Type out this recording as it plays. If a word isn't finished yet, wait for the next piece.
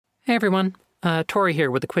Hey everyone, Tori here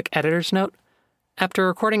with a quick editor's note. After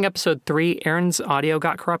recording episode 3, Erin's audio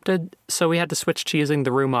got corrupted, so we had to switch to using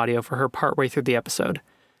the room audio for her partway through the episode.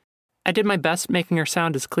 I did my best making her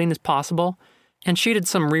sound as clean as possible, and she did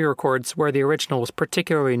some re-records where the original was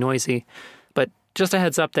particularly noisy, but just a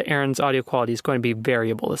heads up that Erin's audio quality is going to be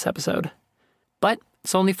variable this episode. But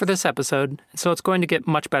it's only for this episode, so it's going to get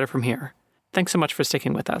much better from here. Thanks so much for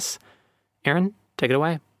sticking with us. Erin, take it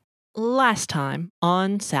away. Last time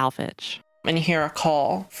on Salvage. And you hear a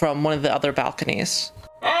call from one of the other balconies.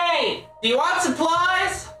 Hey, do you want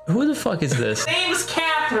supplies? Who the fuck is this? Name's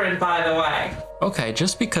Catherine, by the way. Okay,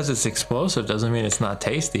 just because it's explosive doesn't mean it's not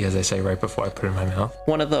tasty, as I say right before I put it in my mouth.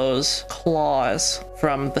 One of those claws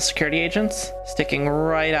from the security agents sticking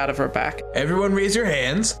right out of her back. Everyone raise your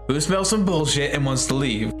hands. Who smells some bullshit and wants to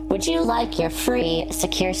leave? Would you like your free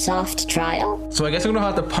Secure Soft trial? So I guess I'm gonna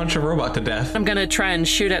have to punch a robot to death. I'm gonna try and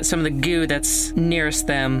shoot at some of the goo that's nearest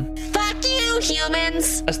them. Fuck you,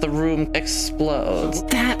 humans! As the room explodes.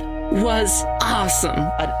 That was awesome.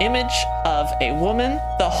 An image of a woman.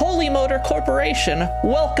 The Holy Motor Corporation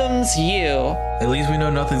welcomes you. At least we know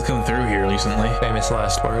nothing's come through here recently. Famous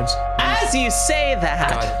last words. As you say that,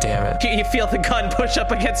 God damn it. you feel the gun push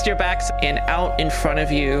up against your backs, and out in front of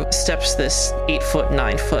you steps this 8-foot,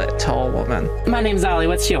 9-foot tall woman. My name's Ollie,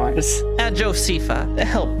 what's yours? Josepha, to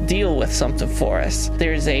help deal with something for us,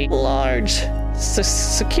 there's a large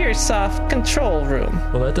secure soft control room.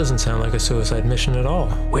 Well, that doesn't sound like a suicide mission at all.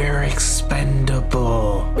 We're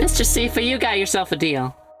expendable. Mr. Sifa, you got yourself a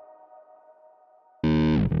deal.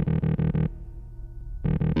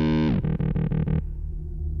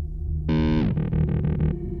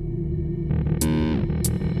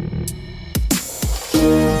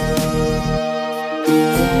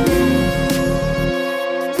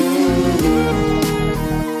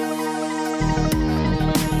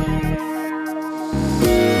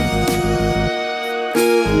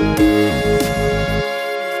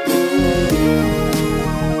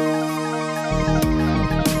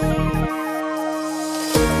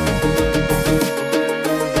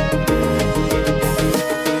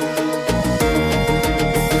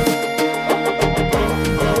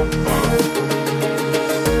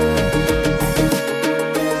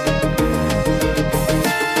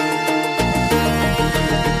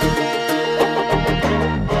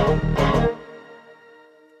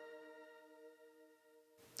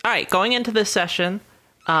 All right, going into this session,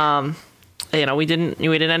 we didn't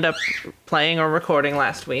end up playing or recording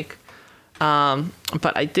last week,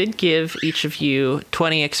 but I did give each of you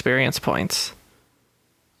 20 experience points.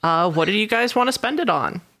 What do you guys want to spend it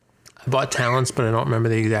on? I bought talents, but I don't remember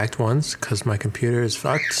the exact ones because my computer is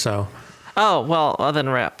fucked, so... Oh, well, then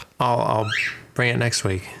rip. I'll bring it next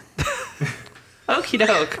week. Okie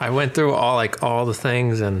doke. I went through all the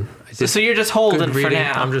things, and... So you're just holding for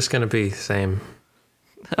now. I'm just going to be the same.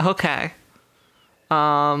 Okay.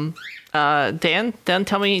 Dan,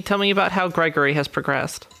 tell me about how Gregory has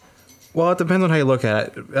progressed. Well, it depends on how you look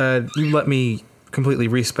at it. You let me completely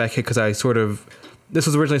respec it because this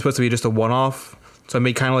was originally supposed to be just a one-off, so I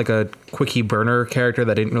made kind of like a quickie burner character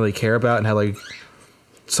that I didn't really care about and had like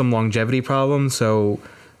some longevity problems. So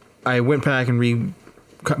I went back and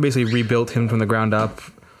basically rebuilt him from the ground up,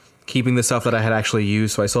 keeping the stuff that I had actually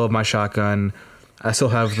used. So I still have my shotgun. I still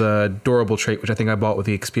have the durable trait, which I think I bought with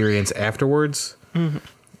the experience afterwards. Mm-hmm.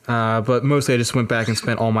 But mostly I just went back and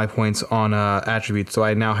spent all my points on attributes. So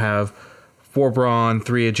I now have 4 brawn,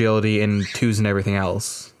 3 agility, and 2s and everything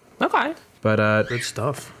else. Okay. But good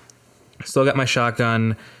stuff. Still got my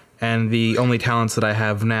shotgun, and the only talents that I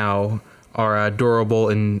have now are durable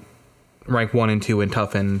in rank 1 and 2 and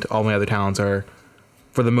tough, and all my other talents are,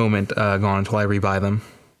 for the moment, gone until I rebuy them.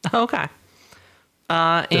 Okay.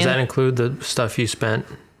 Does that include the stuff you spent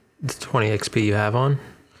the 20 XP you have on?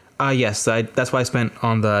 Yes, that's why I spent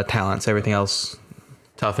on the talents. Everything else...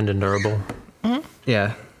 Toughened and durable. Mm-hmm.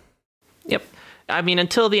 Yeah. Yep. I mean,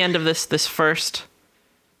 until the end of this first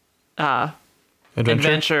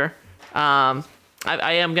adventure, I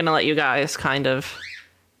am going to let you guys kind of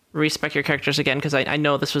respec your characters again, because I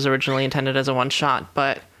know this was originally intended as a one-shot,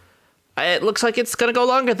 but it looks like it's going to go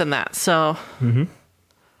longer than that, so... Mm-hmm.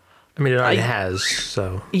 I mean, it already has,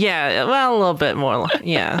 so... Yeah, well, a little bit more,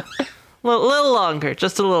 yeah. A little longer,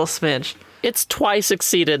 just a little smidge. It's twice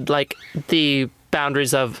exceeded, the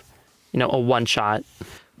boundaries of, a one-shot.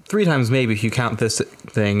 3 times maybe if you count this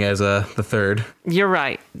thing as the third. You're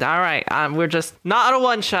right. All right. We're just not a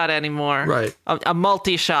one-shot anymore. Right. A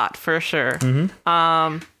multi-shot, for sure.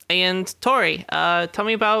 Mm-hmm. And Tori, tell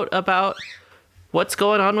me about what's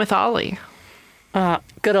going on with Ollie.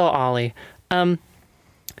 Good old Ollie.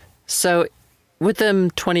 So with them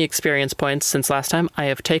 20 experience points since last time, I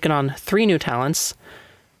have taken on 3 new talents,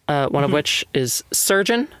 one of which is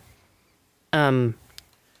Surgeon.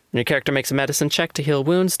 Your character makes a medicine check to heal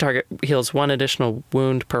wounds. Target heals 1 additional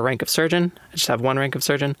wound per rank of Surgeon. I just have 1 rank of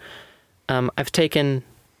Surgeon. I've taken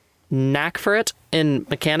Knack for it in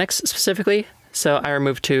mechanics specifically. So I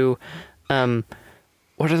removed 2.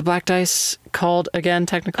 What are the black dice called again,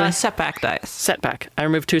 technically? Setback dice. Setback. I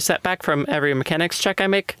removed 2 setback from every mechanics check I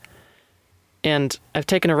make. And I've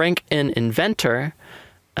taken a rank in Inventor.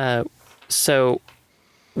 So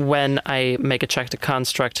when I make a check to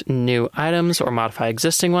construct new items or modify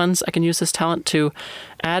existing ones, I can use this talent to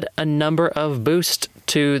add a number of boost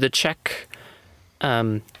to the check.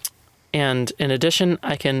 And in addition,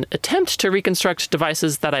 I can attempt to reconstruct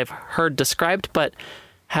devices that I've heard described, but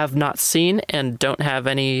have not seen and don't have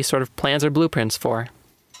any sort of plans or blueprints for.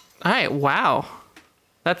 All right, wow.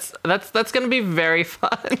 That's going to be very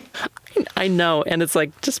fun. I know, and it's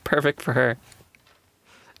like just perfect for her.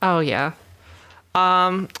 Oh yeah.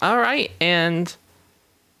 All right, and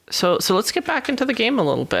so let's get back into the game a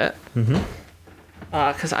little bit.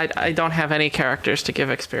 Because I don't have any characters to give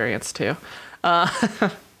experience to.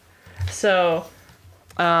 So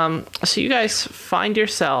you guys find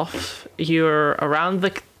yourself, you're around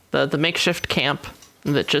the makeshift camp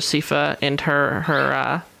that Josefa and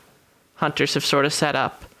her hunters have sort of set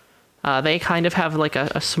up. They kind of have like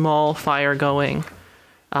a small fire going,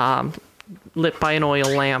 lit by an oil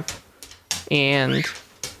lamp, and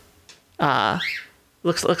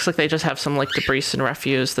looks like they just have some like debris and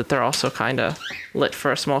refuse that they're also kind of lit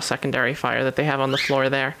for a small secondary fire that they have on the floor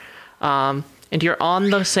there. And you're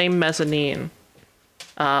on the same mezzanine,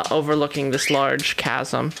 overlooking this large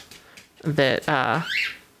chasm that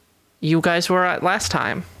you guys were at last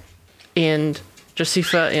time. And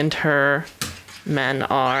Josefa and her men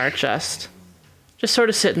are just sort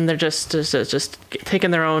of sitting there, just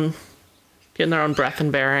taking their own, getting their own breath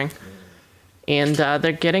and bearing. And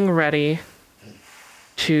they're getting ready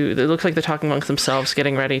to, it looks like they're talking amongst themselves,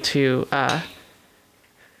 getting ready to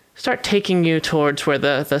start taking you towards where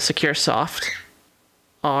the Secure Soft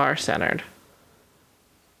are centered.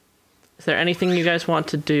 Is there anything you guys want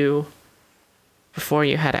to do before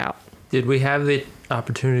you head out? Did we have the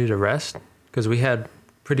opportunity to rest? Because we had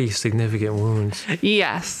pretty significant wounds.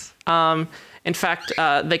 Yes. In fact,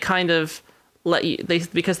 they kind of let you,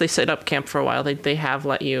 because they set up camp for a while, they have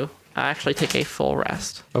let you actually take a full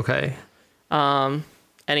rest. Okay.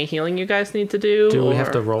 Any healing you guys need to do? Do we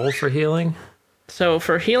have to roll for healing? So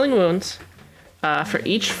for healing wounds, for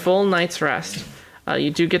each full night's rest,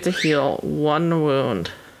 you do get to heal 1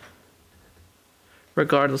 wound,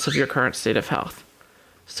 regardless of your current state of health.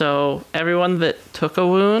 So everyone that took a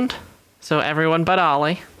wound, so everyone but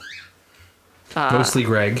Ollie. Mostly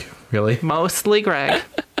Greg, really. Mostly Greg.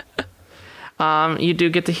 You do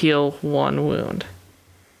get to heal 1 wound.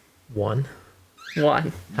 1?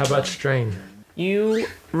 1. How about strain? You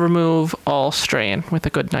remove all strain with a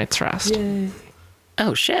good night's rest. Yay.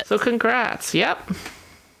 Oh, shit. So congrats. Yep.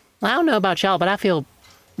 Well, I don't know about y'all, but I feel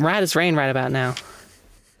right as rain right about now.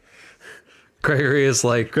 Gregory is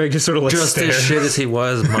like, Greg just sort of like just as shit as he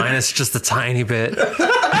was, minus just a tiny bit.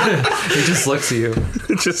 He just looks at you.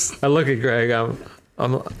 I look at Greg.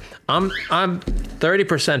 I'm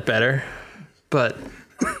 30% better, but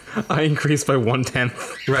I increased by 1/10.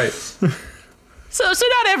 Right. So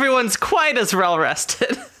not everyone's quite as well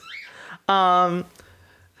rested.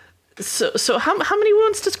 So how many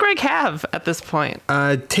wounds does Greg have at this point?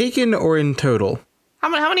 Taken or in total? How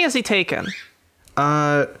many has he taken?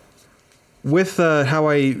 With how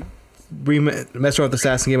I messed around with the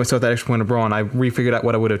stats and gave myself that extra point of brawn, I refigured out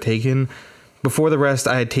what I would have taken. Before the rest,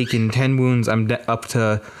 I had taken 10 wounds. I'm up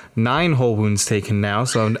to 9 whole wounds taken now,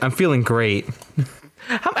 so I'm feeling great.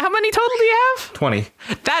 How many total do you have? 20.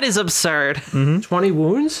 That is absurd. Mm-hmm. 20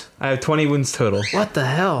 wounds? I have 20 wounds total. What the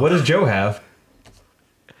hell? What does Joe have?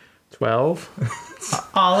 12.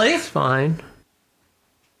 Ollie? It's fine.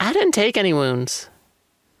 I didn't take any wounds.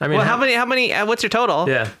 I mean, Well, how many? What's your total?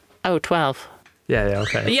 Yeah. Oh, 12. Yeah.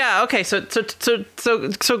 Okay. Yeah. Okay. So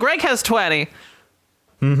Greg has 20.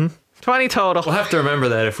 Mm-hmm. 20 total. We'll have to remember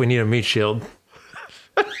that if we need a meat shield.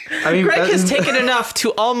 I mean, Greg has taken enough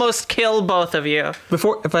to almost kill both of you.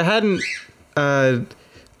 if I hadn't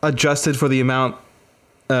adjusted for the amount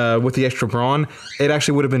with the extra brawn, it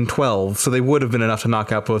actually would have been 12. So they would have been enough to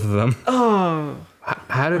knock out both of them. Oh.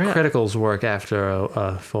 How do criticals work after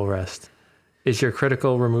a full rest? Is your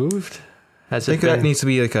critical removed? I think that needs to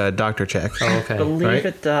be like a doctor check. Oh, okay. I believe Right?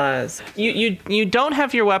 it does. You don't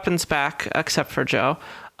have your weapons back except for Joe.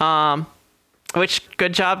 Which,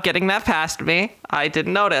 good job getting that past me. I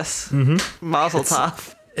didn't notice. Mm-hmm. Mazel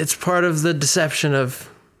tov. It's part of the deception of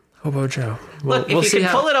Hobo Joe. Look, if you can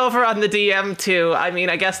pull it over on the DM too, I mean,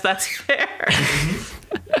 I guess that's fair.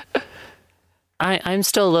 I'm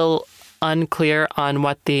still a little unclear on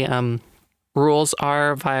what the rules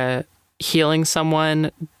are via healing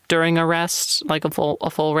someone during a rest, like a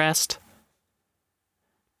full rest.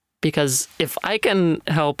 Because if I can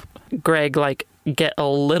help Greg like get a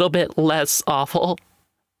little bit less awful,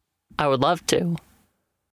 I would love to.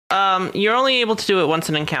 You're only able to do it once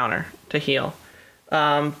an encounter to heal.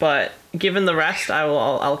 But given the rest,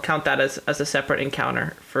 I'll count that as a separate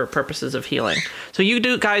encounter for purposes of healing. So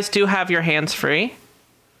you guys do have your hands free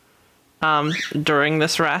during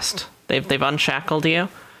this rest. They've unshackled you.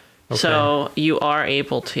 Okay. So you are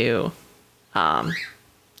able to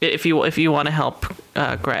if you want to help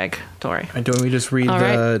Greg, Tori. Don't we just read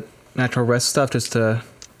the natural rest stuff just to...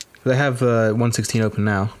 They have 116 open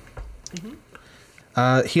now.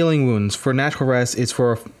 Mm-hmm. Healing wounds. For natural rest, it's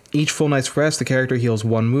for each full night's rest, the character heals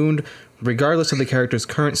 1 wound, regardless of the character's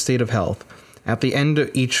current state of health. At the end of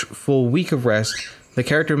each full week of rest, the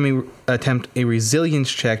character may attempt a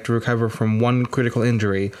resilience check to recover from 1 critical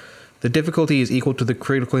injury. The difficulty is equal to the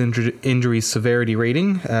critical injury's severity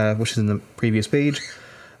rating, which is in the previous page.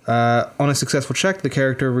 On a successful check, the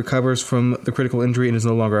character recovers from the critical injury and is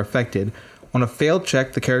no longer affected. On a failed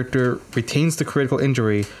check, the character retains the critical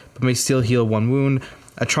injury, but may still heal 1 wound.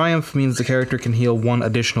 A triumph means the character can heal 1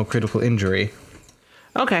 additional critical injury.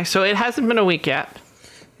 Okay, so it hasn't been a week yet.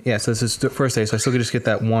 Yeah, so this is the first day, so I still could just get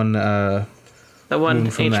that 1 the 1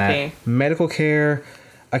 HP. That. Medical care.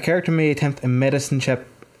 A character may attempt a medicine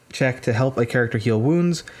check to help a character heal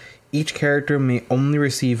wounds. Each character may only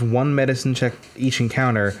receive 1 medicine check each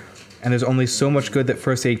encounter, and there's only so much good that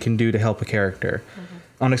first aid can do to help a character. Mm-hmm.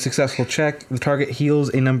 On a successful check, the target heals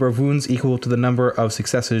a number of wounds equal to the number of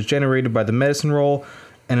successes generated by the medicine roll,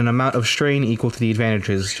 and an amount of strain equal to the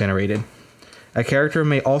advantages generated. A character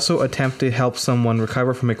may also attempt to help someone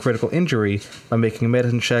recover from a critical injury by making a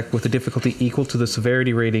medicine check with a difficulty equal to the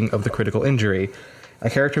severity rating of the critical injury. A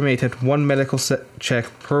character may attempt 1 medical check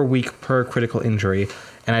per week per critical injury.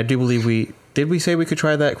 And I do believe did we say we could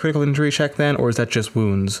try that critical injury check then, or is that just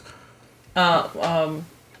wounds? For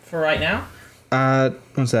right now?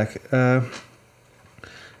 1 sec. A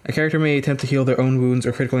character may attempt to heal their own wounds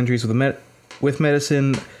or critical injuries with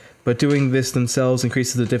medicine, but doing this themselves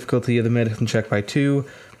increases the difficulty of the medicine check by 2.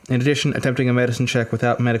 In addition, attempting a medicine check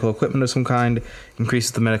without medical equipment of some kind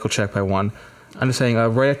increases the medical check by 1. I'm just saying,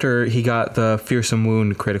 right after he got the fearsome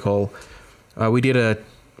wound critical, we did a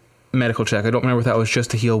medical check. I don't remember if that was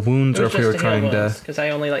just to heal wounds or if we were trying to... Because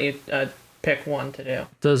I only let you pick 1 to do.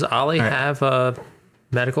 Does Ollie have a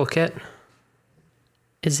medical kit?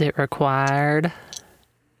 Is it required?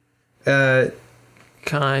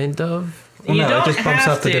 Kind of. Well, you no, don't it just bumps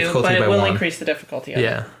have up the difficulty but it by will 1. increase the difficulty.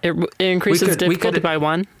 Yeah. It increases difficulty by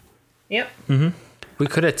 1? Yep. Mm-hmm. We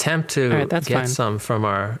could attempt to get fine. some from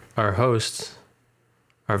our hosts,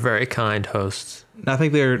 our very kind hosts. I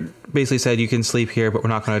think they're basically said you can sleep here, but we're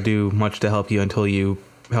not going to do much to help you until you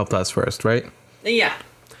helped us first, right? Yeah.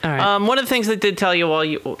 All right. One of the things they did tell you while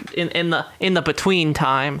you in the between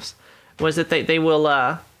times was that they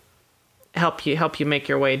will help you make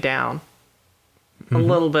your way down a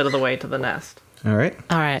little bit of the way to the nest. All right.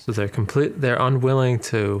 All right. So they're unwilling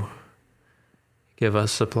to give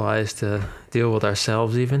us supplies to deal with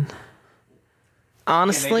ourselves even.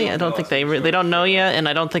 Honestly, I don't think they don't know you, and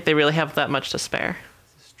I don't think they really have that much to spare.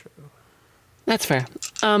 That's true. That's fair.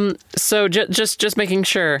 So just making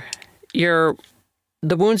sure, the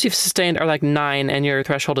wounds you've sustained are like 9, and your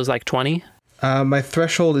threshold is like 20. My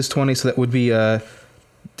threshold is 20, so that would be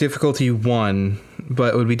difficulty 1,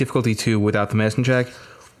 but it would be difficulty 2 without the medicine check.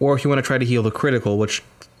 Or if you want to try to heal the critical, which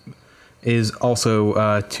is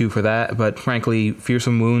also 2 for that. But frankly,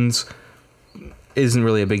 fearsome wounds isn't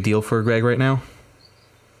really a big deal for Greg right now.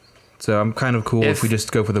 So I'm kind of cool if we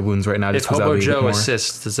just go for the wounds right now. If Hobo Joe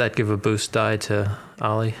assists, does that give a boost die to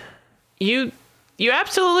Ollie? You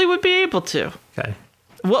absolutely would be able to. Okay.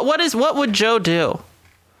 What would Joe do?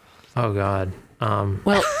 Oh God.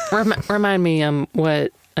 Well, remind me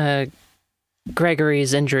what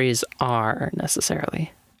Gregory's injuries are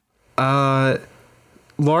necessarily.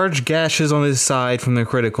 Large gashes on his side from the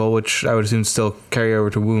critical, which I would assume still carry over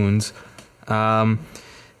to wounds.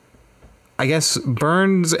 I guess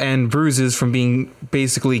burns and bruises from being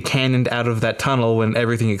basically cannoned out of that tunnel when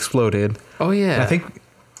everything exploded. Oh yeah. I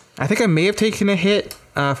think I may have taken a hit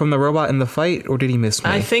from the robot in the fight, or did he miss me?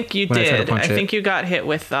 I think you did. I think you got hit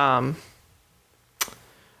with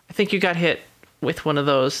one of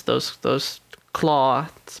those claw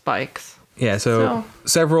spikes. Yeah, so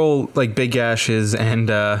several like big gashes and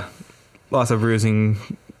lots of bruising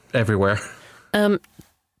everywhere.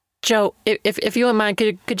 Joe, if you wouldn't mind,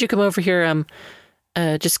 could you come over here?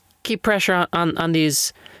 Just keep pressure on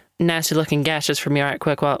these nasty looking gashes for me, all right,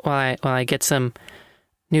 quick, while I get some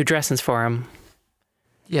new dressings for him.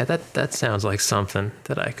 Yeah, that sounds like something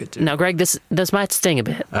that I could do. Now, Greg, this might sting a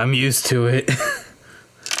bit. I'm used to it.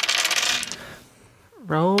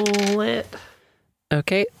 Roll it.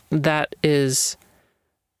 Okay, that is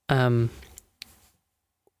 1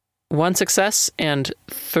 success and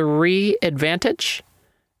 3 advantage.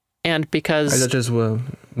 And because That's just one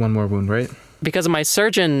more wound, right? because of my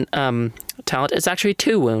surgeon talent, it's actually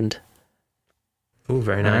 2 wound. Ooh,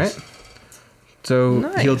 very All nice. right. So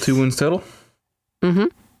Nice. healed 2 wounds total. Mm-hmm.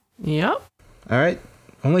 Yep. All right.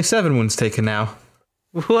 Only 7 wounds taken now.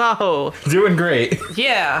 Whoa. Doing great.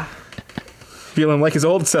 Yeah. Feeling like his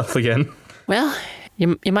old self again. Well,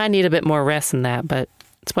 you might need a bit more rest than that, but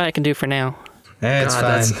it's what I can do for now. It's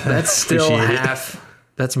God, fine. that's still Appreciate it. half.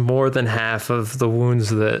 That's more than half of the wounds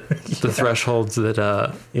that the thresholds that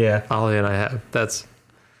Yeah. Ollie and I have. That's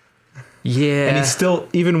yeah. And he still,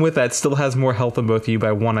 even with that, still has more health than both of you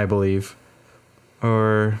by 1, I believe.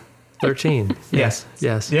 Or 13. Yes.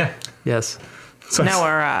 Yes. yeah. Yes. So Now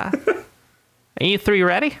are you 3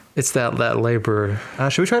 ready? It's that laborer.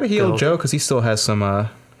 should we try to heal Build. Joe because he still has some? I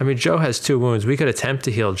mean, Joe has 2 wounds. We could attempt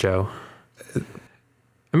to heal Joe.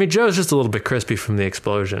 I mean, Joe's just a little bit crispy from the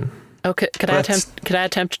explosion. Okay, could I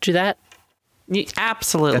attempt to do that?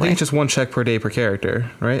 Absolutely. I think it's just 1 check per day per character,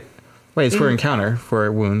 right? Wait, it's for encounter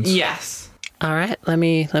for wounds. Yes. All right, let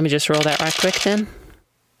me just roll that right quick then.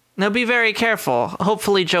 Now be very careful.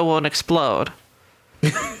 Hopefully Joe won't explode.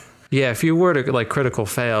 Yeah, if you were to critical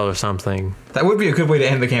fail or something, That would be a good way to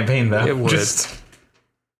end the campaign, though. It would.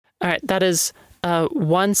 All right, that is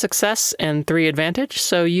 1 success and 3 advantage,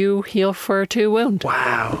 so you heal for 2 wound.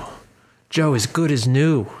 wow, Joe is good as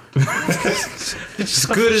new. As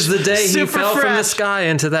good as the day he Super fell from the fresh. sky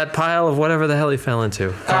into that pile of whatever the hell he fell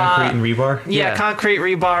into. Concrete and rebar. Yeah, Yeah. concrete,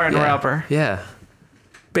 rebar, and Yeah. rubber. Yeah,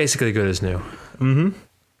 basically good as new. All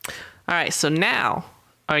right, so now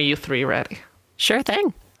are you 3 ready? Sure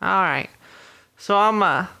thing. All right. So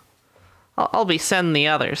I'll be sending the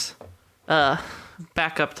others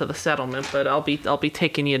back up to the settlement, but I'll be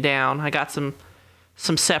taking you down. I got some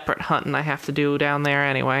separate hunting I have to do down there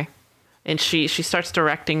anyway. And she starts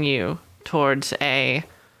directing you towards a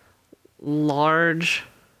large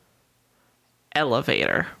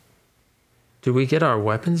elevator. Do we get our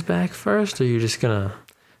weapons back first, or are you just gonna?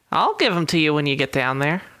 I'll give them to you when you get down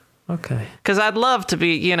there. Okay. Because I'd love to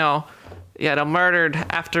be, murdered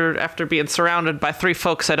after being surrounded by 3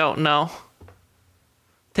 folks I don't know.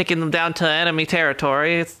 Taking them down to enemy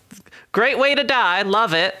territory. It's a great way to die.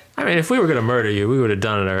 Love it. I mean, if we were gonna murder you, we would have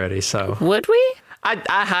done it already. So Would we?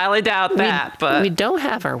 I highly doubt that, but we don't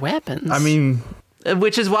have our weapons. I mean,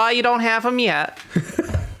 which is why you don't have them yet.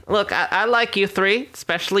 Look, I like you 3,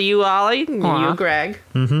 especially you, Ollie, and Aw. you, Greg.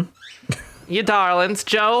 Mm-hmm. You darlings.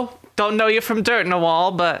 Joe, don't know you from dirt in a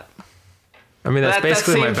wall, but, I mean, that's That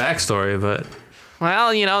basically seems- my backstory. But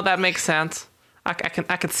well, that makes sense. I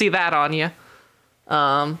can see that on you.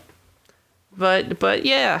 But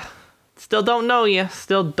yeah, still don't know you.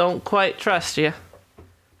 Still don't quite trust you.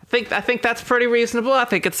 I think that's pretty reasonable. I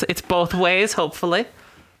think it's both ways, hopefully.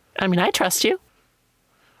 I mean, I trust you.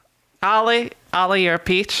 Ollie, you're a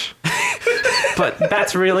peach. But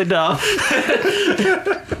that's really dumb.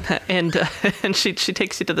 and she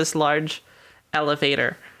takes you to this large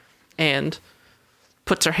elevator and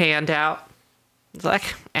puts her hand out. It's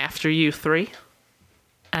like, after you 3.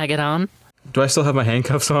 I get on. do I still have my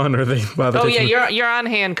handcuffs on, or are they? Oh yeah, you're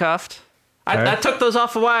unhandcuffed. I Alright. took those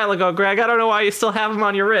off a while ago, Greg. I don't know why you still have them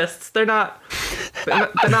on your wrists. They're not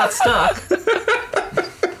stuck.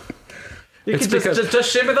 You It's can because-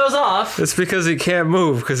 just shimmer those off. it's because he can't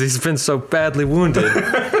move because he's been so badly wounded.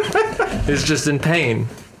 He's just in pain.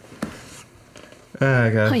 Oh,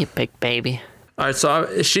 Oh, God. you big baby. All right,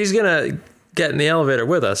 so she's gonna get in the elevator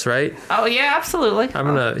with us, right? Oh yeah, absolutely. I'm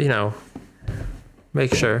gonna,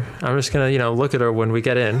 make sure. I'm just gonna, look at her when we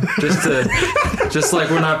get in, just like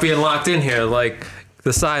we're not being locked in here, like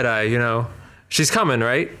the side eye, She's coming,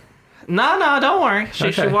 right? No, don't worry. She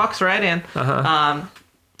Okay. walks right in.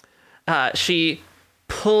 She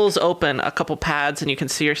pulls open a couple pads, and you can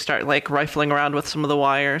see her start rifling around with some of the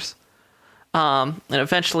wires. And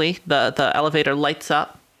eventually, the elevator lights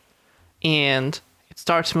up, and it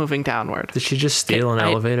starts moving downward. Did she just steal an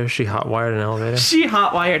I- elevator? She hotwired an elevator. She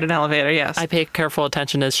hotwired an elevator. Yes. I pay careful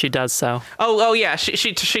attention as she does so. Oh yeah.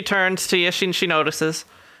 She turns to you. She notices.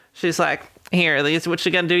 She's like, "Here, this is what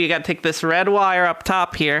you gotta do. You gotta take this red wire up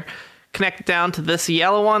top here, connect it down to this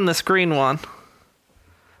yellow one, this green one,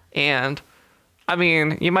 and I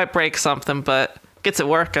mean, you might break something, but gets it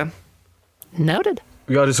working. Noted.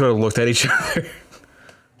 We all just sort of looked at each other.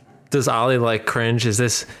 Does Ollie like cringe? Is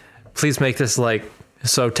this? Please make this like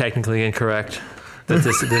so technically incorrect that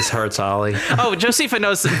this hurts Ollie. Oh, Josepha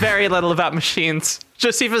knows very little about machines.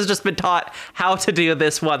 Josepha's just been taught how to do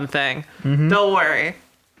this one thing. Don't worry.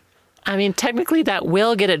 I mean, technically that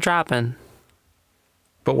will get it dropping.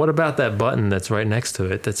 But what about that button that's right next to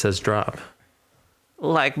it that says drop?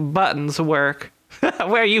 Like buttons work.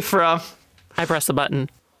 Where are you from? I press the button.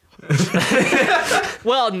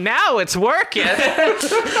 Well, now it's working.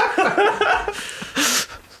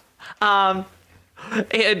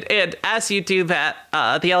 And as you do that,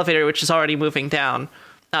 the elevator, which is already moving down,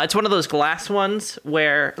 it's one of those glass ones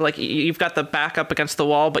where like you've got the back up against the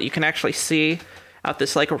wall, but you can actually see out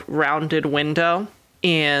this like rounded window,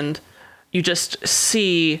 and you just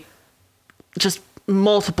see just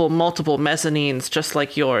multiple mezzanines just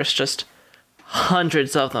like yours, just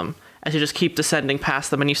hundreds of them, as you just keep descending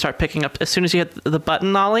past them, and you start picking up, as soon as you hit the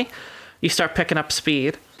button, Ollie, you start picking up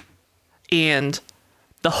speed. And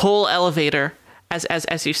the whole elevator,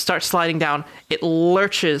 as you start sliding down, it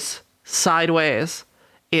lurches sideways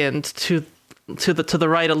and to the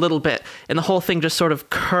right a little bit, and the whole thing just sort of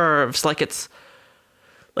curves like it's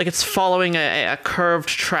following a curved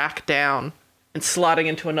track down and slotting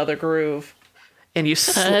into another groove. And you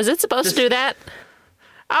Is it supposed to do that?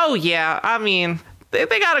 Oh yeah, I mean, they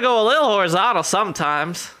gotta go a little horizontal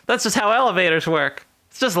sometimes. That's just how elevators work.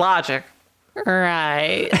 It's just logic.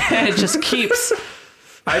 Right. And it just keeps...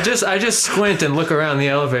 I just squint and look around the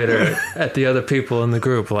elevator at the other people in the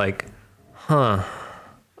group like, huh.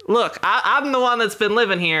 Look, I'm the one that's been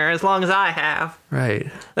living here as long as I have. Right.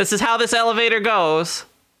 This is how this elevator goes.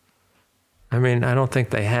 I mean, I don't think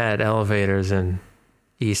they had elevators in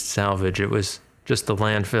East Salvage. It was just the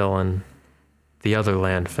landfill and the other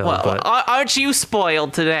landfill. Well, but aren't you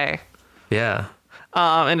spoiled today? yeah.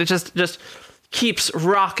 And it just keeps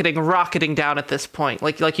rocketing down at this point.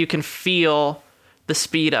 Like you can feel the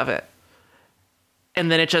speed of it.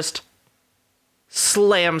 And then it just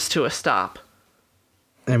slams to a stop.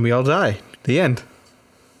 And we all die. The end.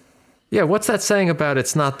 Yeah, what's that saying about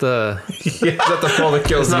it's not the Yeah, it's not the fall that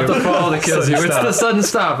kills it's not the fall that kills you, it's the sudden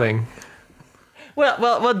stopping.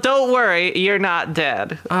 Well, don't worry, you're not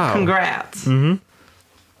dead. Oh. Congrats. In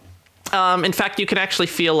fact, you can actually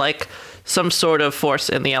feel like some sort of force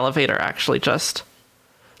in the elevator actually just...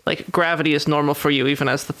 Like, gravity is normal for you even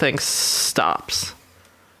as the thing stops.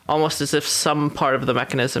 Almost as if some part of the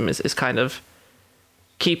mechanism is kind of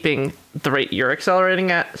keeping the rate you're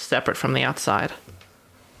accelerating at separate from the outside.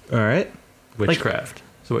 All right. Witchcraft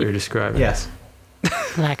is what you're describing. Yes.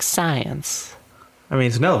 Like science. I mean,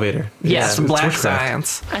 it's an elevator. Yes, it's black witchcraft.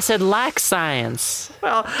 science. I said like science.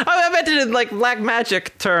 Well, I meant it in like black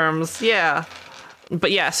magic terms, yeah.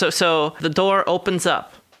 But yeah, so the door opens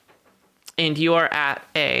up, and you are at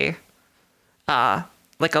a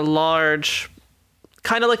like a large,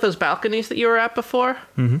 kind of like those balconies that you were at before.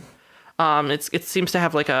 Mm-hmm. It seems to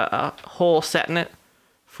have like a hole set in it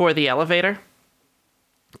for the elevator,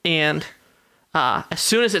 and as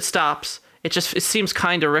soon as it stops, it seems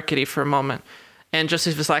kind of rickety for a moment, and just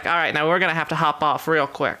is like, all right, now we're gonna have to hop off real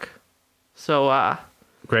quick. So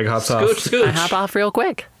Greg hops scooch. I hop off real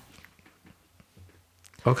quick.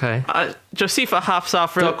 Okay. Josepha hops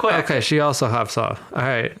off real quick. Okay, she also hops off. All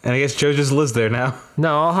right. And I guess Joe just lives there now.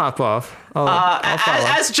 No, I'll hop off. I'll follow.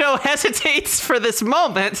 As Joe hesitates for this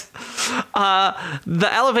moment, the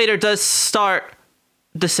elevator does start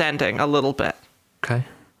descending a little bit. Okay.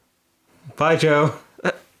 Bye, Joe.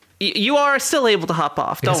 You are still able to hop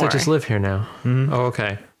off. I Don't guess worry. I just live here now. Mm-hmm. Oh,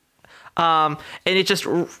 okay. And it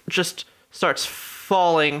just starts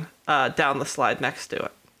falling down the slide next to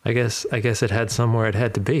it. I guess it had somewhere it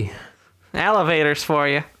had to be. Elevators for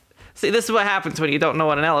you. See, this is what happens when you don't know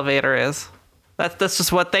what an elevator is. That's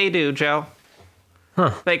just what they do, Joe.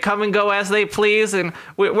 Huh. They come and go as they please, and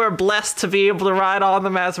we're blessed to be able to ride on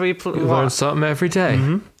them as we You learn want. something every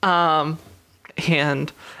day. And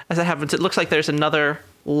as it happens, it looks like there's another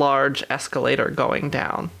large escalator going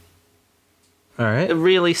down. All right.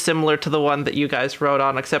 Really similar to the one that you guys rode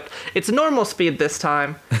on, except it's normal speed this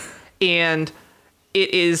time, and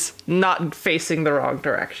it is not facing the wrong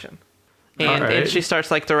direction. And, Alright. and she starts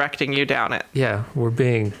like directing you down it. Yeah, we're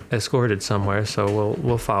being escorted somewhere, so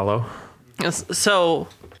we'll follow. So,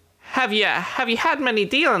 have you had many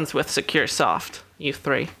dealings with SecureSoft, you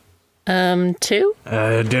three? 2?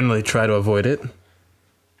 I generally try to avoid it.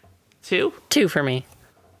 2? 2 for me.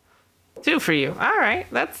 2 for you. All right,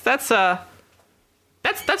 that's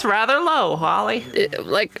rather low, Holly.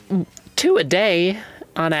 Like 2 a day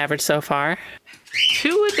on average so far.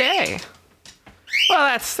 2 a day.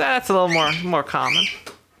 Well, that's a little more common.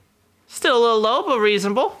 Still a little low, but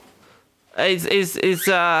reasonable. Is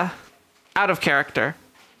out of character.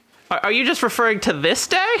 Are you just referring to this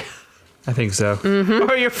day? I think so.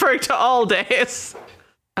 Or are you referring to all days?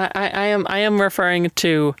 I am referring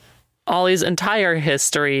to Ollie's entire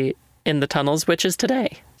history in the tunnels, which is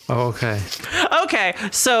today. Oh, okay. Okay,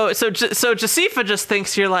 so Josepha just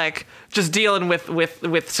thinks you're like just dealing with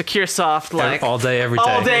SecureSoft like All day, every day.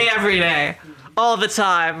 all day, every day, all the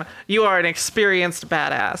time. You are an experienced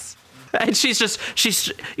badass, and she's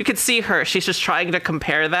you can see her. She's just trying to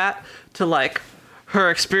compare that to like her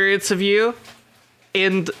experience of you,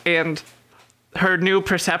 and her new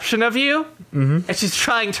perception of you, and she's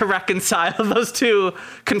trying to reconcile those two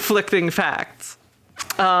conflicting facts.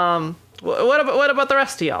 What about the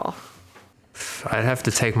rest of y'all? I'd have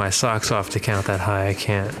to take my socks off to count that high. I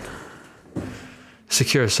can't.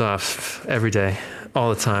 SecureSoft every day,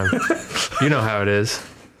 all the time. You know how it is.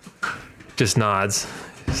 Just nods.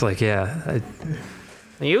 It's like, yeah.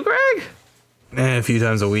 You, Greg? A few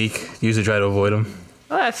times a week. Usually try to avoid them.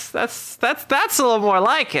 Well, that's a little more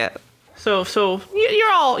like it. So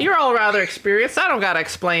you're all rather experienced. I don't gotta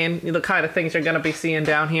explain the kind of things you're gonna be seeing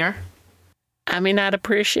down here. I mean, I'd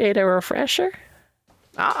appreciate a refresher.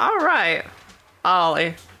 All right,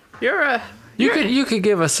 Ollie, You could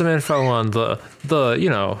give us some info on the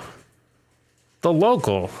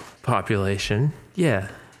local population. Yeah.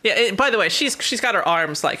 Yeah. By the way, she's got her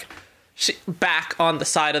arms like back on the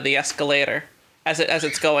side of the escalator as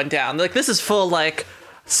it's going down. Like this is full like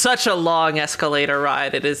such a long escalator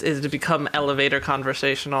ride. It is to become elevator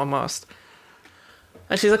conversation almost.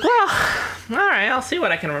 And she's like, well, all right, I'll see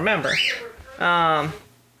what I can remember. I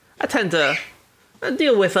tend to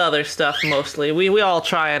deal with other stuff mostly. We all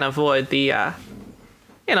try and avoid the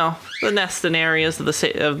the nesting areas of the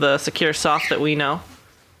SecureSoft that we know.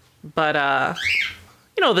 But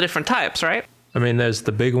the different types, right? I mean, there's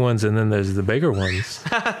the big ones and then there's the bigger ones.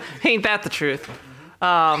 Ain't that the truth?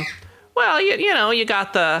 Well, you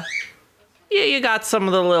got some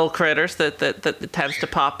of the little critters that tends to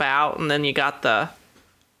pop out, and then you got the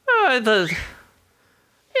other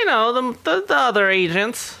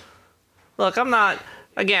agents. Look,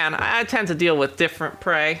 I tend to deal with different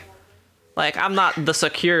prey. Like, I'm not the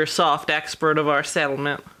SecureSoft expert of our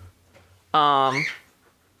settlement.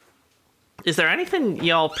 Is there anything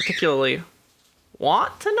y'all particularly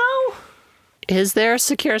want to know? Is there a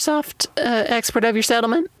SecureSoft expert of your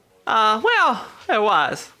settlement? Well, there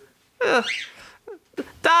was. Died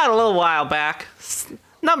a little while back.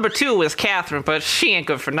 Number 2 was Catherine, but she ain't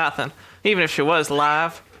good for nothing, even if she was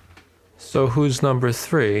alive. So who's number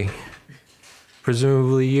 3?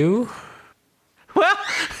 Presumably you? Well,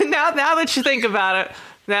 now that you think about it,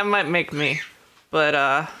 that might make me. But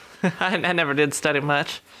I never did study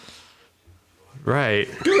much. Right.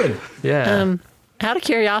 Good. Yeah. Out of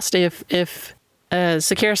curiosity, if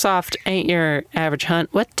SecureSoft ain't your average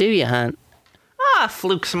hunt, what do you hunt?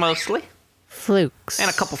 Flukes mostly. Flukes. And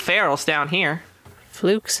a couple ferals down here.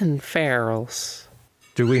 Flukes and ferals.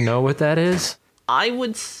 Do we know what that is? I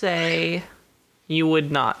would say you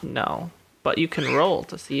would not know, but you can roll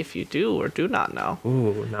to see if you do or do not know.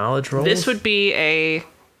 Ooh, knowledge rolls? This would be a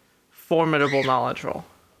formidable knowledge roll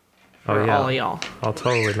for all of y'all. I'll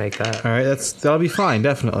totally make that. All right, that'll be fine,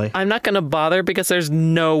 definitely. I'm not going to bother because there's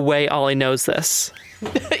no way Ollie knows this.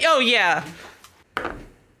 Oh, yeah.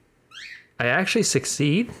 I actually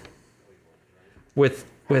succeed with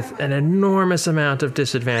an enormous amount of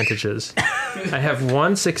disadvantages. I have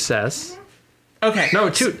 1 success. Okay. No,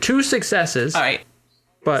 two successes. All right.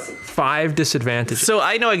 But 5 disadvantages. So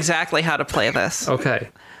I know exactly how to play this. Okay.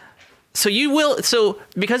 So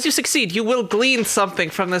because you succeed, you will glean something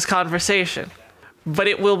from this conversation, but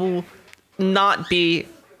it will not be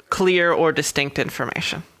clear or distinct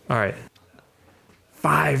information. All right.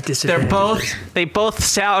 5 disadvantages. They both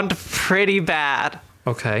sound pretty bad.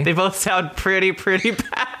 Okay. They both sound pretty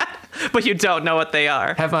bad, but you don't know what they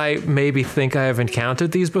are. Have I maybe think I have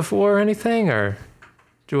encountered these before or anything, or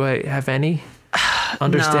do I have any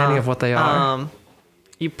understanding of what they are?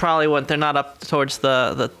 You probably wouldn't. They're not up towards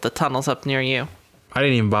the tunnels up near you. I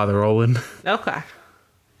didn't even bother rolling. Okay.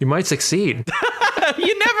 You might succeed.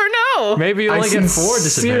 You never know. Maybe you only get 4 disadvantages. I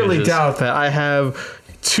sincerely doubt that. I have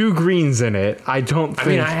 2 greens in it. I don't think... I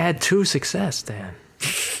mean, I had 2 success, Dan.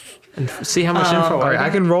 And see how much info all right,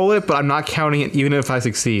 I I can roll it, but I'm not counting it even if I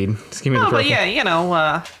succeed. Just give me the But purple.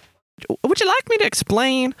 yeah, would you like me to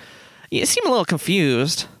explain? You seem a little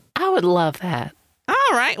confused. I would love that.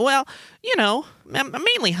 All right, well, I'm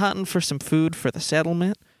mainly hunting for some food for the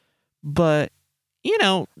settlement, but,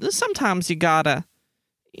 sometimes you gotta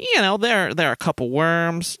There are a couple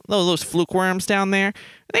worms. Those fluke worms down there,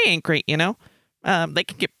 they ain't great, They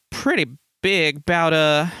can get pretty big,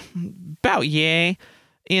 about yay.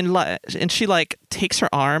 And she, takes her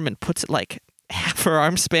arm and puts it, half her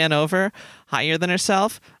arm span over, higher than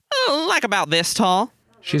herself, like about this tall.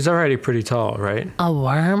 She's already pretty tall, right? A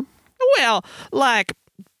worm? Well,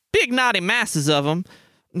 big knotty masses of them,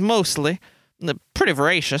 mostly. They're pretty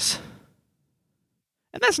voracious.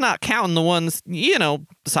 And that's not counting the ones,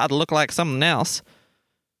 decide to look like something else.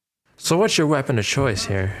 So what's your weapon of choice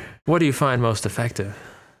here? What do you find most effective?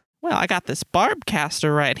 Well, I got this barb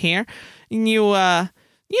caster right here. And you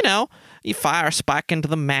fire a spike into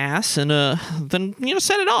the mass and then,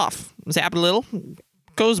 set it off. Zap it a little,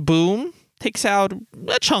 goes boom, takes out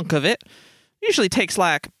a chunk of it. Usually takes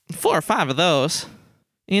 4 or 5 of those.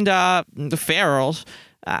 And the ferrules,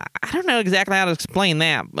 I don't know exactly how to explain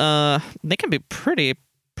that. They can be pretty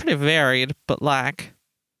varied, but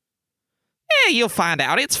you'll find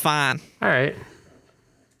out. It's fine. All right.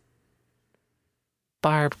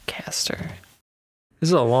 Barb caster. This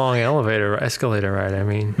is a long escalator ride, I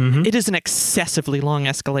mean. It is an excessively long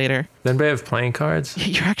escalator. Then they have playing cards?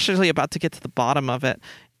 You're actually about to get to the bottom of it,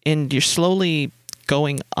 and you're slowly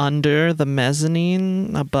going under the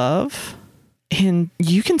mezzanine above. And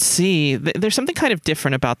you can see there's something kind of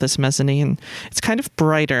different about this mezzanine. It's kind of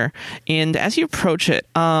brighter. And as you approach it,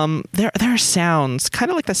 there are sounds, kind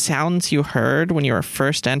of like the sounds you heard when you were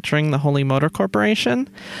first entering the Holy Motor Corporation,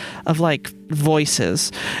 of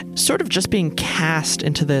voices sort of just being cast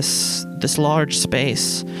into this large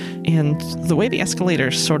space. And the way the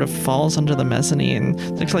escalator sort of falls under the mezzanine,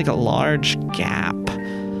 there's like a large gap.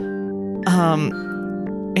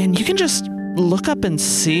 And you can just look up and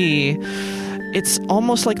see. It's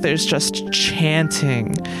almost like there's just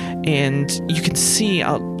chanting, and you can see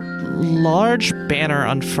a large banner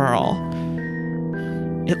unfurl.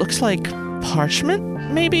 It looks like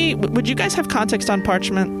parchment, maybe? Would you guys have context on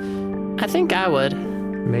parchment? I think I would.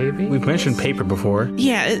 Maybe? We've mentioned paper before.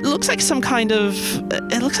 Yeah, it looks like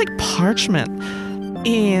it looks like parchment,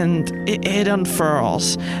 and it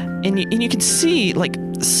unfurls. And you can see,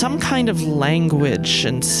 some kind of language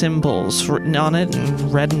and symbols written on it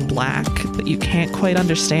in red and black that you can't quite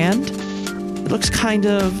understand. It looks kind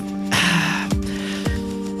of...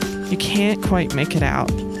 you can't quite make it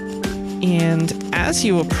out. And as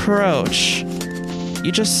you approach,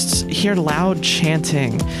 you just hear loud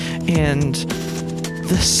chanting, and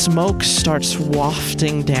the smoke starts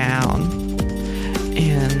wafting down.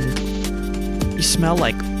 And you smell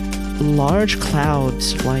large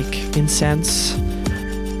clouds of incense.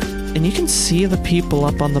 And you can see the people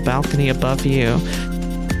up on the balcony above you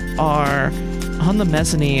are on the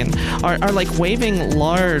mezzanine, are waving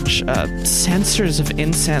large censers of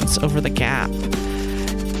incense over the gap.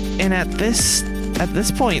 And at this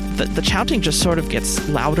point, the shouting just sort of gets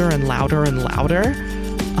louder and louder and louder.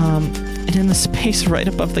 And in the space right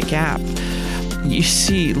above the gap, you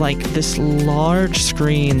see this large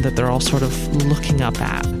screen that they're all sort of looking up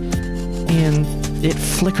at. And it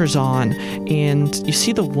flickers on, and you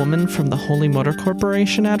see the woman from the Holy Motor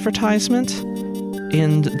Corporation advertisement,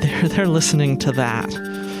 and they're listening to that.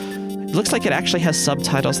 It looks like it actually has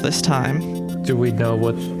subtitles this time. Do we know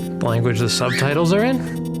what language the subtitles are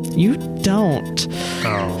in? You don't.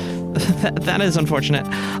 Oh. That is unfortunate.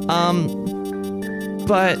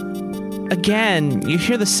 But again, you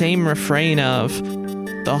hear the same refrain of,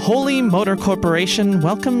 "The Holy Motor Corporation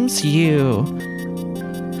welcomes you."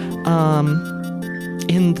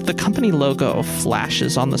 And the company logo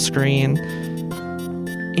flashes on the screen,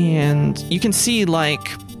 and you can see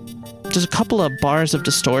just a couple of bars of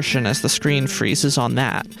distortion as the screen freezes on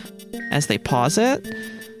that as they pause it,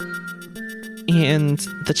 and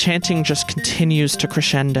the chanting just continues to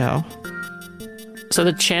crescendo. So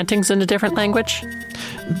the chanting's in a different language?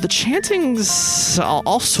 The chanting's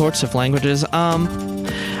all sorts of languages.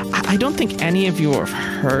 I don't think any of you have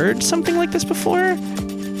heard something like this before.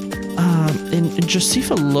 And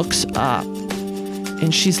Josepha looks up,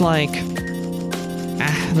 and she's like,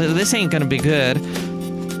 this ain't gonna be good.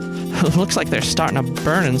 Looks like they're starting a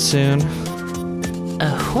burning soon.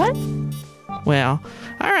 What? Well,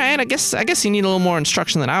 all right, I guess you need a little more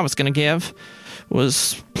instruction than I was gonna give.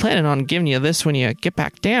 Was planning on giving you this when you get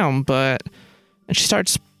back down, but... And she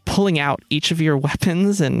starts pulling out each of your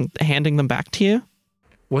weapons and handing them back to you.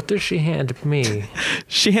 What does she hand me?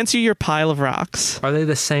 She hands you your pile of rocks. Are they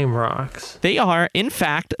the same rocks? They are, in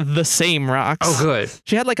fact, the same rocks. Oh, good.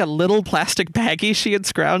 She had a little plastic baggie she had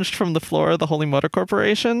scrounged from the floor of the Holy Motor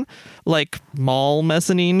Corporation, mall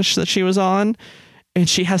mezzanine that she was on, and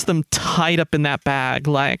she has them tied up in that bag,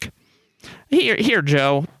 Here,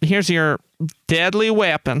 Joe. Here's your deadly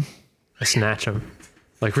weapon. I snatch them,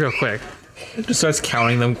 like real quick. It just starts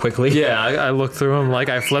counting them quickly. Yeah, I look through them, like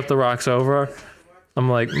I flip the rocks over. I'm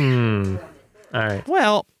like, all right.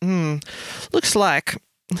 Well, looks like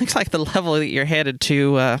the level that you're headed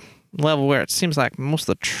to, level where it seems like most of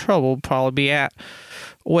the trouble will probably be at.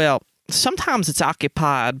 Well, sometimes it's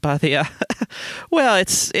occupied by the, well,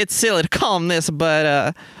 it's silly to call them this,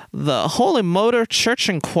 but the Holy Motor Church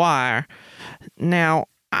and Choir. Now,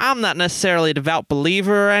 I'm not necessarily a devout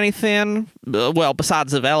believer or anything. Well,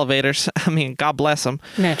 besides the elevators. I mean, God bless them.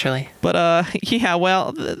 Naturally. But, yeah,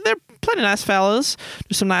 well, they're plenty nice fellows.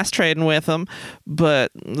 Do some nice trading with them.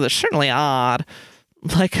 But they're certainly odd.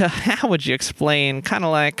 Like, how would you explain? Kind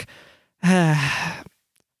of like,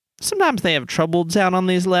 sometimes they have trouble down on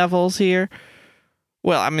these levels here.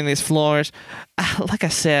 Well, I mean, these floors. Like I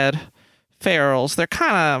said, ferals, they're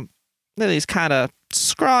these kind of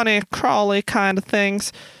scrawny, crawly kind of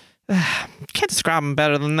things. Can't describe them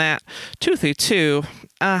better than that. Toothy, too.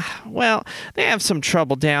 Well, they have some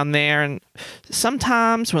trouble down there, and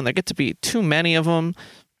sometimes when there get to be too many of them,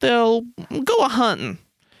 they'll go a-hunting.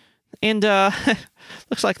 And,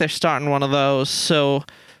 looks like they're starting one of those, so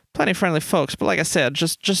plenty of friendly folks. But like I said,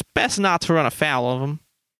 just best not to run afoul of them.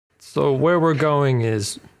 So where we're going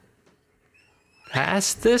is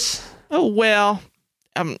past this? Oh, well,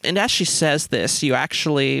 and as she says this, you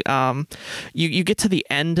actually, you get to the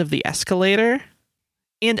end of the escalator,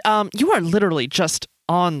 and you are literally just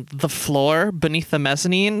on the floor beneath the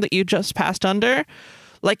mezzanine that you just passed under.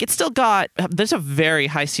 Like, it's still there's a very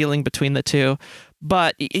high ceiling between the two,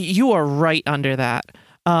 but you are right under that,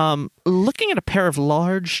 looking at a pair of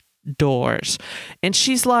large doors. And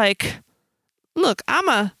she's like, look,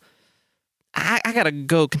 I gotta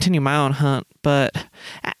go continue my own hunt, but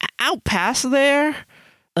out past there,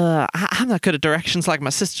 I'm not good at directions like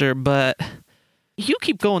my sister, but you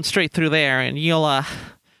keep going straight through there and you'll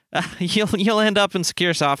end up in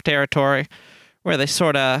Secure-Soft territory where they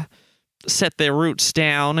sort of set their roots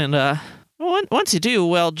down. And once you do,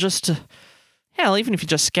 well, hell, even if you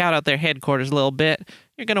just scout out their headquarters a little bit,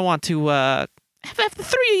 you're going to want to, have the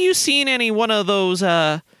three of you seen any one of those,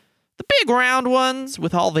 the big round ones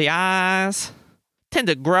with all the eyes? Tend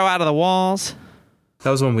to grow out of the walls. That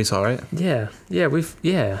was the one we saw, right? Yeah, Yeah,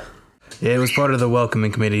 it was part of the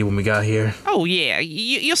welcoming committee when we got here. Oh, yeah.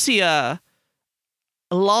 You'll see a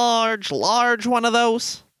large one of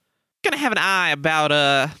those. Gonna have an eye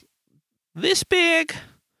about, this big.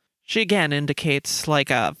 She again indicates like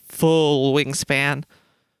a full wingspan.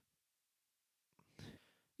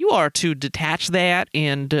 You are to detach that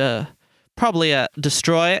and probably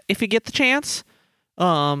destroy it if you get the chance.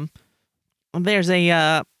 There's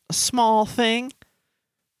a small thing.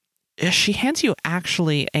 She hands you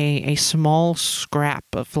actually a small scrap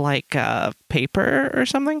of like paper or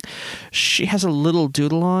something. She has a little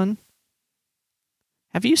doodle on.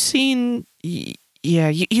 Have you seen? Yeah,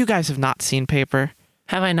 you guys have not seen paper.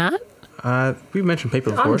 Have I not? We mentioned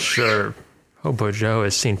paper before. I'm sure Hobo Joe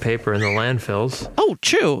has seen paper in the landfills. Oh,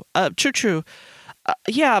 true. True.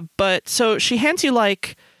 Yeah, but so she hands you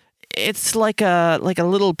like, it's like a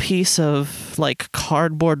little piece of like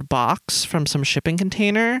cardboard box from some shipping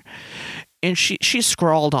container, and she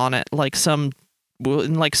scrawled on it like some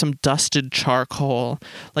dusted charcoal,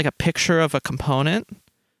 like a picture of a component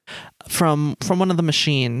from one of the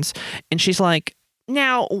machines, and she's like,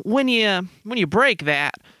 now when you break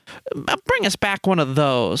that, bring us back one of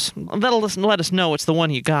those. That'll let us know it's the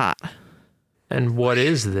one you got. And what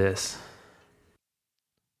is this?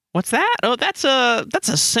 What's that? Oh, that's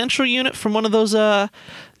a central unit from one of those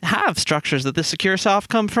hive structures that the Secure-Soft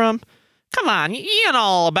come from. Come on, you know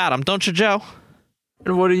all about them, don't you, Joe?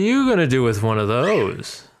 And what are you gonna do with one of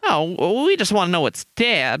those? Oh, we just want to know it's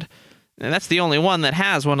dead, and that's the only one that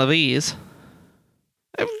has one of these.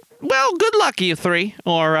 Well, good luck, you three,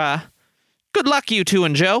 or good luck, you two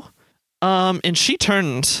and Joe. And she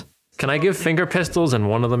turns. Can I give finger pistols and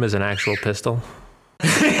one of them is an actual pistol?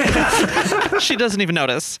 She doesn't even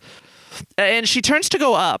notice. And she turns to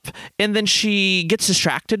go up, and then she gets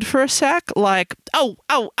distracted for a sec, like, oh,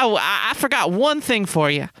 I forgot one thing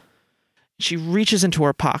for you. She reaches into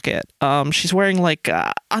her pocket. She's wearing, like,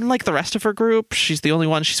 unlike the rest of her group, she's the only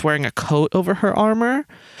one, she's wearing a coat over her armor.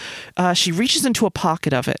 She reaches into a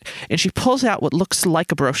pocket of it, and she pulls out what looks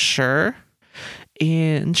like a brochure,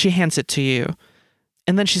 and she hands it to you.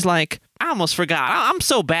 And then she's like, I almost forgot. I'm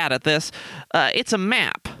so bad at this. It's a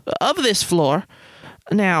map of this floor.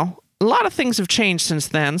 Now, a lot of things have changed since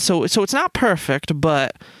then, so it's not perfect,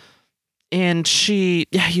 but... And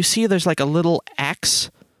you see there's like a little X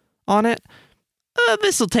on it.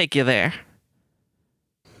 This'll take you there.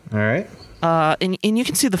 All right. And you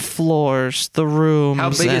can see the floors, the rooms. How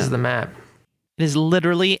big is the map? It is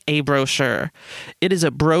literally a brochure. It is a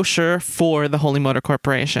brochure for the Holy Motor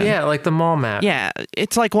Corporation. Yeah, like the mall map. Yeah,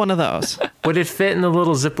 it's like one of those. Would it fit in the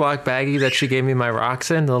little Ziploc baggie that she gave me my rocks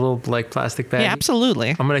in? The little like plastic baggie? Yeah,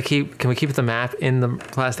 absolutely. Can we keep the map in the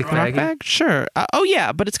plastic Rock baggie? bag? Sure. Oh,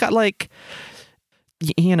 yeah, but it's got like,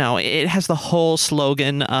 it has the whole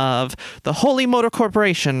slogan of the Holy Motor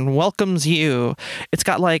Corporation welcomes you. It's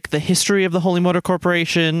got like the history of the Holy Motor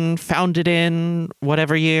Corporation, founded in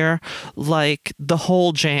whatever year, like the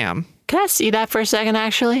whole jam. Can I see that for a second,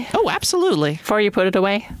 actually? Oh, absolutely. Before you put it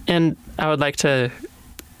away? And I would like to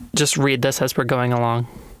just read this as we're going along.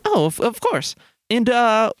 Oh, of course. And,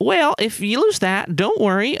 well, if you lose that, don't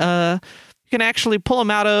worry. You can actually pull them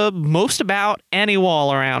out of most about any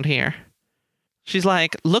wall around here. She's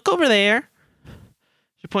like, look over there.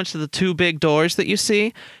 She points to the two big doors that you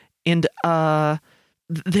see. And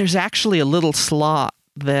there's actually a little slot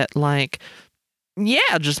that, like,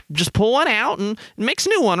 yeah, just pull one out and it makes a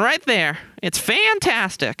new one right there. It's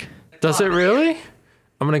fantastic. Does it really?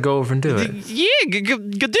 I'm going to go over and do it. Yeah, go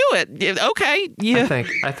do it. Yeah, okay. Yeah.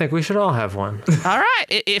 I think we should all have one. All right,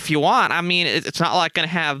 if you want. I mean, it's not like going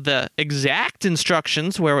to have the exact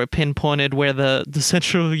instructions where we pinpointed where the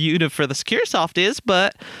central unit for the SecureSoft is,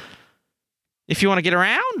 but if you want to get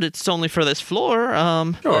around, it's only for this floor.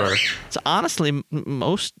 Sure. So honestly,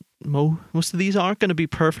 most of these aren't going to be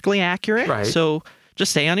perfectly accurate. Right. So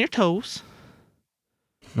just stay on your toes.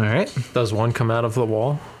 All right. Does one come out of the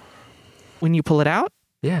wall? When you pull it out?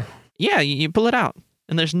 Yeah. Yeah, you pull it out,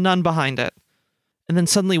 and there's none behind it. And then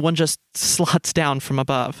suddenly one just slots down from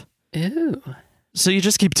above. Ew. So you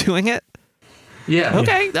just keep doing it? Yeah.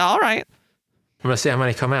 Okay, all right. I'm going to see how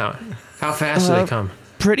many come out. How fast do they come?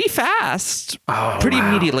 Pretty fast. Oh, Pretty wow.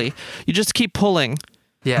 immediately. You just keep pulling.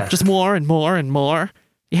 Yeah. Just more and more and more.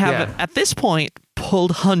 You have, Yeah. at this point,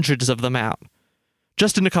 pulled hundreds of them out.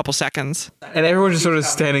 Just in a couple seconds. And everyone's just sort of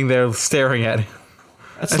standing there staring at it.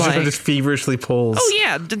 That's As like, just feverishly pulls. oh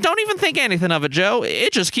yeah, don't even think anything of it, Joe.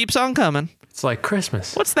 It just keeps on coming. It's like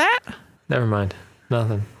Christmas. What's that? Never mind.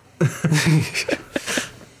 Nothing.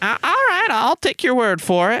 All right, I'll take your word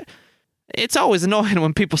for it. It's always annoying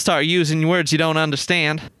when people start using words you don't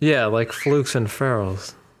understand. Yeah, like flukes and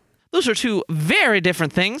ferals. Those are two very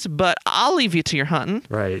different things, but I'll leave you to your hunting.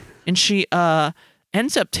 Right. And she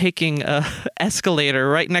ends up taking a escalator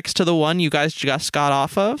right next to the one you guys just got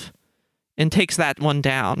off of and takes that one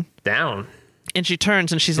down. Down. And she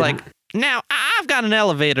turns and she's like, now I've got an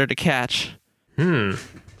elevator to catch.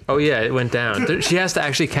 Oh, yeah, it went down. She has to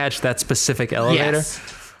actually catch that specific elevator? Yes.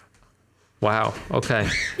 Wow. Okay.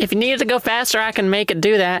 If you need it to go faster, I can make it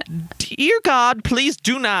do that. Dear God, please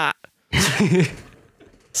do not.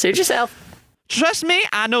 Suit yourself. Trust me,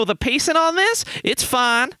 I know the pacing on this. It's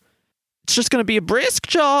fine. It's just going to be a brisk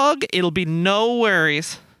jog. It'll be no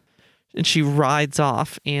worries. And she rides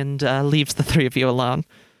off and leaves the three of you alone.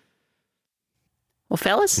 Well,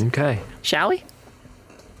 fellas, Okay. shall we?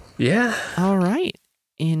 Yeah. All right.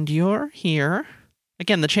 And you're here.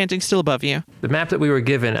 Again, the chanting's still above you. The map that we were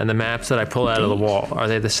given and the maps that I pulled out of the wall, are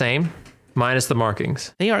they the same? Minus the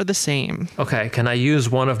markings. They are the same. Okay, can I use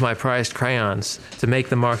one of my prized crayons to make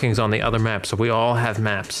the markings on the other map so we all have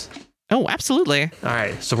maps? Oh, absolutely. All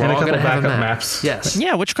right, so we're And a all going to couple have a backup map. maps. Yes.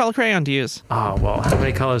 Yeah, which color crayon do you use? Oh, well, how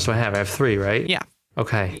many colors do I have? I have 3, right? Yeah.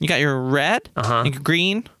 Okay. You got your red, Uh-huh. your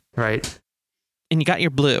green, Right. and you got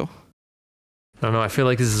your blue. I don't know, I feel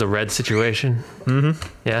like this is a red situation. Mm-hmm.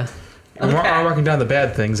 Yeah? I'm marking down the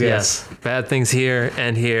bad things, yes. Bad things here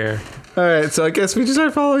and here. All right, so I guess we just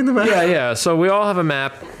start following the map. Yeah. So we all have a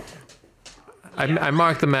map. I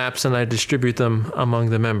mark the maps and I distribute them among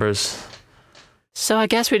the members. So I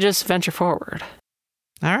guess we just venture forward.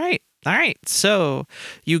 All right. So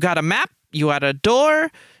you got a map, you got a door,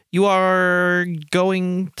 you are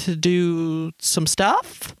going to do some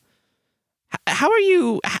stuff. How are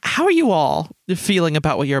you all feeling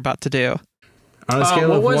about what you're about to do? On a scale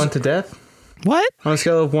what of was- 1 to death? What? On a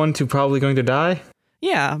scale of 1 to probably going to die?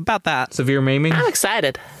 Yeah, about that. Severe maiming? I'm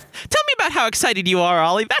excited. Tell me about how excited you are,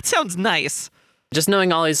 Ollie. That sounds nice. Just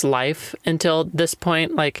knowing Ollie's life until this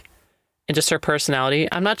point, like, and just her personality,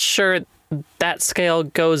 I'm not sure that scale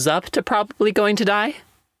goes up to probably going to die.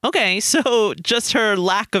 Okay, so just her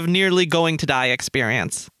lack of nearly going to die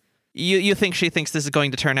experience. You think she thinks this is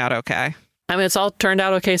going to turn out okay? I mean, it's all turned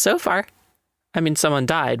out okay so far. I mean, someone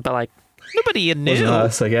died, but like, Nobody you knew. Wasn't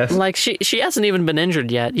us, I guess. like she hasn't even been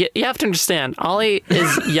injured yet. You have to understand, Ollie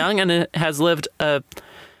is young and has lived a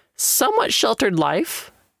somewhat sheltered life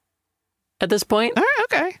at this point, All right,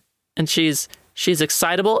 okay. and she's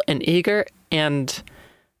excitable and eager and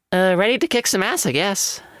ready to kick some ass, I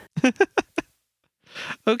guess.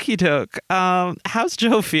 Okie doke. How's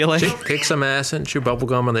Joe feeling? Kick some ass and chew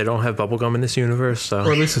bubblegum, and they don't have bubblegum in this universe, so.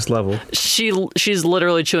 Or at least this level. She's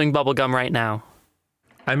literally chewing bubblegum right now.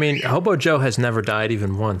 I mean, Hobo Joe has never died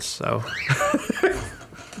even once, so.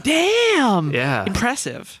 Damn! Yeah.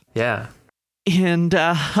 Impressive. Yeah. And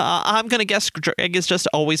I'm going to guess Greg is just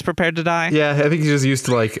always prepared to die. Yeah, I think he's just used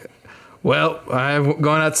to like, well, I'm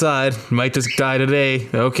going outside. Might just die today.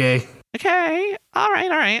 Okay. Okay. All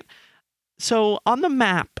right. So on the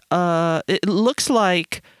map, it looks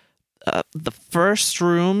like the first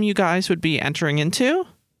room you guys would be entering into.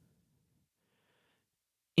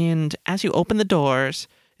 And as you open the doors,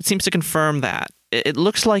 it seems to confirm that. It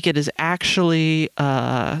looks like it is actually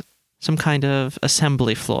some kind of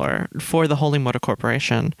assembly floor for the Holy Motor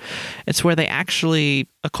Corporation. It's where they actually,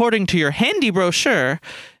 according to your handy brochure,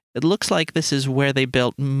 it looks like this is where they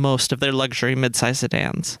built most of their luxury midsize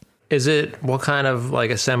sedans. Is it, what kind of like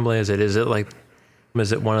assembly is it? Is it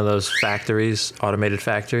one of those factories, automated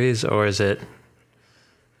factories, or is it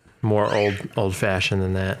more old fashioned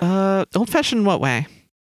than that? Old fashioned in what way?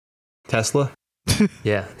 Tesla?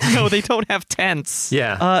 Yeah. No, they don't have tents.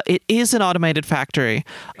 Yeah. It is an automated factory.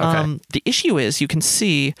 Okay. The issue is you can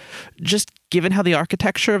see, just given how the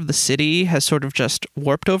architecture of the city has sort of just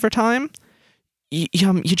warped over time, you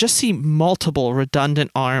just see multiple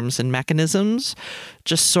redundant arms and mechanisms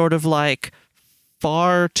just sort of like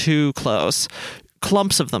far too close.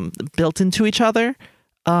 Clumps of them built into each other.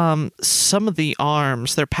 Some of the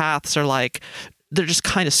arms, their paths are like, they're just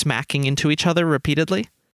kind of smacking into each other repeatedly.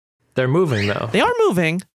 They're moving, though. They are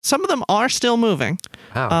moving. Some of them are still moving.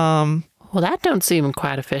 Wow. Well, that don't seem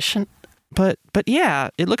quite efficient. But yeah,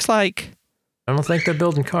 it looks like... I don't think they're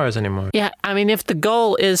building cars anymore. Yeah, I mean, if the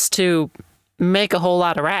goal is to make a whole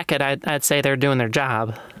lot of racket, I'd say they're doing their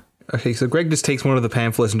job. Okay, so Greg just takes one of the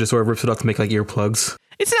pamphlets and just sort of rips it off to make like earplugs.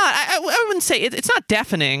 It's not, I wouldn't say, it's not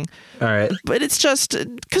deafening. All right. But it's just,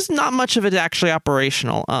 because not much of it is actually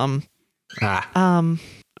operational.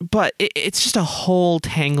 But it's just a whole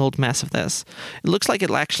tangled mess of this. It looks like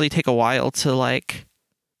it'll actually take a while to like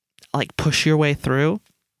push your way through.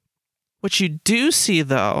 What you do see,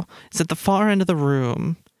 though, is at the far end of the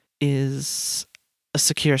room is a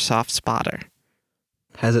secure soft spotter.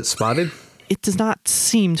 Has it spotted? It does not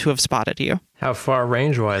seem to have spotted you. How far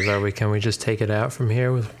range-wise are we? Can we just take it out from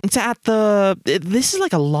here? It's at this is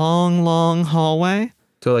like a long hallway.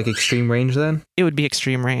 So like extreme range then? It would be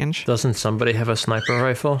extreme range. Doesn't somebody have a sniper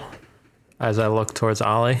rifle? As I look towards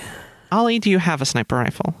Ollie. Ollie, do you have a sniper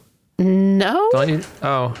rifle? No. Don't you?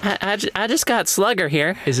 Oh. I just got Slugger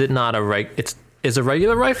here. Is it not is a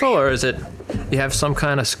regular rifle, or is it, you have some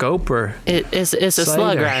kind of scope, or? It's a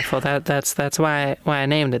slug rifle. That's why I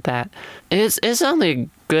named it that. It's only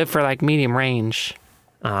good for like medium range.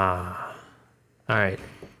 Ah. All right.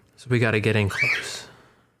 So we got to get in close.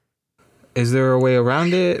 Is there a way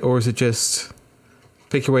around it, or is it just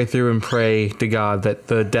pick your way through and pray to God that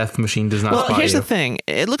the death machine does not spot you? Well, here's the thing.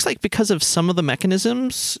 It looks like because of some of the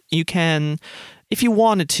mechanisms, you can, if you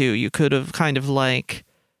wanted to, you could have kind of like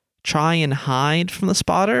try and hide from the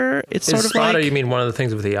spotter. It's sort of spotter, like, you mean one of the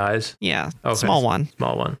things with the eyes? Yeah, Okay. small one.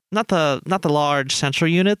 Small one. Not the large central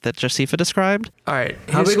unit that Josepha described. All right.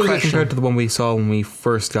 How big was it compared to the one we saw when we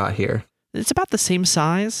first got here? It's about the same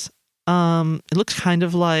size. It looks kind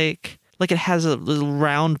of like it has a little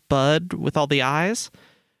round bud with all the eyes,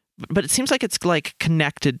 but it seems like it's like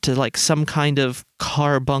connected to like some kind of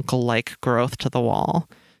carbuncle-like growth to the wall.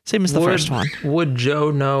 Same as the first one. Would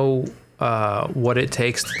Joe know what it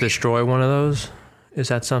takes to destroy one of those? Is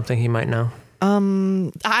that something he might know?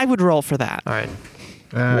 I would roll for that. All right.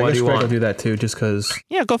 I What guess do you Greg want? will do that too, just because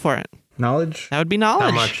Yeah, go for it. knowledge. That would be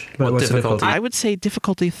knowledge. How much? But What what's the difficulty? I would say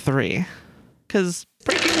difficulty 3, because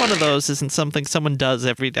breaking one of those isn't something someone does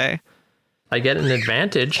every day. I get an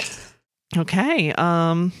advantage, Okay.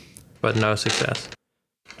 but no success.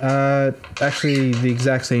 Actually, the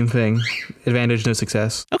exact same thing. Advantage, no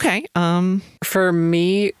success. Okay. For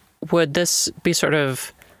me, would this be sort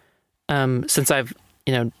of, since I've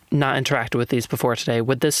not interacted with these before today,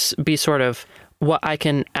 would this be sort of what I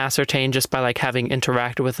can ascertain just by like having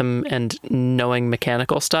interacted with them and knowing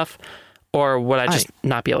mechanical stuff, or would I just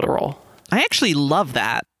not be able to roll? I actually love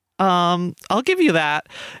that. I'll give you that.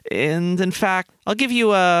 And in fact, I'll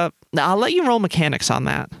let you roll mechanics on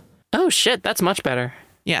that. Oh shit, that's much better.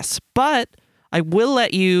 Yes, but I will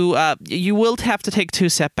let you, you will have to take 2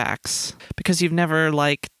 setbacks because you've never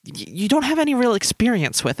you don't have any real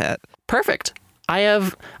experience with it. Perfect. I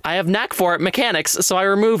have knack for it, mechanics, so I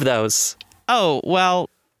remove those. Oh, well,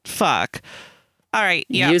 fuck. All right,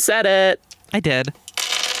 yeah. You said it. I did.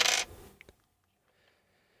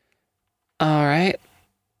 All right.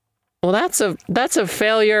 Well, that's a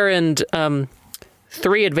failure and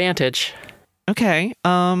 3 advantage. Okay.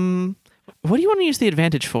 What do you want to use the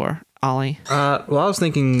advantage for, Ollie? Well, I was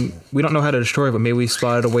thinking we don't know how to destroy it, but maybe we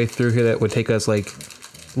spotted a way through here that would take us like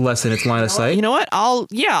less than its line of sight. You know what? I'll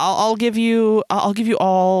give you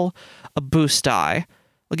all a boost die.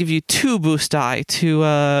 I'll give you 2 boost die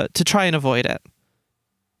to try and avoid it.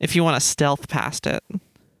 If you want to stealth past it.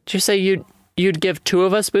 Did you say you'd give 2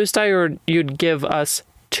 of us boost die, or you'd give us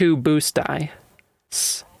 2 boost die?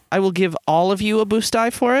 I will give all of you a boost die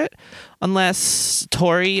for it, unless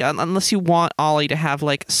you want Ollie to have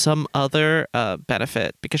like some other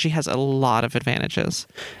benefit, because she has a lot of advantages.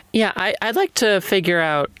 Yeah, I'd like to figure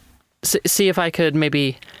out, see if I could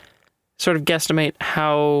maybe sort of guesstimate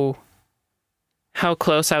how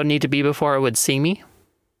close I would need to be before it would see me.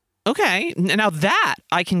 Okay, now that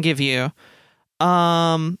I can give you.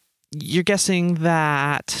 You're guessing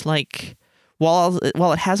that like while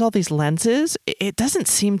it has all these lenses, it doesn't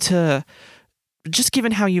seem to, just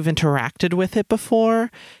given how you've interacted with it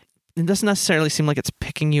before, it doesn't necessarily seem like it's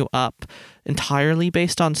picking you up entirely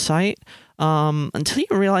based on sight, until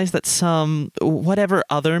you realize that some whatever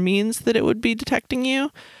other means that it would be detecting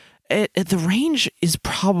you, the range is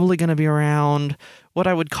probably going to be around what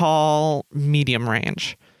I would call medium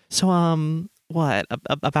range. So what,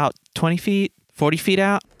 about 20 feet, 40 feet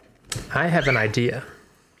out? I have an idea.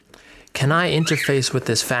 Can I interface with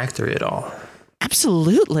this factory at all?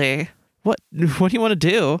 Absolutely. What do you want to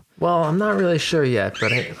do? Well, I'm not really sure yet,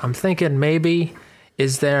 but I'm thinking maybe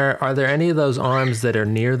are there any of those arms that are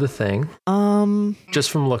near the thing? Just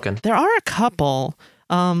from looking. There are a couple.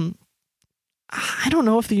 I don't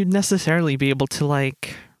know if you'd necessarily be able to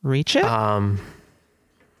like reach it.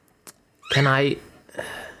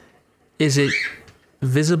 Is it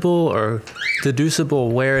visible or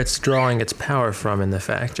deducible where it's drawing its power from in the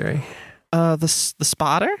factory? The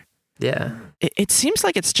spotter? Yeah. It seems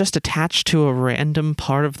like it's just attached to a random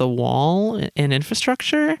part of the wall in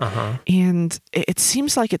infrastructure. Uh-huh. And it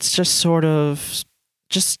seems like it's just sort of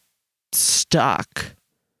just stuck.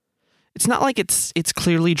 It's not like it's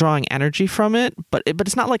clearly drawing energy from it, but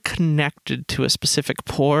it's not like connected to a specific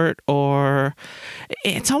port, or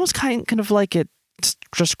it's almost kind of like it's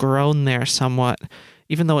just grown there somewhat,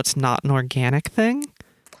 even though it's not an organic thing.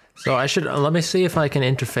 So let me see if I can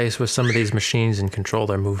interface with some of these machines and control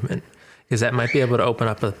their movement, because that might be able to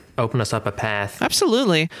open us up a path.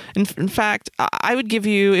 Absolutely. In fact, I would give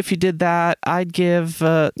you, if you did that, I'd give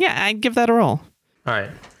that a roll. All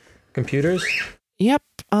right. Computers? Yep.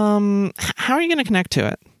 How are you going to connect to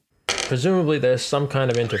it? Presumably there's some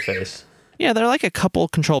kind of interface. Yeah, there are like a couple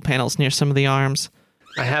control panels near some of the arms.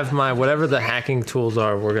 I have whatever the hacking tools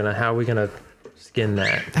are, how are we gonna skin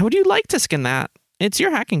that? How would you like to skin that? It's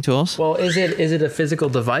your hacking tools. Well, is it a physical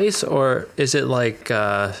device, or is it like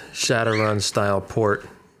Shadowrun style port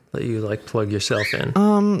that you like plug yourself in?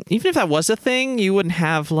 Even if that was a thing, you wouldn't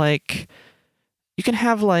have like, you can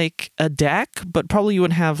have like a deck, but probably you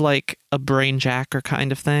wouldn't have like a brain jacker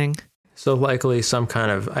kind of thing. So likely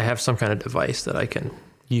I have some kind of device that I can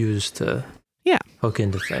use to hook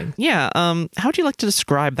into thing. Yeah. How would you like to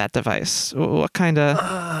describe that device? What kind of?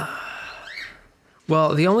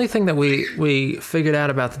 Well, the only thing that we figured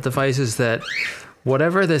out about the device is that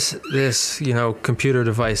whatever this computer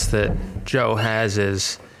device that Joe has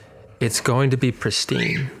is, it's going to be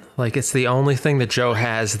pristine. Like, it's the only thing that Joe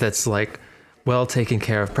has that's like well taken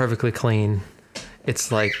care of, perfectly clean.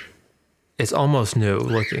 It's like, it's almost new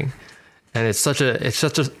looking, and it's such a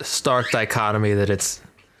stark dichotomy that it's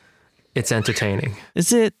entertaining.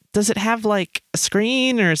 Does it have like a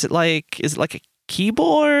screen, or is it like a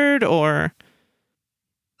keyboard, or?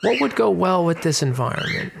 What would go well with this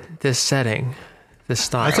environment, this setting, this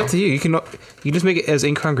style? It's up to you. You can just make it as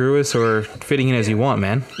incongruous or fitting in as you want,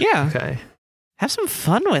 man. Yeah. Okay. Have some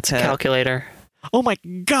fun with it. Calculator. Oh my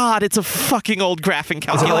God! It's a fucking old graphing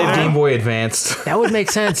calculator. It's Game Boy Advanced. That would make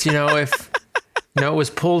sense, if it was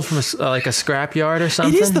pulled from a scrapyard or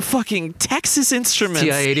something. It is the fucking Texas Instruments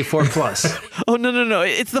TI-84 Plus. Oh no!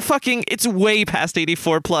 It's way past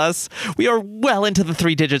 84 plus. We are well into the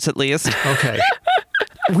 3 digits at least. Okay.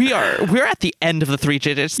 We're at the end of the 3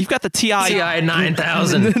 digits. You've got the TI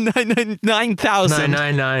 9000. 9000.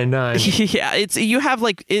 9999. Yeah, you have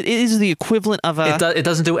like it is the equivalent of a. It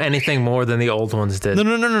doesn't do anything more than the old ones did.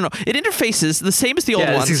 No. It interfaces the same as the old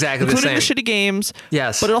ones. It's exactly the same. Including the shitty games.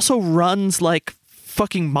 Yes. But it also runs like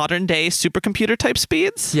fucking modern day supercomputer type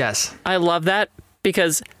speeds. Yes. I love that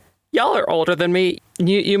because y'all are older than me.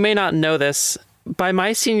 You may not know this. By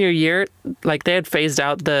my senior year, like they had phased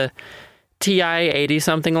out the TI-80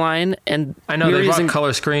 something line, and I know they brought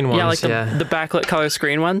color screen ones. Yeah, like the backlit color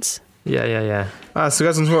screen ones. Yeah. So we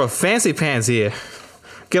got some sort of fancy pants here.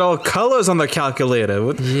 Get all colors on their calculator.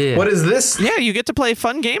 What is this? Yeah, you get to play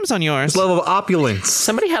fun games on yours. This level of opulence.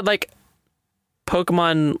 Somebody had like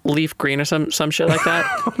Pokemon Leaf Green or some shit like that.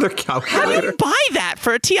 On their How do calculator. you buy that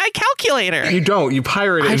for a TI calculator? You don't. You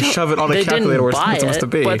pirate it and shove it on a calculator where it's supposed to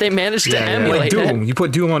be. But they managed to emulate Like Doom. it. You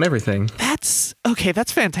put Doom on everything. That's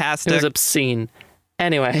fantastic. It was obscene.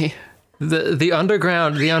 Anyway, The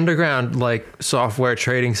underground like software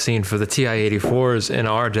trading scene for the TI-84s in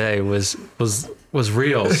our day was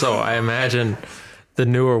real. So I imagine the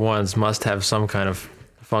newer ones must have some kind of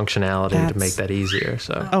functionality to make that easier.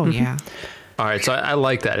 So Oh yeah. all right, so I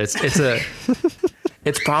like that.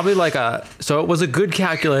 It's probably like so it was a good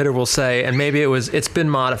calculator, we'll say, and maybe it's been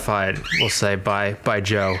modified, we'll say, by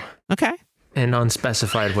Joe Okay. in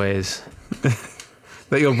unspecified ways.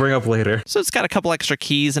 That you'll bring up later. So it's got a couple extra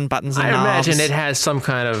keys and buttons and I knobs. imagine it has some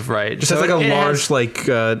kind of Just has like a large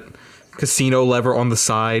casino lever on the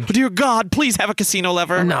side. Dear God, please have a casino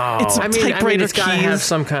lever. No, It's a typewriter it's gotta keys. have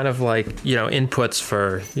some kind of like inputs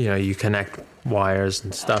for you connect wires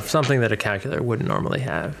and stuff, something that a calculator wouldn't normally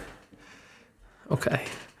have. Okay,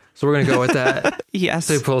 so we're gonna go with that. Yes.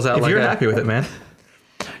 So he pulls out If like you're happy with it, man.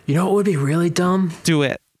 You know what would be really dumb? Do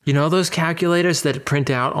it. You know those calculators that print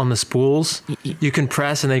out on the spools? You can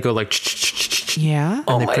press and they go like Yeah.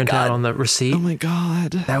 and they print out on the receipt. Oh my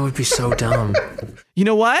God. That would be so dumb. You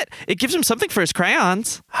know what? It gives him something for his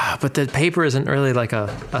crayons. But the paper isn't really like a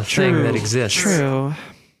thing that exists. True.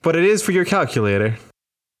 But it is for your calculator.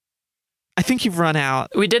 I think you've run out.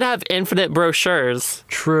 we did have infinite brochures.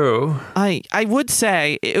 True. I would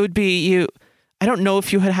say it would be you. I don't know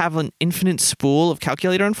if you would have an infinite spool of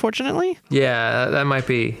calculator, unfortunately. Yeah, that might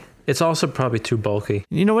be. It's also probably too bulky.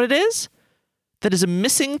 You know what it is? That is a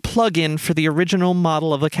missing plug-in for the original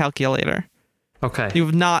model of a calculator. Okay. You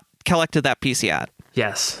have not collected that piece yet.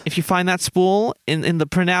 Yes. If you find that spool in the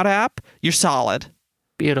printout app, you're solid.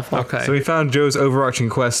 Beautiful. Okay. So we found Joe's overarching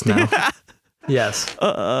quest now. Yes.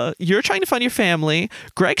 You're trying to find your family.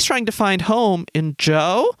 Greg's trying to find home. And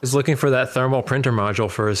Joe? He's looking for that thermal printer module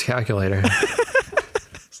for his calculator.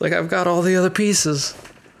 It's like, I've got all the other pieces.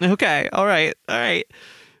 Okay. All right.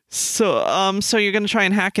 So, so you're going to try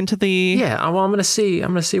and hack into the... Yeah, well, I'm gonna see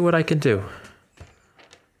what I can do.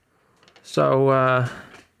 So,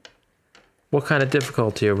 what kind of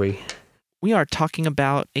difficulty are we? We are talking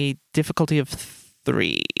about a difficulty of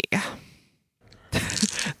 3.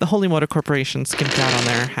 The Holy Motor Corporation skimped out on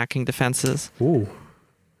their hacking defenses. Ooh.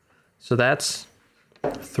 So that's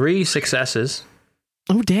 3 successes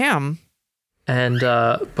Oh, damn. and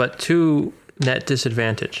but 2 net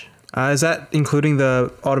disadvantage. Is that including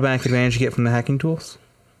the automatic advantage you get from the hacking tools?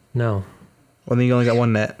 No. Well, then you only got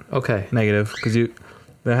 1 net Okay. negative because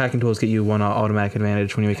the hacking tools get you 1 automatic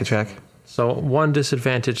advantage when you make a check. So 1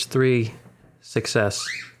 disadvantage, 3 success.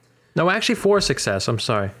 No, actually 4 success. I'm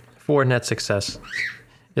sorry. 4 net success.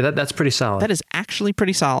 Yeah, that's pretty solid. That is actually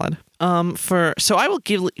pretty solid. So I will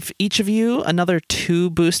give each of you another 2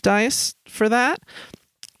 boost dice for that,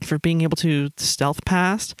 for being able to stealth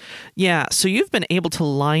past. Yeah, so you've been able to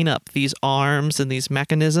line up these arms and these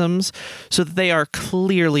mechanisms so that they are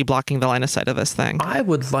clearly blocking the line of sight of this thing. I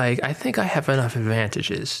think I have enough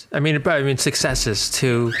advantages. I mean successes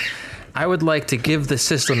to. I would like to give the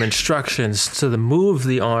system instructions to move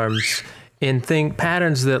the arms in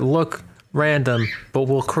patterns that look random, but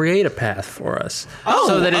will create a path for us.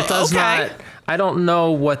 So that it does not. I don't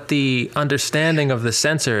know what the understanding of the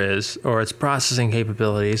sensor is or its processing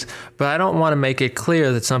capabilities, but I don't want to make it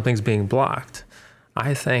clear that something's being blocked.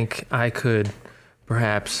 I think I could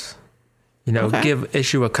perhaps,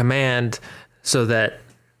 issue a command so that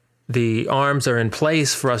the arms are in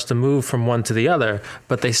place for us to move from one to the other,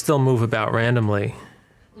 but they still move about randomly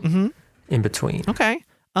in between. Okay.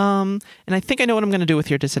 And I think I know what I'm going to do with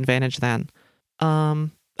your disadvantage then.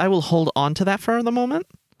 I will hold on to that for the moment.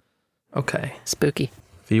 Okay. Spooky.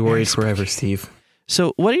 Be worried forever, Steve.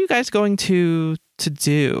 So what are you guys going to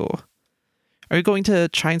do? Are you going to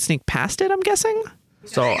try and sneak past it, I'm guessing?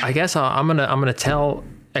 So I guess I'm gonna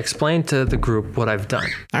explain to the group what I've done.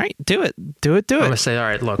 All right, do it. I'm gonna say, all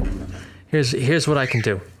right, look, here's what I can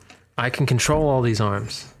do. I can control all these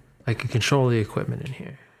arms. I can control the equipment in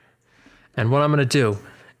here. And what I'm gonna do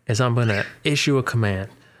is I'm gonna issue a command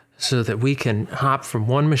so that we can hop from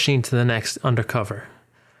one machine to the next undercover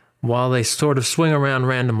while they sort of swing around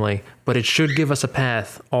randomly, but it should give us a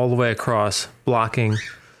path all the way across, blocking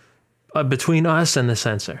between us and the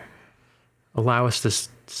sensor. Allow us to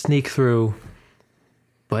sneak through,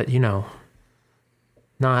 but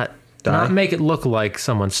not make it look like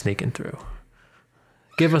someone's sneaking through.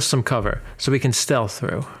 Give us some cover so we can stealth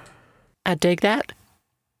through. I dig that.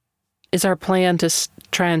 is our plan to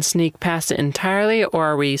try and sneak past it entirely, or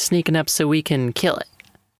are we sneaking up so we can kill it?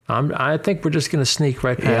 I think we're just gonna sneak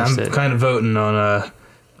right Yeah, past I'm it. kind of voting on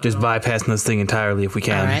just bypassing this thing entirely if we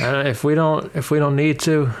can. All right. If we don't need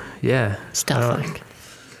to, yeah. Stealth-like.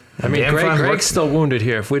 I mean, Damn fine Greg's still wounded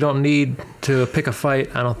here. If we don't need to pick a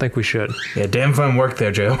fight, I don't think we should. Yeah, damn fine work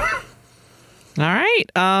there, Joe. All right.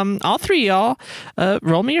 All three of y'all,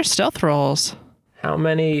 roll me your stealth rolls. How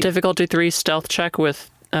many? Difficulty 3 stealth check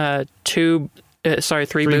with 3 boost.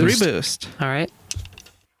 3 boost. All right.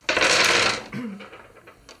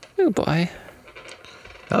 Oh boy.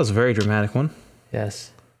 That was a very dramatic one.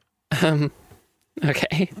 Yes.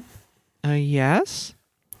 Okay. Yes.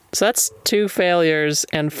 So that's 2 failures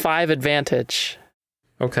and 5 advantage.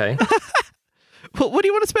 Okay. Well, what do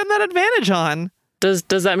you want to spend that advantage on? Does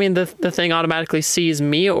that mean the thing automatically sees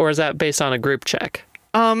me, or is that based on a group check?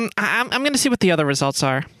 I'm going to see what the other results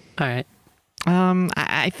are. All right.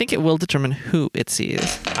 I think it will determine who it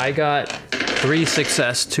sees. I got 3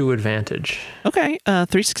 success, 2 advantage. Okay.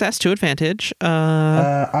 3 success, 2 advantage.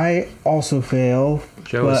 I also fail.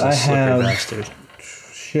 Joe is a slippery bastard.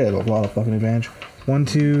 Shit, a lot of fucking advantage. 1,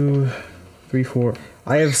 2, 3, 4.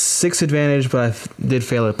 I have 6 advantage, but I did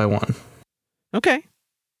fail it by 1. Okay.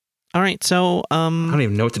 All right. So I don't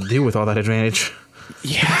even know what to do with all that advantage.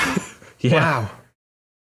 yeah. Yeah. Wow.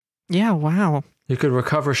 Yeah. Wow. You could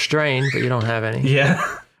recover strain, but you don't have any. Yeah.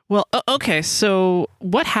 Well, okay, so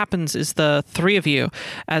what happens is the 3 of you,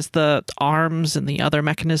 as the arms and the other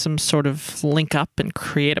mechanisms sort of link up and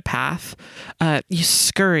create a path, you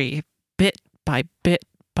scurry bit by bit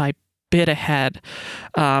by bit ahead,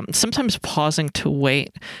 sometimes pausing to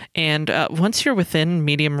wait. And once you're within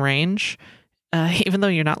medium range, even though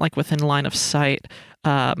you're not like within line of sight,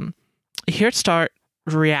 you hear it start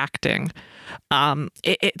reacting.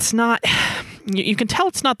 It's not, you can tell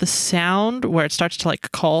it's not the sound where it starts to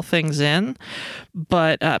like call things in,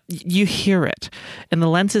 but you hear it and the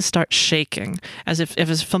lenses start shaking as if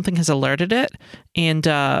something has alerted it. And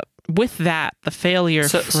with that, the failure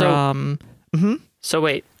So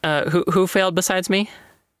wait, who failed besides me?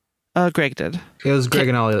 Greg did. It was Greg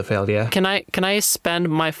and Ollie that failed, yeah. Can I spend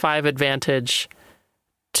my 5 advantage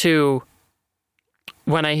to,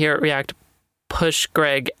 when I hear it react, push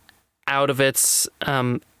Greg out of its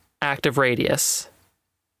active radius?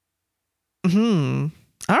 All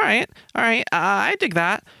right. I dig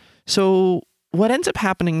that. So what ends up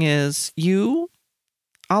happening is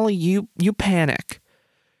Ollie, you panic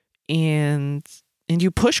and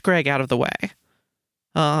you push Greg out of the way.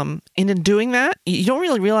 And in doing that, you don't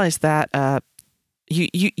really realize that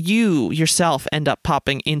you yourself end up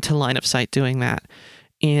popping into line of sight doing that,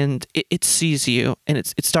 and it sees you and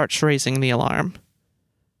it starts raising the alarm.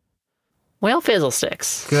 Well,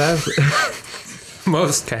 fizzlesticks.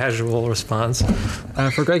 Most casual response.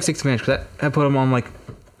 For Greg's 6 advantage, because I put him on like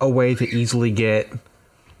a way to easily get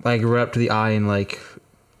like right up to the eye and like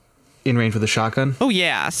in range with a shotgun. Oh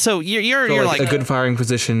yeah, so you're So, like a good firing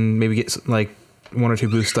position. Maybe get like 1 or 2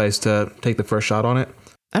 boost dice to take the first shot on it.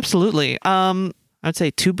 absolutely. I would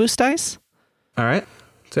say 2 boost dice. All right,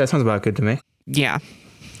 so that sounds about good to me. Yeah.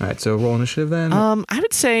 All right, so roll initiative then. I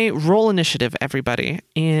would say roll initiative, everybody,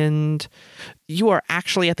 and you are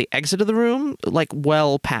actually at the exit of the room, like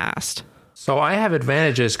well past. So I have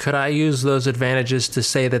advantages. Could I use those advantages to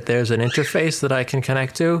say that there's an interface that I can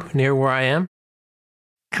connect to near where I am?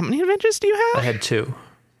 How many advantages do you I have? had 2.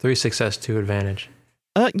 3 success, 2 advantage.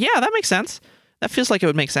 Yeah, that makes sense. That feels like it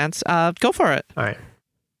would make sense. Go for it. All right.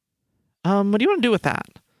 What do you want to do with that?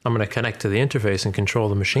 I'm going to connect to the interface and control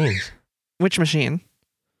the machines. Which machine?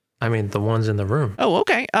 I mean, the ones in the room. Oh,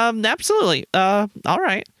 okay. Absolutely. All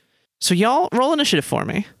right. So y'all roll initiative for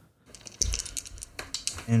me.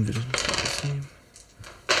 And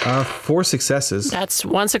 4 successes. That's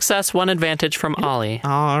 1 success, 1 advantage from Ollie.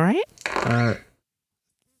 All right.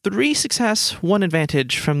 3 success, 1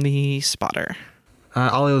 advantage from the spotter.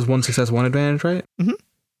 Ollie was 1 success, 1 advantage, right? Mm-hmm.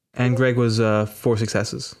 And Greg was 4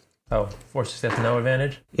 successes. Oh, 4 success, no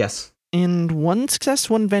advantage? Yes. And 1 success,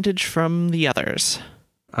 1 advantage from the others.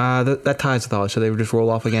 That ties with Ollie, so they would just roll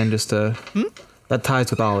off again just to... That ties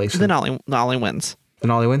with Ollie. So Then Ollie wins. then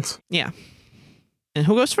Ollie wins? Yeah. And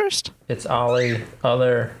who goes first? It's Ollie,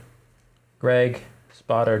 Other, Greg,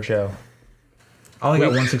 Spotter, Joe. Ollie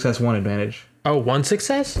got 1 success, 1 advantage. Oh, 1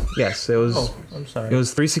 success? Yes, it was... Oh, I'm sorry. It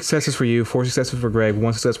was 3 successes for you, 4 successes for Greg,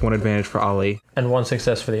 1 success, 1 advantage for Ollie. And 1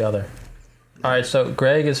 success for the other. All right, so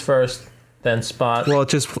Greg is first, then Spot. Well,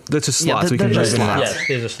 that's just slots. Yeah, we can they're just just slots. Yes,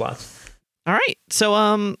 these are slots. All right. So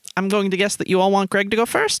I'm going to guess that you all want Greg to go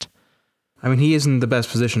first. I mean, he is in the best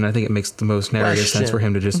position. I think it makes the most narrative sense for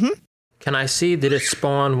him to just... Can I see, did it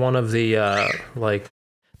spawn one of the,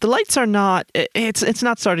 the lights are not. It's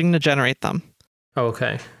not starting to generate them. Oh,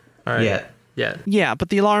 okay. All right. Yeah. Yeah, but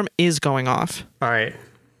the alarm is going off. All right.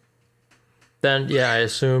 Then I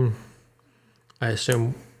assume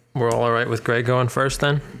we're all right with Greg going first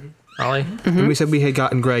then. Ollie? And we said we had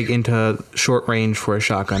gotten Greg into short range for a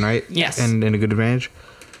shotgun, right? Yes. And in a good advantage.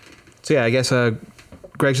 So yeah, I guess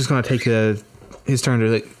Greg's just gonna take his turn to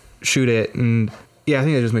like shoot it, and yeah, I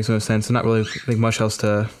think that just makes no sense. Not really like much else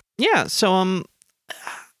to. Yeah. So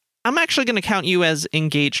I'm actually going to count you as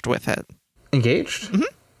engaged with it. Engaged. Mm-hmm.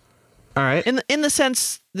 All right. In the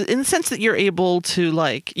sense that you're able to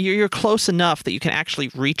like you're close enough that you can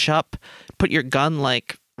actually reach up, put your gun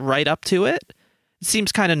like right up to it. It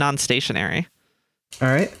seems kind of non-stationary. All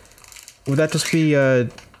right. Would that just be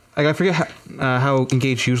I forget how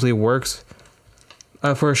engaged usually works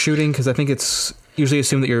for a shooting, because I think it's usually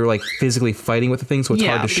assumed that you're like physically fighting with the thing, so it's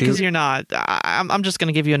hard to shoot. Yeah, because you're not. I'm just going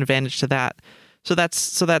to give you an advantage to that. So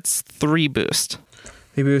that's 3 boost.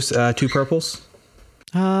 3 boost, 2 purples.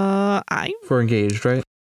 For engaged, right?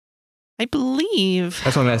 I believe.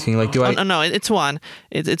 That's what I'm asking. Like, do I? Oh, no, it's 1.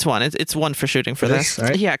 It's 1. It's 1 for shooting for this.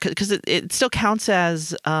 Right? Yeah, because it still counts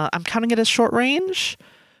as. I'm counting it as short range,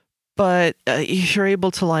 but you're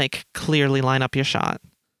able to like clearly line up your shot.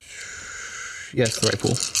 Yes, the right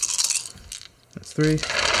pool. That's 3.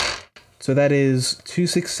 So that is 2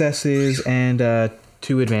 successes and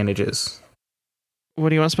 2 advantages. What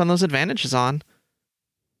do you want to spend those advantages on?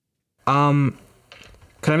 Can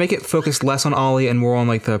I make it focus less on Ollie and more on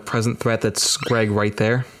like the present threat that's Greg right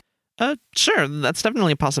there? Sure, that's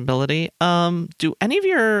definitely a possibility. Do any of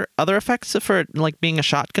your other effects for like being a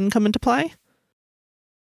shotgun come into play?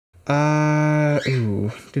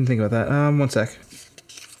 Didn't think about that. 1 sec.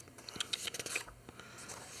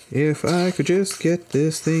 If I could just get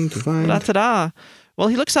this thing to find. Ta-da. Well,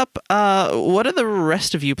 he looks up. What are the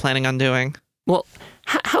rest of you planning on doing? Well,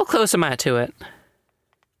 how close am I to it?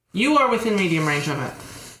 You are within medium range of it.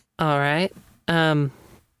 All right. I'm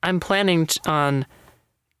planning on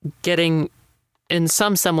getting in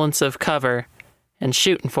some semblance of cover and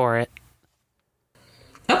shooting for it.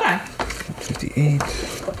 Okay. 58.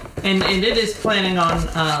 And it is planning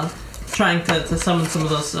on trying to summon some of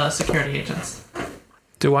those security agents.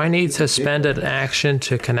 Do I need to spend an action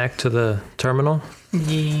to connect to the terminal?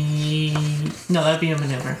 No, that'd be a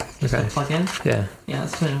maneuver. Just Okay. plug in. Yeah. Yeah,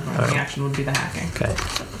 that's maneuver. The action would be the hacking. Okay.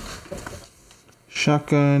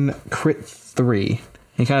 Shotgun crit 3.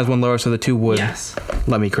 He kind of has 1 lower, so the 2 would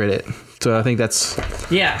let me crit it. So I think that's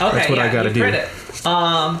Okay. That's what I gotta you do. Crit it.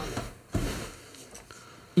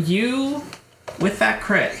 You with that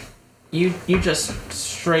crit, you just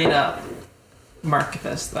straight up mark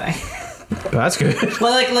this thing. That's good.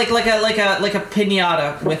 Well, like a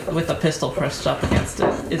pinata with a pistol pressed up against it.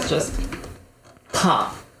 It's just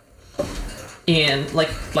pop, and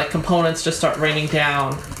like components just start raining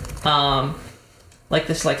down. Like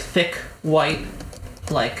this like thick white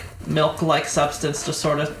like milk-like substance just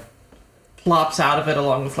sort of plops out of it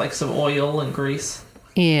along with like some oil and grease.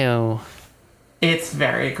 Ew. It's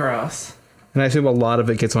very gross. And I assume a lot of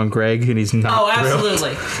it gets on Greg, and he's not. Oh, thrilled.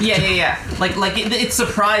 absolutely. Yeah. Like it's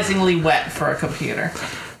surprisingly wet for a computer.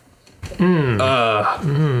 I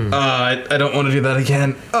don't want to do that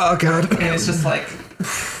again. Oh god. And it's just like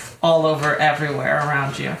all over everywhere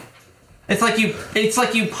around you. It's like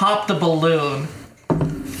you popped a balloon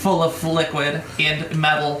full of liquid and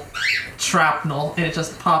metal shrapnel, and it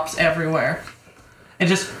just pops everywhere. It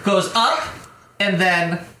just goes up and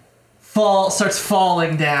then starts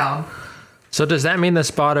falling down. So does that mean the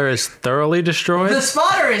spotter is thoroughly destroyed? The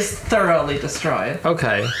spotter is thoroughly destroyed.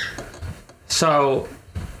 Okay. So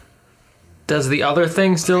does the other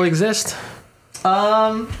thing still exist?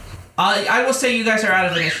 I will say you guys are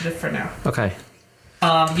out of initiative for now. Okay.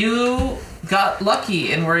 You got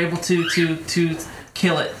lucky and were able to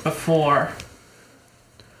kill it before.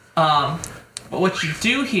 But what you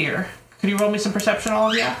do here, could you roll me some perception, all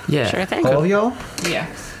of you? Yeah. Sure thing. All of y'all? Yeah.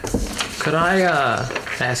 Could I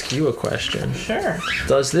ask you a question? Sure.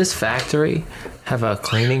 Does this factory have a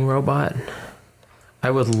cleaning robot?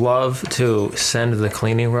 I would love to send the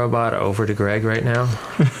cleaning robot over to Greg right now.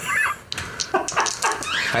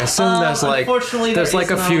 I assume there's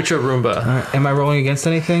like a future Roomba. Am I rolling against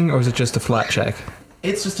anything, or is it just a flat check?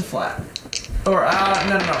 It's just a flat. Or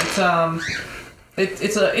no.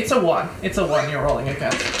 It's a 1. It's a 1 you're rolling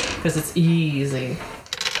against because it's easy.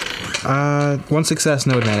 1 success,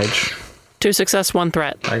 no advantage. 2 success, 1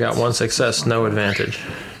 threat. I got 1 success, no advantage.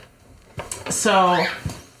 So,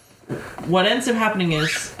 what ends up happening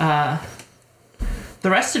is the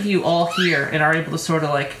rest of you all hear and are able to sort of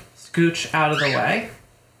like scooch out of the way.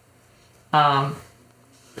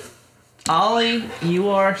 Ollie, you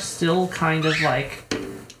are still kind of like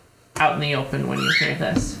out in the open when you hear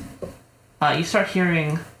this. You start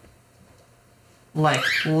hearing like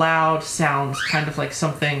loud sounds, kind of like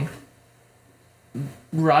something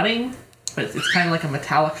running, but it's kind of like a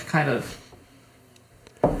metallic kind of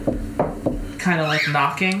like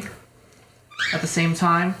knocking at the same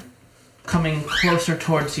time, coming closer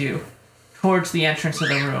towards you, towards the entrance of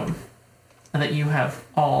the room that you have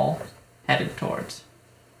all headed towards.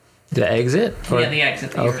 The exit? Yeah, the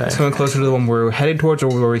exit. Okay. So going closer to the one we're headed towards or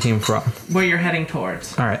where we came from? Where you're heading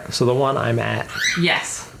towards. All right. So the one I'm at.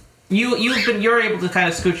 Yes. You're able to kind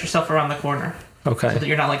of scoot yourself around the corner. Okay. So that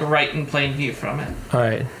you're not like right in plain view from it. All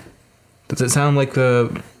right. Does it sound like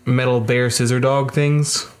the metal bear scissor dog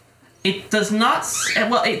things? It does not.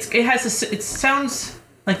 Well, it sounds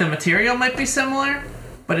like the material might be similar,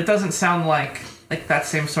 but it doesn't sound like that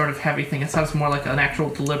same sort of heavy thing. It sounds more like an actual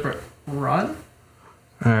deliberate run.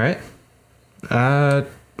 All right. I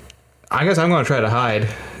guess I'm going to try to hide,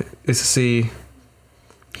 is to see,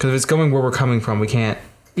 because if it's going where we're coming from, we can't.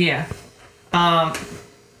 Yeah.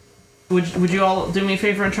 Would you all do me a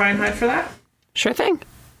favor and try and hide for that? Sure thing.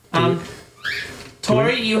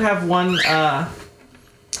 Tori, you have one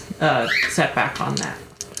setback on that.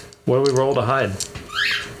 What do we roll to hide?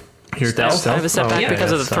 Your Stealth? I have a setback Okay,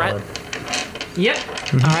 because of the that's threat. Yep.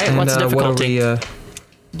 All right, what's the difficulty? What are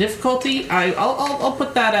Difficulty, I'll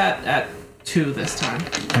put that at 2 this time.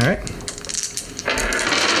 all right.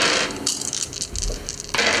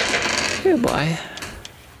 Oh boy.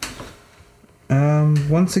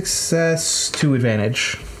 1 success, 2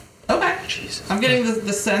 advantage. Okay. Jesus. I'm getting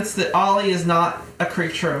the sense that Ollie is not a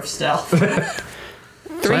creature of stealth. So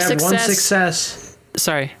Three I have one success. success.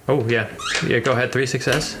 Sorry. Oh, yeah. Yeah, go ahead. 3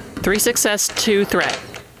 success. 3 success, 2 threat.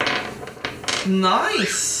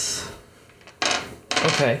 Nice.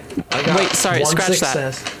 Okay. I got Wait, sorry, one scratch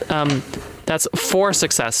success. that. That's 4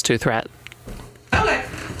 success, 2 threat. Okay.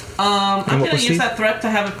 I'm what gonna was use the- that threat to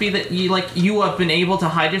have it be that you have been able to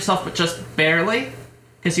hide yourself, but just barely,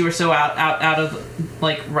 because you were so out of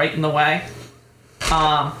right in the way.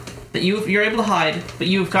 That you're able to hide, but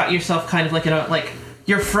you've got yourself kind of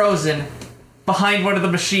you're frozen behind one of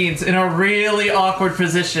the machines in a really awkward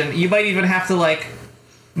position. You might even have to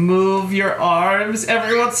move your arms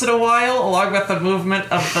every once in a while, along with the movement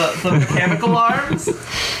of the mechanical arms.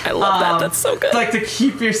 I love that. That's so good. To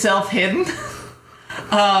keep yourself hidden.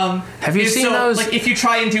 Have you seen those? If you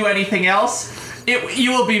try and do anything else,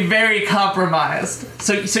 you will be very compromised.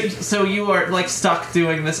 So you are stuck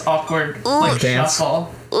doing this awkward Dance.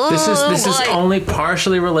 shuffle. This is only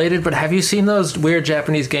partially related, but have you seen those weird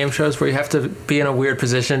Japanese game shows where you have to be in a weird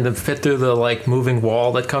position to fit through the moving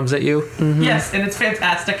wall that comes at you? Mm-hmm. Yes, and it's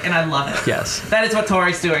fantastic, and I love it. Yes. That is what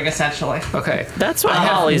Tori's doing essentially. Okay. That's what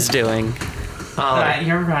Ollie's doing.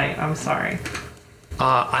 You're right. I'm sorry.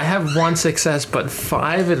 I have 1 success, but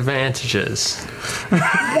 5 advantages.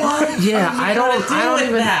 What? Yeah, I don't with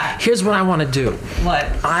even. that? Here's what I want to do. What?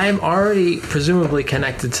 I'm already presumably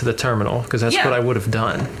connected to the terminal because that's Yeah. what I would have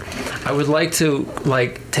done. I would like to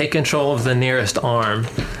take control of the nearest arm.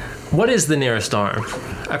 What is the nearest arm?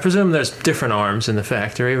 I presume there's different arms in the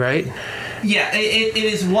factory, right? Yeah, it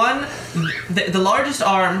is one. The largest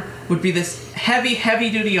arm would be this heavy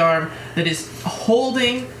duty arm that is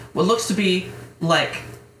holding what looks to be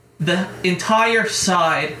the entire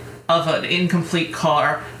side of an incomplete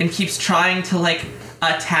car and keeps trying to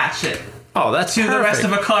attach it Oh, that's to the rest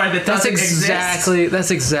of a car that That's doesn't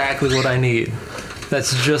exactly what I need.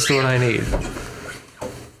 That's just what I need.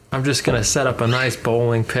 I'm just gonna set up a nice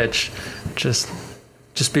bowling pitch. Just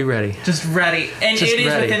be ready. Just ready, and Just it is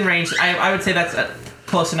ready. within range. I would say that's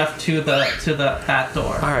close enough to that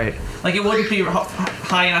door. All right. It wouldn't be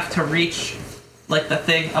high enough to reach the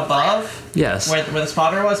thing above. Yes. Where the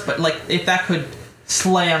spotter was, but if that could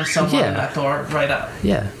slam someone in Yeah. that door right up.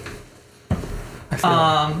 Yeah. I feel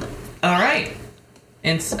All right.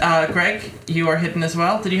 And Greg, you are hidden as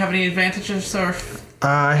well. Did you have any advantages or?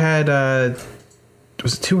 I had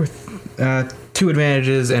was it 2 or 2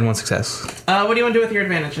 advantages and 1 success. What do you want to do with your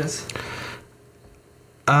advantages?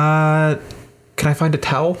 Can I find a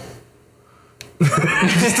towel?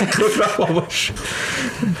 Just to clean up all my shit.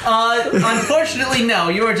 Unfortunately, no.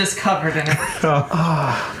 You are just covered in it.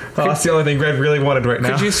 Oh, that's the only thing Greg really wanted right now.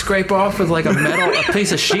 Could you scrape off with a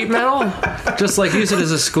piece of sheet metal? Just use it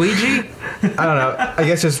as a squeegee? I don't know. I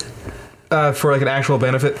guess just for an actual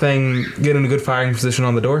benefit thing, get in a good firing position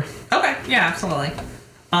on the door. Okay. Yeah. Absolutely.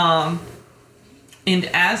 And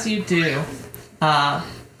as you do,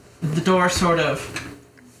 the door sort of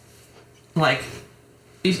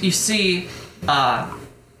you see the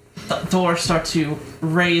door start to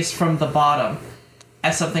raise from the bottom,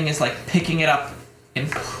 as something is like picking it up and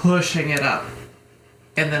pushing it up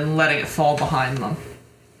and then letting it fall behind them.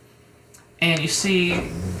 And you see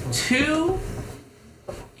two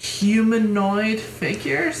humanoid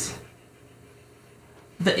figures.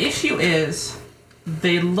 The issue is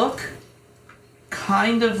they look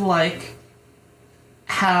kind of like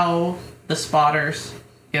how the spotters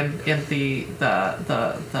in the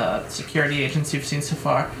security agents you've seen so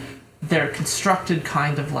far, they're constructed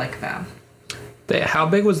kind of like them. How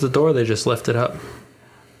big was the door they just lifted up?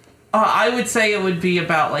 I would say it would be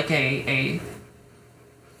about like a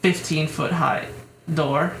 15-foot high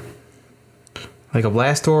door. Like a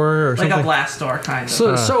blast door or something? Like a blast door, kind of.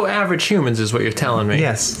 So average humans is what you're telling me.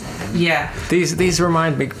 Yes. Yeah. These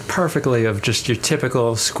remind me perfectly of just your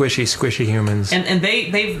typical squishy humans. And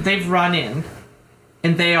they've run in,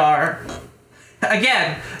 and they are,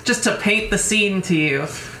 again, just to paint the scene to you,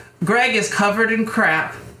 Greg is covered in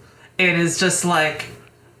crap, and is just like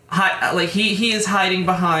he is hiding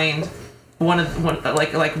behind one of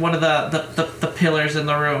the pillars in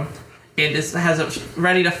the room, and has it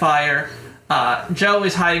ready to fire. Joe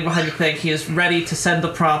is hiding behind the thing. He is ready to send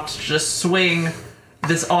the prompt to just swing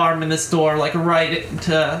this arm in this door, like right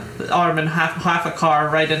into the arm and half a car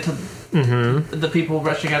right into the people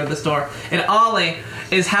rushing out of this door. And Ollie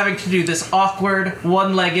is having to do this awkward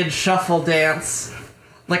one-legged shuffle dance,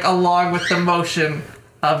 like along with the motion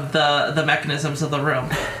of the mechanisms of the room.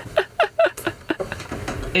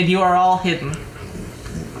 And you are all hidden.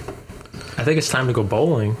 I think it's time to go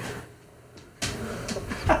bowling.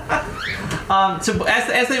 So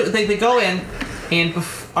as they go in, and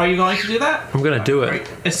are you going to do that? I'm gonna do it. Right.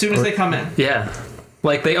 As soon as they come in. Yeah.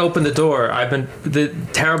 Like they open the door. The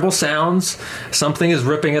terrible sounds. Something is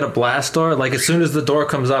ripping at a blast door. Like as soon as the door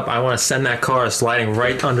comes up, I want to send that car sliding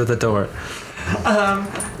right under the door.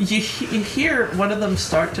 You hear one of them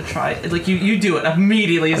start to try, like you do it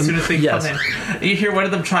immediately as soon as they come in. You hear one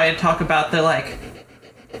of them try and talk about the like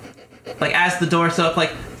as the door's up,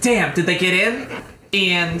 like, damn, did they get in?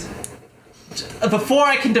 And before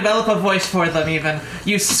I can develop a voice for them even,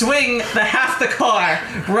 you swing half the car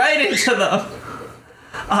right into them.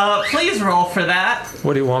 Please roll for that.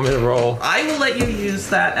 What do you want me to roll? I will let you use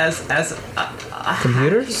that as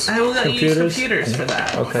computers? I will let you use computers for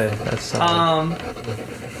that. Okay, that's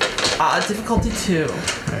difficulty 2.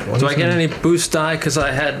 Right, do I get any boost die because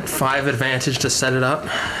I had 5 advantage to set it up?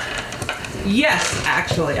 Yes,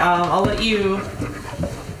 actually. I'll let you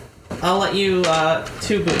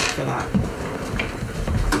 2 boost for that.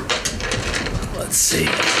 Let's see.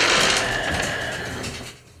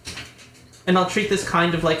 And I'll treat this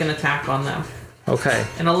kind of like an attack on them. Okay.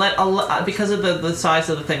 And I'll because of the size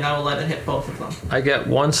of the thing, I will let it hit both of them. I get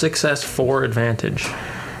 1 success, 4 advantage.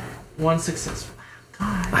 1 success.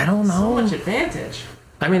 God, I don't know. So much advantage.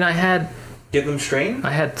 I mean, I had Give them strain?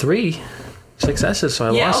 3 successes, so I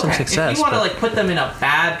lost some success. If you want to like put them in a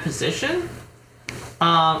bad position,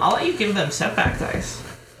 I'll let you give them setback dice.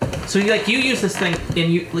 So you use this thing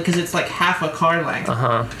because it's like half a car length.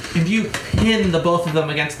 If you pin the both of them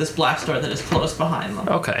against this blast door that is close behind them.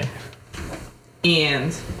 Okay.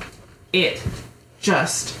 And it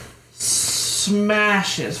just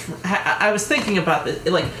smashes. I was thinking about this.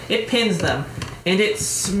 It pins them, and it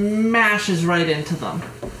smashes right into them.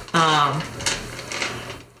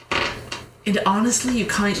 And honestly, you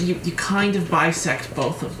kind of bisect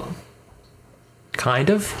both of them. Kind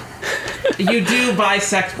of? You do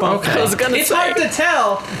bisect both. Okay. It's hard to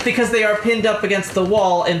tell because they are pinned up against the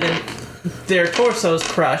wall and then their torso's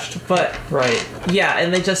crushed. But right. Yeah,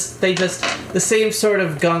 and they just the same sort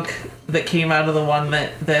of gunk that came out of the one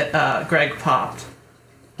that Greg popped.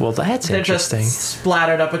 Well, that's interesting. They're just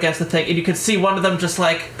splattered up against the thing, and you could see one of them just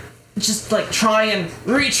try and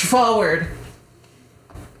reach forward,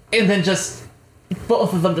 and then just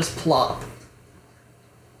both of them just plop.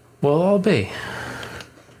 Well, I'll be.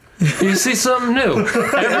 You see something new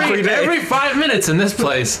every 5 minutes in this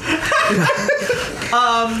place.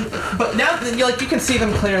 But now you can see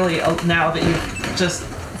them clearly now that you've just,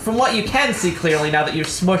 from what you can see clearly now that you've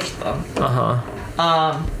smushed them.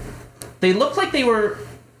 They look like they were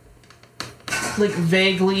like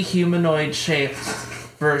vaguely humanoid shaped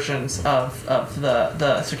versions of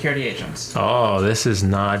the security agents. Oh, this is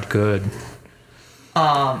not good.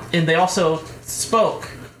 And they also spoke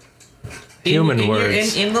human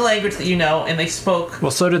words in the language that you know, and they spoke. Well,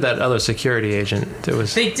 so did that other security agent.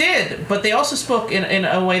 They did, but they also spoke in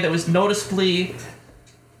a way that was noticeably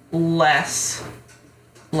less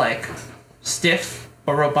like stiff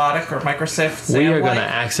or robotic or Microsoft. We are going to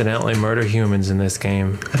accidentally murder humans in this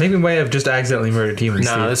game. I think we might have just accidentally murdered humans.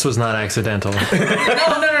 No, this was not accidental. No.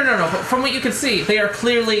 But from what you can see, they are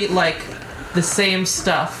clearly like the same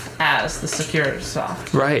stuff as the Secure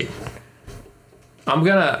Soft. Right.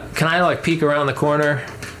 Can I like peek around the corner?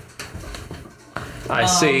 I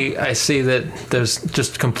see that there's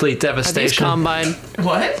just complete Are these devastation. Combine?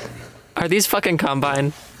 What? Are these fucking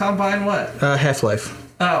Combine? Combine what? Half-Life.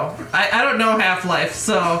 Oh, I don't know Half-Life,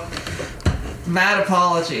 so mad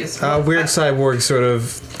apologies. Weird cyborg sort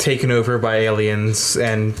of taken over by aliens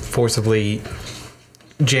and forcibly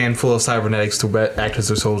jammed full of cybernetics to act as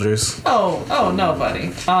their soldiers. Oh no,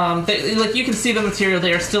 buddy. They, like, you can see the material.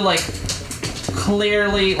 They are still like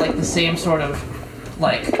clearly like the same sort of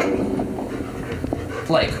like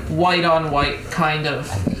white on white kind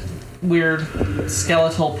of weird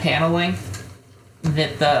skeletal paneling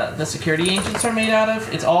that the security agents are made out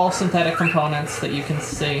of. It's all synthetic components that you can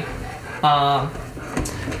see. The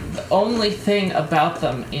only thing about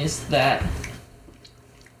them is that,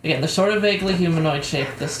 again, they're sort of vaguely humanoid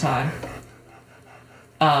shaped this time.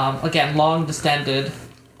 Again, long distended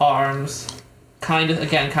arms, kind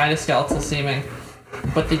of skeletal seeming,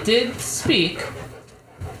 but they did speak.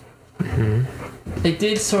 They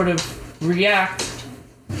did sort of react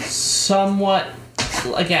somewhat,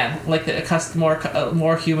 again, like a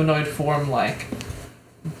more humanoid form like.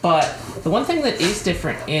 But the one thing that is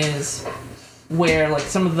different is where like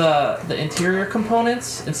some of the interior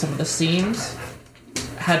components and some of the seams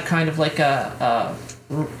had kind of like a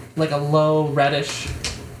low reddish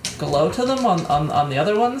glow to them on the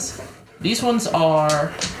other ones. These ones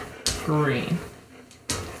are green.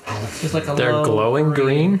 There's like a They're low glowing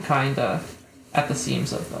green? kinda at the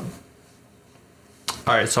seams of them.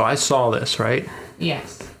 All right, so I saw this, right?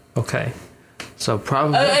 Yes. Okay. So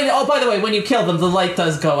probably. And by the way, when you kill them, the light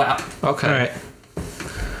does go out. Okay. All right.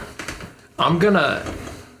 I'm gonna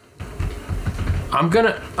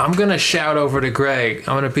shout over to Greg.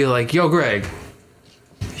 I'm gonna be like, "Yo, Greg,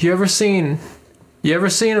 you ever seen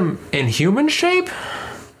him in human shape?"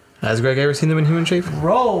 Has Greg ever seen them in human shape?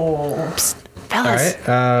 Roll All right.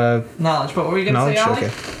 knowledge. But what were you gonna Knowledge. say, Ollie?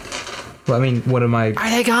 Okay. Well, I mean, what am I? Are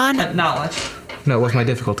they gone? Knowledge. No, what's my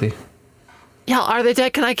difficulty? Y'all, are they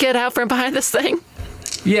dead? Can I get out from behind this thing?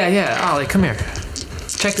 Yeah. Ollie, come here.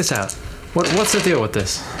 Check this out. What's the deal with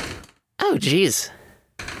this? Oh, jeez.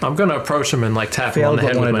 I'm gonna approach him and like tap him on the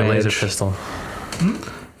head with my laser pistol.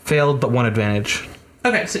 Failed, but one advantage.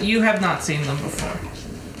 Okay, so you have not seen them before.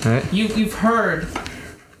 All right. You've heard.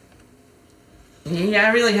 Yeah,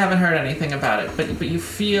 I really haven't heard anything about it, but you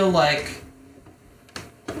feel like.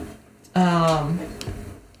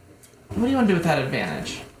 What do you want to do with that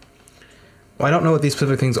advantage? Well, I don't know what these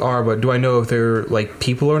specific things are, but do I know if they're like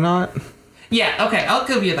people or not? Yeah, okay, I'll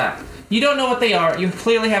give you that. You don't know what they are. You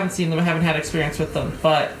clearly haven't seen them, haven't had experience with them,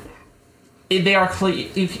 but they are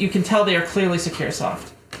you can tell they are clearly Secure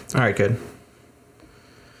Soft. All right, good.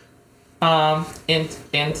 And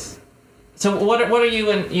so what are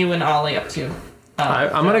you and Ollie up to?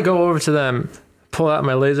 I'm gonna go over to them, pull out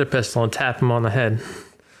my laser pistol, and tap him on the head,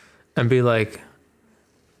 and be like,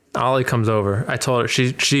 Ollie comes over. I told her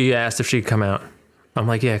she asked if she'd come out. I'm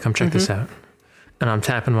like, yeah, come check this out. And I'm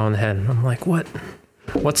tapping him on the head. And I'm like, what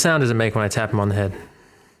sound does it make when I tap him on the head?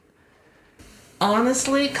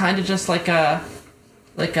 Honestly, kind of just like a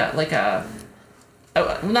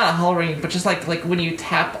not a hull ring, but just like when you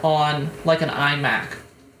tap on like an iMac.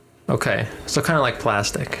 Okay, so kind of like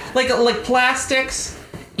plastic. Like plastics,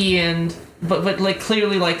 but like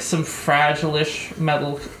clearly like some fragile-ish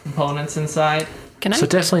metal components inside. Can I? So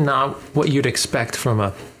definitely not what you'd expect from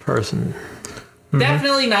a person.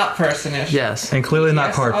 Definitely not personish. Yes. And clearly not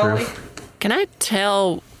Yes, card-proof. Ollie? Can I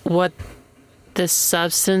tell what this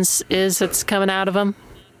substance is that's coming out of them?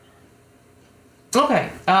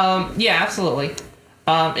 Okay. Yeah, absolutely.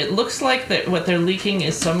 It looks like that what they're leaking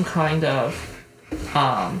is some kind of.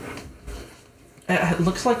 It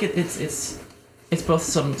looks like it's both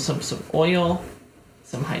some oil,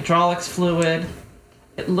 some hydraulics fluid.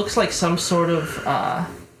 It looks like some sort of. I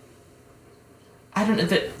don't know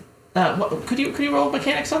that. What, could you roll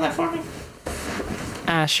mechanics on that for me?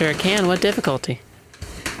 I sure can. What difficulty?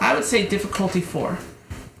 I would say difficulty 4.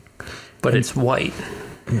 But it's white,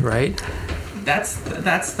 right? That's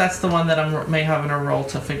the one that I may have in a roll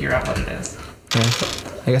to figure out what it is. Yeah.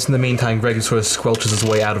 I guess in the meantime, Greg sort of squelches his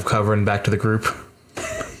way out of cover and back to the group.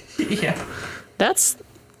 Yeah. That's,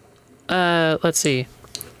 let's see.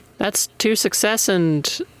 That's 2 success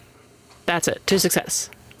and that's it. 2 success.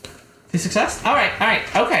 2 success? Alright.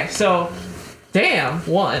 Okay, so, damn,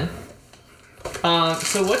 1.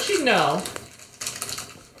 So what you know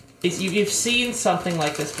is you've seen something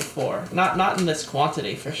like this before. Not in this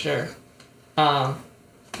quantity, for sure. But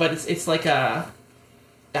it's like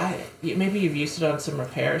maybe you've used it on some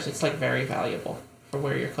repairs. It's like very valuable for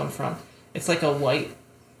where you come from. It's like a white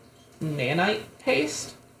nanite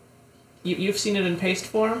paste. You've seen it in paste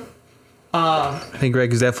form? I think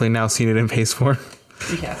Greg has definitely now seen it in paste form.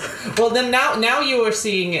 Yeah. Well, then now you are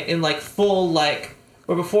seeing it in like full, like,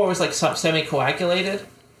 where before it was like semi-coagulated.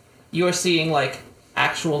 You are seeing like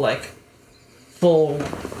actual like full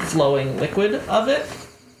flowing liquid of it.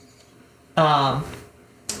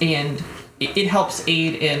 And it helps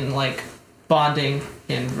aid in like bonding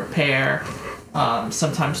and repair.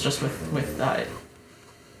 Sometimes just with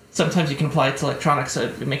sometimes you can apply it to electronics, so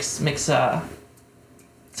it makes some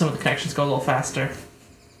of the connections go a little faster.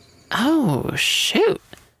 Oh, shoot.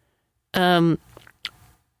 Can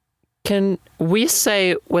we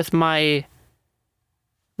say with my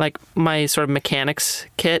sort of mechanics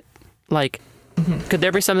kit, like, could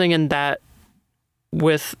there be something in that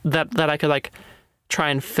with that I could like try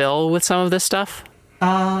and fill with some of this stuff?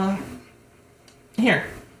 Here.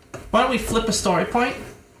 Why don't we flip a story point?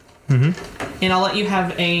 And I'll let you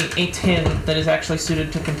have a tin that is actually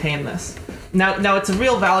suited to contain this. Now it's a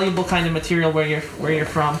real valuable kind of material where you're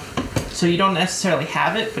from, so you don't necessarily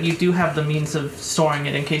have it, but you do have the means of storing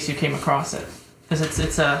it in case you came across it, because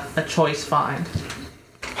it's a choice find.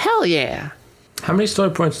 Hell yeah! How many story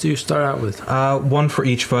points do you start out with? One for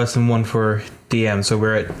each of us and one for DM. So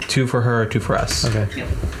we're at 2 for her, 2 for us. Okay. Yep.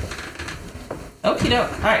 Okie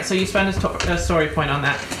doke. Alright, so you spend a story point on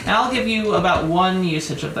that. And I'll give you about 1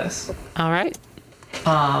 usage of this. All right.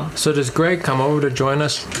 So does Greg come over to join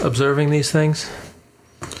us observing these things?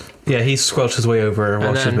 Yeah, he squelched his way over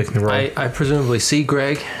while she's making the roll. I presumably see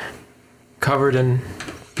Greg covered in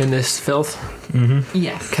this filth.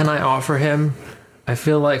 Yes. Can I offer him? I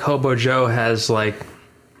feel like Hobo Joe has like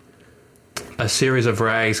a series of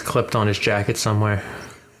rags clipped on his jacket somewhere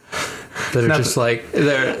that are just like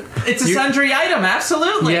they're. It's a sundry item,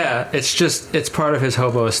 absolutely. Yeah, it's part of his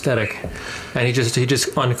hobo aesthetic, and he just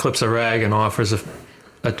unclips a rag and offers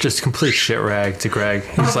a just complete shit rag to Greg.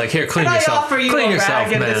 He's like, here, clean Can yourself. I offer you clean a yourself,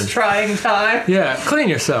 rag in man. this trying time? Yeah, clean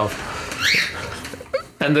yourself.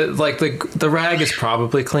 And the rag is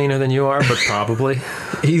probably cleaner than you are, but probably.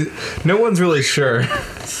 No one's really sure.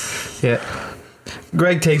 Yeah.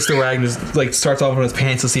 Greg takes the rag and just like starts off on his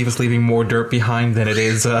pants to see if it's leaving more dirt behind than it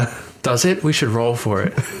is. Does it? We should roll for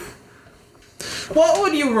it. What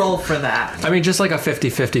would you roll for that? I mean, just like a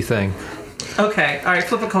 50-50 thing. Okay, alright,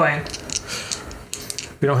 flip a coin.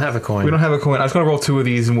 We don't have a coin. We don't have a coin. I was gonna roll 2 of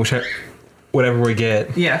these and whatever we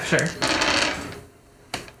get. Yeah, sure.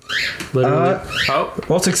 Literally.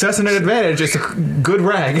 Well, success and an advantage. It's a good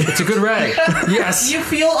rag. It's a good rag. Yes. You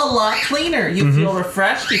feel a lot cleaner. You feel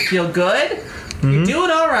refreshed. You feel good. You're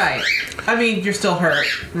doing all right. I mean, you're still hurt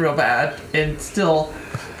real bad, and still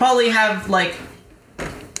probably have like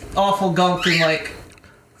awful gunk in like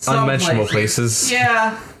some Unmentionable places.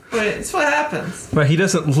 Yeah, but it's what happens. But he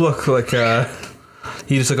doesn't look like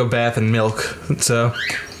he just took a bath in milk. So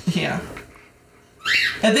Yeah.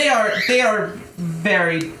 And they are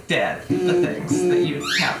very dead, the things that you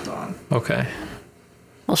tapped on. Okay.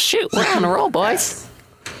 Well, shoot, we're on a roll, boys.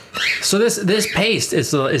 So this paste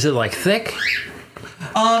is it like thick?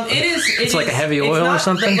 It's like a heavy oil or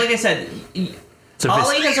something? Like I said, It's a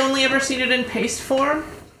Ollie has only ever seen it in paste form,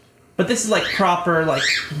 but this is like proper, like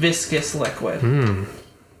viscous liquid.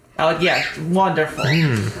 Oh yeah, wonderful.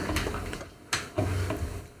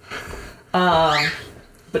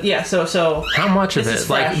 But yeah, so How much of this it? is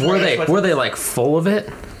Like fresh, were they like full of it?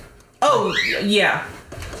 Oh yeah,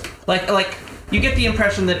 like you get the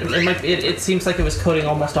impression that it seems like it was coating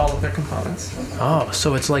almost all of their components. Oh,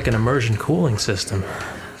 so it's like an immersion cooling system.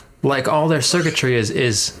 Like all their circuitry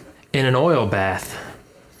is in an oil bath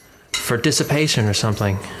for dissipation or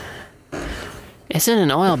something. It's in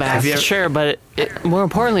an oil bath, Have you ever- sure, but more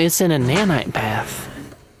importantly, it's in a nanite bath.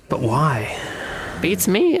 But why? Beats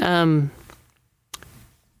me.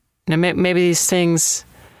 Now maybe these things.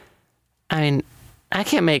 I mean, I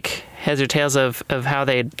can't make heads or tails of how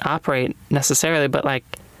they operate necessarily, but like,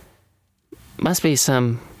 must be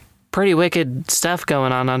some pretty wicked stuff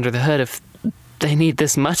going on under the hood if they need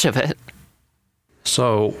this much of it.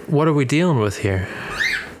 So what are we dealing with here?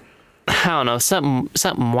 I don't know,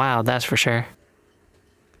 something wild, that's for sure.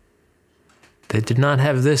 They did not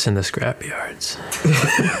have this in the scrapyards.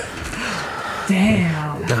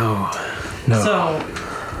 Damn. No. So,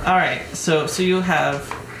 all right. So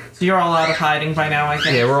you're all out of hiding by now, I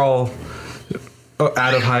guess. yeah, we're all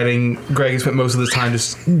out of hiding. Greg spent most of his time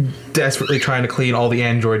just desperately trying to clean all the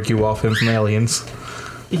android goo off him from aliens,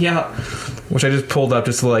 Yeah. which I just pulled up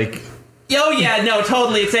just to like. Oh yeah, no,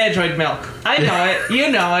 totally. It's android milk. I know it. You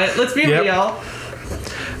know it. Let's be Yep. real.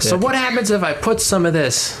 So what happens if I put some of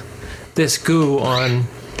this goo on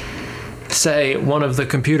say, one of the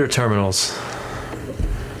computer terminals.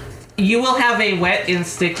 You will have a wet and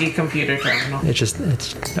sticky computer terminal.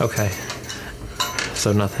 It's okay.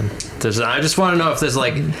 So nothing. I just want to know if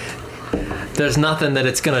there's nothing that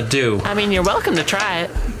it's gonna do I mean, you're welcome to try it.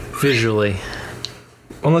 visually.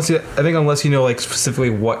 Unless you know like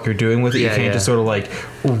specifically what you're doing with it, you can't just sort of like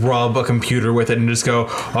rub a computer with it and just go,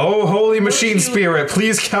 "Oh, holy machine spirit,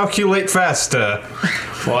 please calculate faster."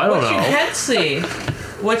 Well, I don't know.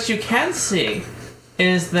 What you can see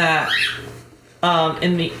is that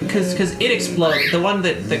because it exploded, the one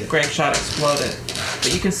that Greg shot exploded,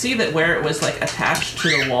 but you can see that where it was like attached to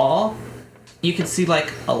the wall, you can see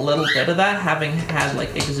like a little bit of that having had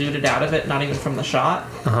like exuded out of it, not even from the shot.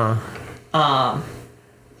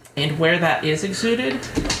 And where that is exuded,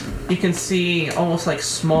 you can see almost like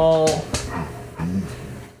small.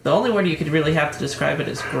 The only word you could really have to describe it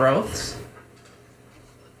is growths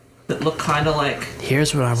that look kind of like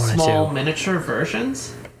Here's what I want to do. small miniature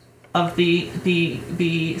versions of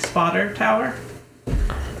the spotter tower.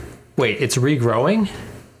 Wait, it's regrowing?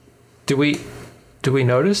 Do we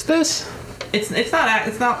notice this? It's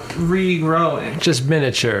not regrowing. Just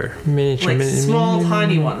miniature, Like small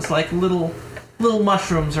tiny ones, like little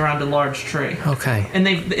mushrooms around a large tree. Okay. And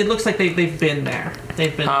it looks like they've been there.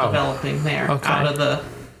 They've been developing there out of the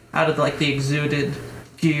like the exuded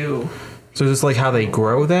goo. So is this like how they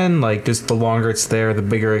grow then? Like just the longer it's there, the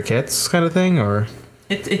bigger it gets, kind of thing, or?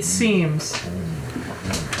 It seems.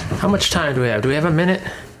 How much time do we have? Do we have a minute?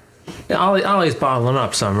 Ollie's bottling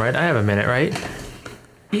up some, right? I have a minute, right?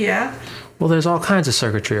 Yeah. Well, there's all kinds of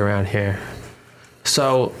circuitry around here.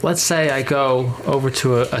 So let's say I go over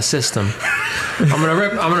to a system. I'm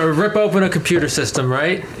gonna rip open a computer system,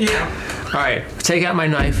 right? Yeah. All right. Take out my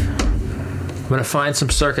knife. I'm gonna find some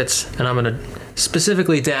circuits, and I'm gonna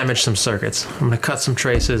specifically damage some circuits. I'm gonna cut some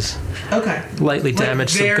traces. Okay. Lightly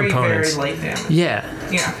damage some components. Very light damage. Yeah.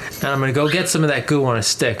 Yeah. And I'm gonna go get some of that goo on a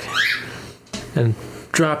stick, and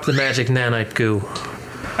drop the magic nanite goo.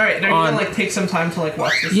 All right. Are you gonna like take some time to like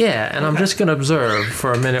watch this? Yeah, and I'm just gonna observe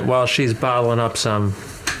for a minute while she's bottling up some.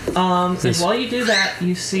 And while you do that,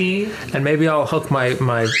 you see. And maybe I'll hook my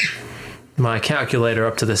calculator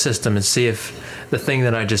up to the system and see if the thing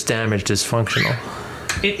that I just damaged is functional.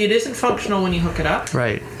 It isn't functional when you hook it up.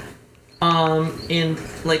 Right. In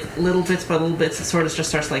like little bits by little bits, it sort of just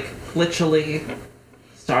starts like glitchily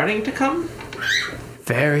starting to come.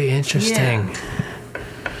 Very interesting. Yeah.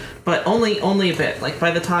 But only a bit. Like by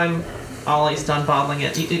the time Ollie's done bottling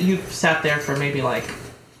it, you've sat there for maybe like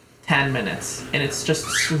 10 minutes, and it's just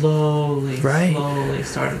slowly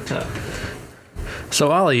starting to.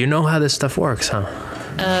 So Ollie, you know how this stuff works, huh?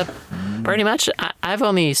 Pretty much. I've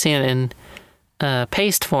only seen it in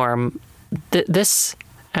paste form. This,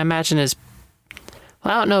 I imagine, is.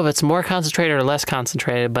 Well, I don't know if it's more concentrated or less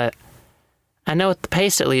concentrated, but I know with the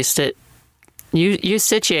paste at least, you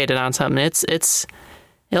situate it on something.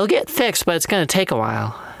 It'll get fixed, but it's going to take a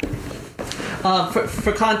while.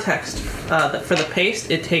 For context, for the paste,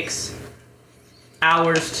 it takes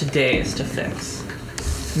hours to days to fix.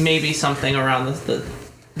 Maybe something around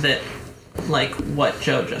that, like what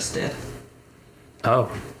Joe just did. Oh.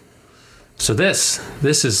 So this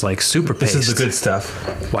is like super paste. This is the good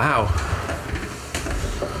stuff. Wow.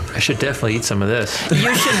 I should definitely eat some of this.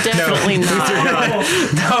 You should definitely not.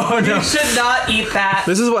 No. You should not eat that.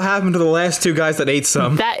 This is what happened to the last two guys that ate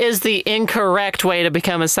some. That is the incorrect way to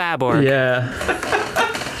become a cyborg. Yeah.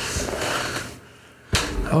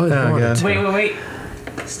 Oh God. Wait.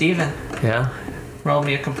 Steven, Yeah. roll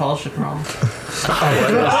me a compulsion roll.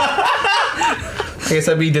 I guess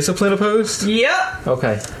that'd be discipline opposed? Yep.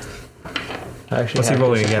 Okay. Actually, What's he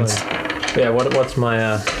rolling against? Yeah. What's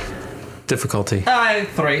my difficulty?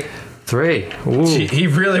 3. 3. Ooh. He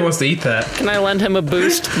really wants to eat that. Can I lend him a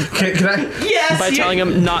boost Can I? Yes. by telling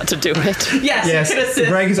him not to do it? Yes. You can assist.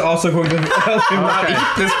 Greg is also going to help him not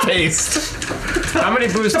eat this paste. How many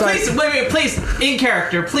boosts? Please, in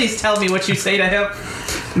character, please tell me what you say to him.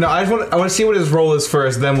 No, I want to see what his roll is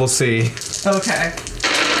first, then we'll see. Okay.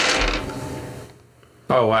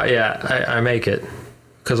 Oh wow, yeah, I make it,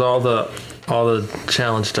 because all the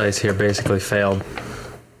challenge dice here basically failed.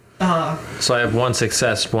 So I have 1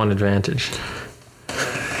 success, 1 advantage.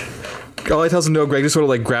 All he tells him no, Greg just sort of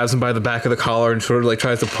like grabs him by the back of the collar and sort of like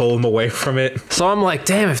tries to pull him away from it. So I'm like,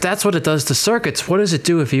 damn, if that's what it does to circuits, what does it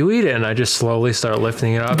do if you eat it? And I just slowly start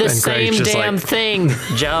lifting it up. The and same Greg's just damn like, thing,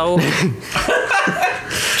 Joe.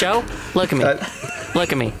 Joe, look at me.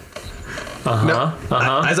 Look at me.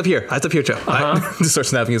 Eyes up here, Joe. Just start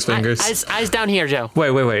snapping his fingers. Eyes down here, Joe.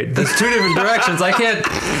 Wait. There's 2 different directions. I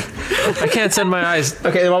can't send my eyes.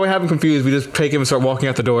 Okay, while we have him confused, we just take him and start walking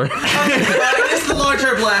out the door. It's the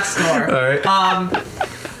larger blast door. All right.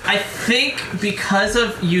 I think because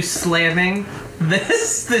of you slamming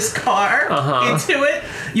this car into it,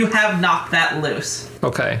 you have knocked that loose.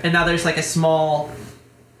 Okay. And now there's like a small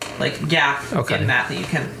gap Okay. in that you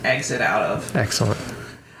can exit out of. Excellent.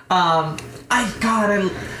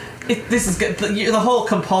 This is good. The whole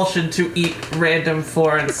compulsion to eat random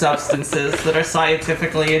foreign substances that are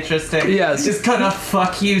scientifically interesting Yes. is gonna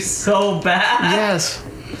fuck you so bad. Yes.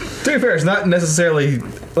 To be fair, it's not necessarily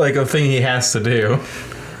like a thing he has to do.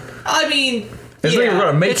 I mean, It's what you're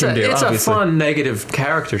going to make him do, It's obviously. a fun negative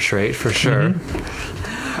character trait for sure.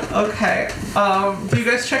 okay. Do you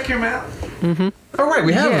guys check your map? All right,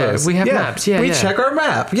 we have Yeah, those. we have maps. Yeah, we yeah. check our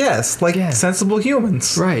map. Yes, like sensible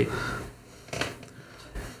humans. Right.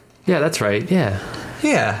 Yeah, that's right. Yeah.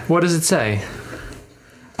 Yeah. What does it say?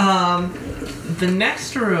 The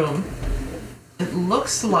next room, it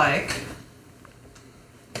looks like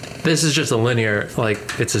This is just a linear,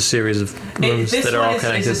 it's a series of rooms this that are one all is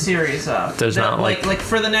connected. a series of. There's not, like-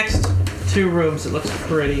 for the next 2 rooms, it looks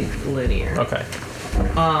pretty linear. Okay.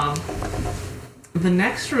 The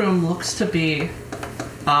next room looks to be,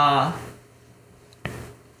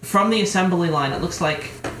 from the assembly line, it looks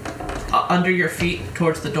like under your feet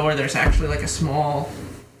towards the door, there's actually like a small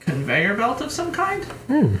conveyor belt of some kind.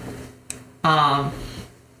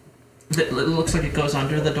 It looks like it goes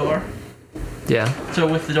under the door. Yeah.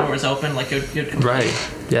 So if the door was open, like you'd complete.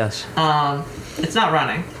 Right. Yes. It's not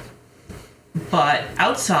running. But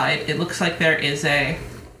outside, it looks like there is a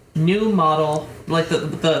new model, like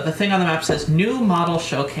the thing on the map says new model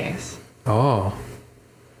showcase. Oh.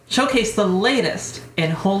 Showcase the latest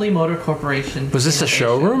in Holy Motor Corporation. Was this a innovation.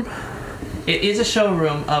 showroom? It is a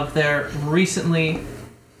showroom of their recently,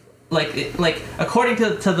 according to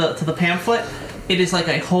the pamphlet, it is like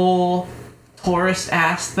a whole tourist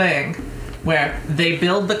ass thing where they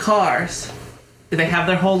build the cars. They have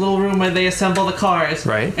their whole little room where they assemble the cars.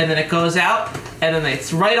 Right. And then it goes out, and then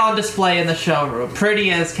it's right on display in the showroom, pretty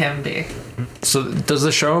as can be. So does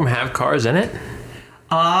the showroom have cars in it?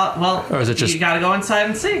 Well, Or is it just- you gotta go inside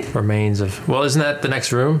and see. Remains of. Well, isn't that the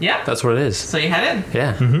next room? Yeah. That's what it is. So you head in.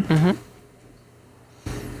 Yeah.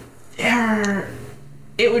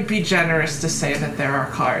 It would be generous to say that there are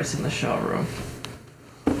cars in the showroom.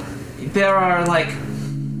 There are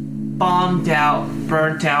bombed out,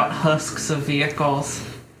 burnt out husks of vehicles.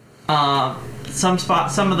 Some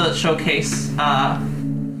of the showcase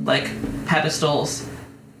pedestals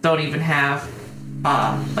don't even have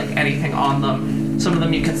anything on them. Some of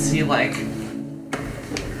them you can see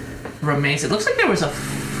remains. It looks like there was a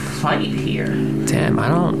fight here. Damn, I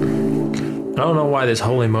don't know why this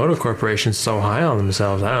Holy Motor Corporation's so high on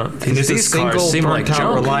themselves. I don't. There's a These single cars seem like burnt out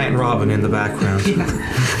junk. Reliant Robin in the background.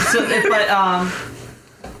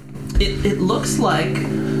 It looks like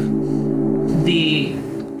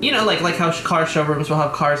like how car showrooms will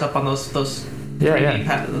have cars up on those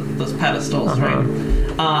 3D those pedestals, right?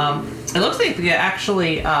 It looks like they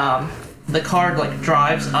actually the car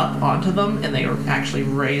drives up onto them and they actually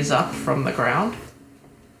raise up from the ground,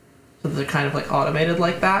 so they're kind of automated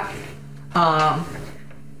like that.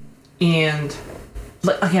 And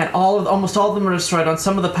again, almost all of them are destroyed. On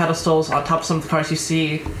some of the pedestals, on top of some of the cars, you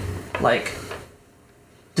see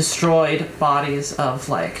destroyed bodies of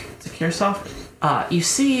SecureSoft. You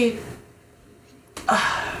see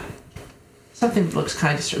something that looks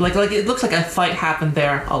kind of like it looks like a fight happened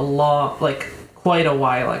there quite a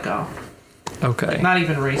while ago. Okay. Not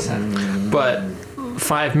even recent. But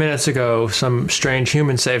 5 minutes ago, some strange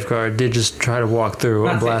human safeguard did just try to walk through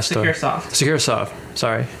a blast door. SecureSoft,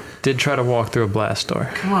 sorry. Did try to walk through a blast door.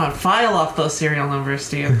 Come on, file off those serial numbers,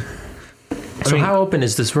 Steve. So how open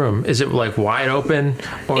is this room? Is it wide open,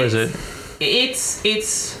 or is it?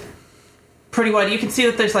 It's pretty wide. You can see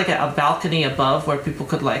that there's a balcony above where people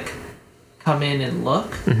could come in and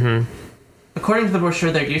look. Mm-hmm. According to the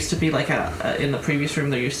brochure, there used to be in the previous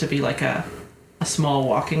room there used to be a small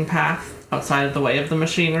walking path outside of the way of the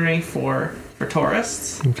machinery for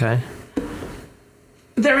tourists. Okay.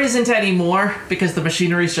 There isn't anymore because the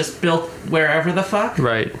machinery's just built wherever the fuck.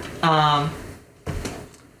 Right.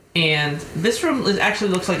 And this room actually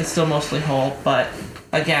looks like it's still mostly whole, but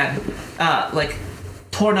again,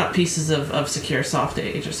 torn up pieces of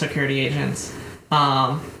SecureSoft security agents.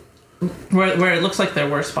 Where it looks like there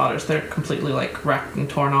were spotters, they're completely wrecked and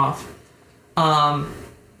torn off.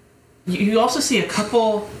 You also see a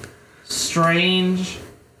couple strange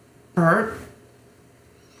burnt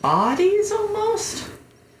bodies almost.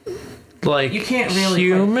 You can't really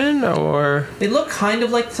human or they look kind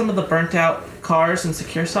of like some of the burnt out cars in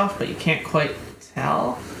SecureSoft, but you can't quite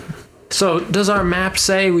tell. So does our map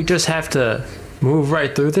say we just have to move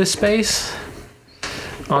right through this space?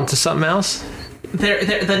 On to something else?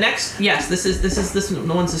 The next, yes, this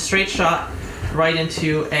one's a straight shot right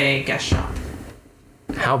into a guest shop.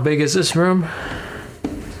 How big is this room?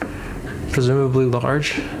 Presumably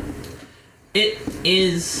large. It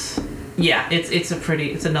is, yeah.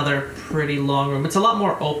 It's another pretty long room. It's a lot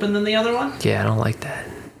more open than the other one. Yeah, I don't like that.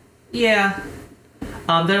 Yeah.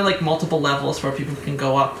 There are like multiple levels where people can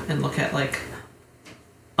go up and look at like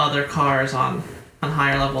other cars on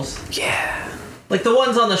higher levels. Yeah. Like the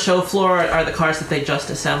ones on the show floor are the cars that they just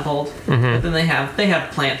assembled, Mm-hmm. but then they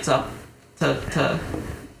have plants up to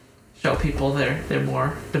show people their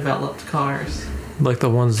more developed cars. Like the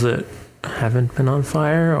ones that haven't been on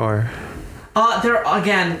fire, or There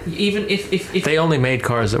again, even if they only made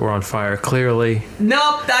cars that were on fire. Clearly,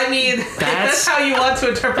 nope. I mean, that's how you want to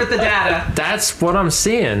interpret the data. that's what I'm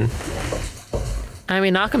seeing. I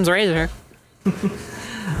mean, Occam's razor.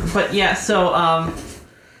 But yeah, so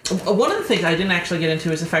one of the things I didn't actually get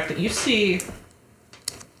into is the fact that you see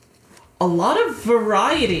a lot of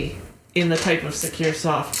variety in the type of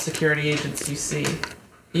SecureSoft security agents you see.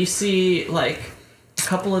 You see like a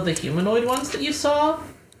couple of the humanoid ones that you saw,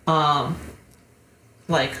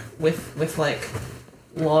 like with like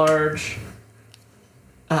large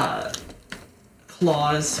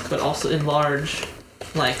claws, but also in large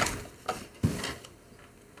like.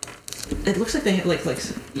 It looks like they had like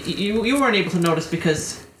you weren't able to notice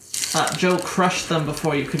because Joe crushed them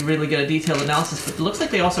before you could really get a detailed analysis. But it looks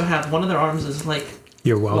like they also have one of their arms is like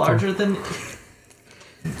You're welcome. larger than.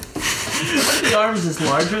 One of the arms is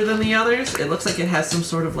larger than the others. It looks like it has some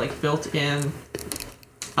sort of like built-in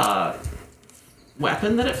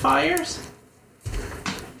weapon that it fires.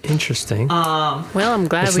 Interesting. Well, I'm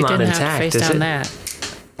glad It's we not didn't have intact, to face is down it?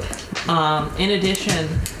 that. In addition,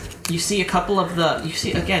 you see a couple of you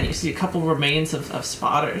see a couple remains of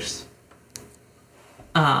spotters.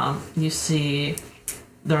 You see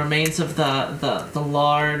the remains of the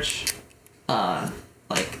large,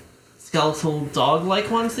 like skeletal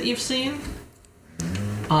dog-like ones that you've seen.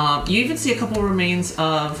 You even see a couple remains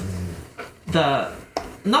of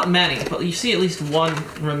not many, but you see at least one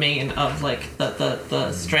remain of like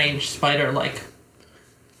the strange spider-like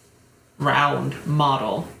round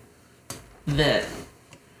model that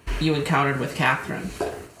you encountered with Catherine.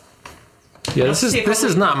 Yeah, this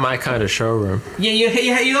is not my kind of showroom. Yeah,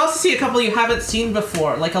 you also see a couple you haven't seen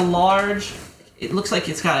before, like a large. It looks like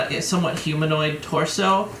it's got a somewhat humanoid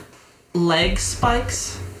torso, leg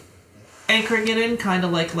spikes anchoring it in, kind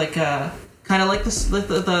of like the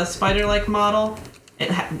spider-like model.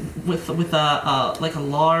 With a like a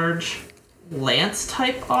large lance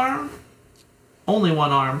type arm. Only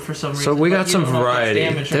one arm for some reason. So we got but you some don't know if it's variety.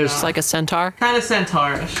 damaged or There's not. Like a centaur. kind of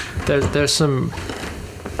centaurish. There's some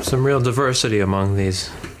real diversity among these.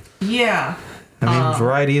 Yeah. I mean,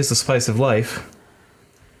 variety is the spice of life.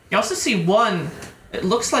 You also see one. It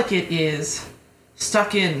looks like it is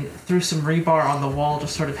stuck in through some rebar on the wall,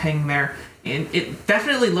 just sort of hanging there. And it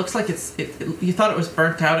definitely looks like you thought it was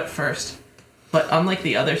burnt out at first, but unlike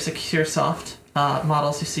the other SecureSoft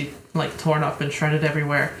models, you see like torn up and shredded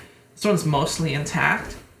everywhere. This one's mostly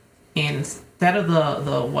intact, and instead of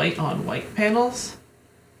the white on white panels,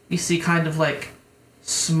 you see kind of like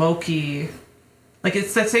smoky, like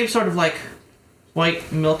it's that same sort of like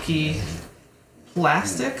white milky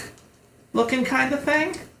plastic looking kind of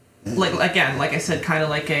thing. Like again, like I said, kind of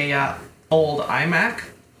like a old iMac.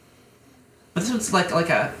 But this one's like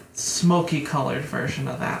a smoky colored version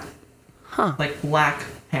of that. Huh. Like black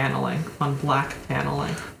paneling on black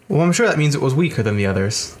paneling. Well, I'm sure that means it was weaker than the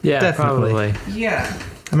others. Yeah, Definitely. probably. Yeah.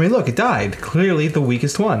 I mean, look, it died. Clearly the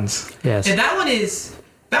weakest ones. Yes. And that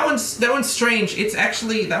one's strange. It's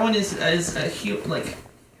actually that one is like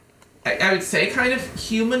I would say kind of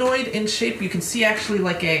humanoid in shape. You can see actually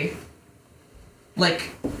like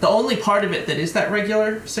the only part of it that is that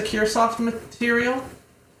regular SecureSoft material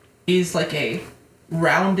is like a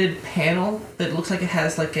rounded panel that looks like it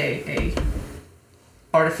has like a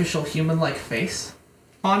artificial human-like face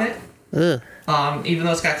on it. Ugh. Even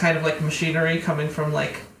though it's got kind of like machinery coming from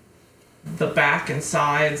like the back and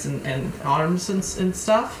sides and arms and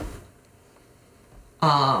stuff.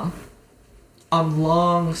 On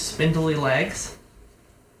long spindly legs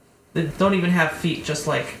that don't even have feet, just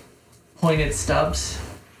like pointed stubs.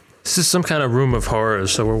 This is some kind of room of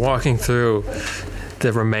horrors, so we're walking through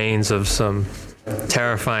the remains of some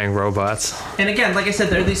terrifying robots. And again, like I said,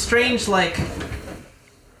 they're these strange like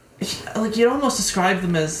you'd almost describe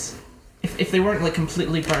them as if they weren't like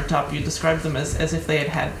completely burnt up, you'd describe them as if they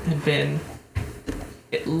had been.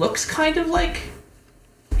 It looks kind of like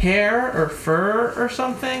hair or fur or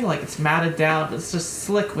something, like it's matted down, but it's just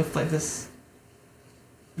slick with like this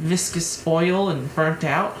viscous oil and burnt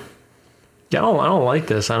out. Yeah, I don't like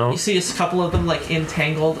this. You see a couple of them like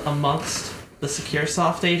entangled amongst the Secure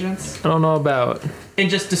Soft agents. I don't know about. And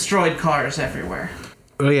just destroyed cars everywhere.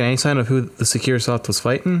 Oh yeah, any sign of who the Secure Soft was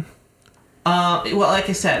fighting? Well, like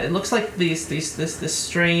I said, it looks like this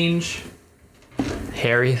strange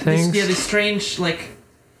Hairy things? These strange, like,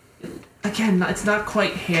 again, it's not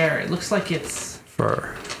quite hair. It looks like it's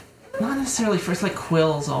Fur. not necessarily fur. It's like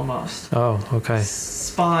quills almost. Oh, okay.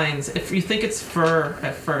 Spines. If you think it's fur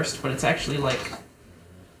at first, but it's actually like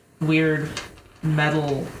weird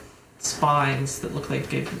metal spines that look like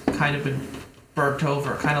they've kind of been burnt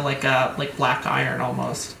over, kind of like black iron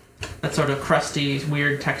almost. That sort of crusty,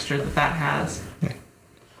 weird texture that has.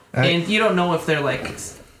 And you don't know if they're like.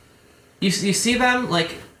 You see them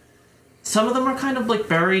like. Some of them are kind of like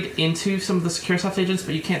buried into some of the Secure Soft agents,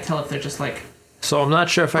 but you can't tell if they're just like. So I'm not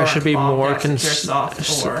sure if I should be more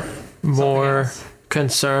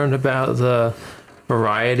concerned about the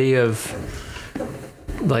variety of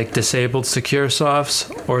like disabled Secure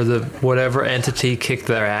Softs or the whatever entity kicked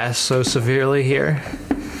their ass so severely here.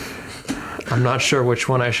 I'm not sure which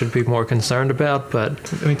one I should be more concerned about,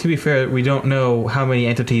 but I mean, to be fair, we don't know how many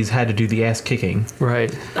entities had to do the ass kicking.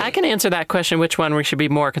 Right. I can answer that question, which one we should be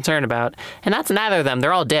more concerned about. And that's neither of them.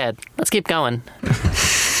 They're all dead. Let's keep going.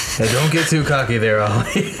 Hey, don't get too cocky there,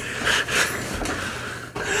 Ollie.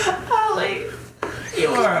 Ollie, you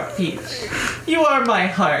are a peach. You are my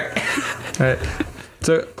heart. All right.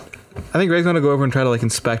 So, I think Greg's gonna go over and try to like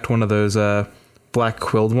inspect one of those black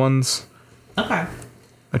quilled ones. Okay.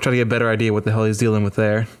 I try to get a better idea what the hell he's dealing with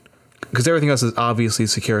there, because everything else is obviously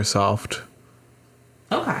Secure Soft.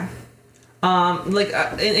 Okay. And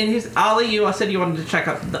his Ollie, you said you wanted to check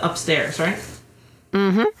out the upstairs, right?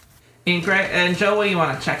 Mm-hmm. And Greg and Joe, what do you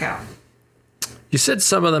want to check out? You said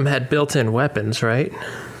some of them had built-in weapons, right?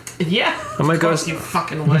 Yeah. I'm gonna go. You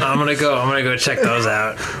fucking would. I'm gonna go check those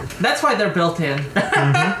out. That's why they're built in.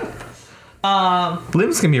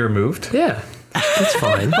 Limbs can be removed. Yeah, that's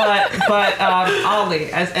fine. But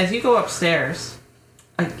Ollie, as you go upstairs,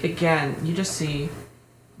 again, you just see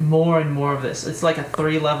more and more of this. It's like a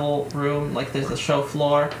 3-level room. Like there's the show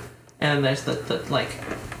floor, and then there's the like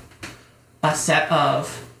a set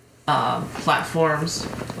of platforms,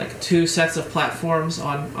 like 2 sets of platforms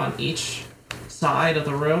on each side of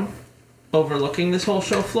the room, overlooking this whole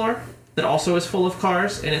show floor. That also is full of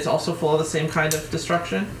cars, and it's also full of the same kind of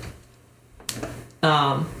destruction.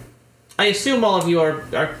 I assume all of you are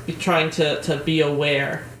trying to be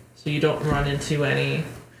aware, so you don't run into any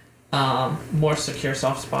more Secure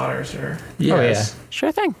Soft spotters or. Yes.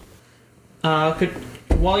 Sure thing.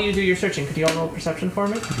 While you do your searching, could you all roll perception for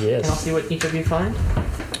me? Yes. And I'll see what each of you find.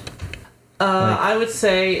 I would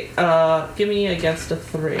say give me against a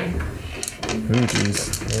 3.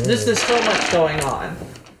 There's so much going on.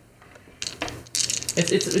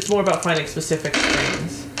 It's more about finding specific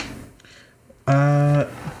things.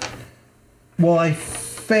 Well, I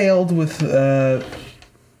failed with net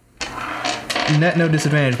no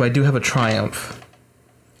disadvantage, but I do have a triumph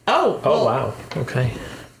Oh. Oh wow. Okay.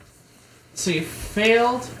 So you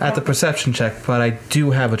failed at the perception check, but I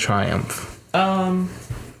do have a triumph.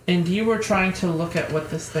 and you were trying to look at what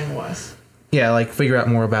this thing was. Yeah, like figure out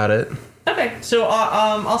more about it. Okay, so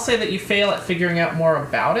I'll say that you fail at figuring out more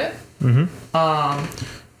about it. Mm-hmm.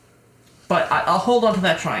 But I'll hold on to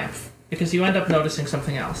that triumph because you end up noticing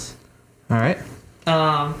something else. All right.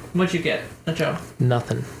 What'd you get, Joe?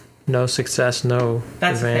 Nothing. No success. No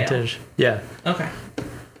That's a fail. advantage. Yeah. Okay.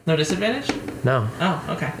 No disadvantage? No. Oh,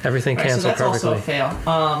 okay. Everything All right, canceled so that's perfectly. also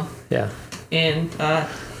a fail. Yeah. And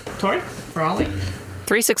Tori, for Ollie.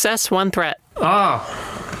 3 success, 1 threat. Oh,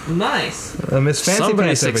 Nice. Miss Fancy somebody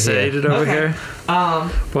Pants over here. succeeded over Okay. here.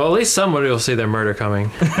 Well, at least somebody will see their murder coming.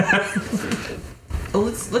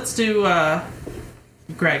 Let's do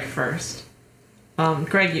Greg first.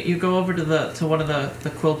 Greg, you go over to one of the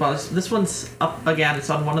quilt bottles. This one's up again. It's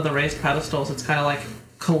on one of the raised pedestals. It's kind of like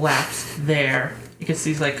collapsed there. You can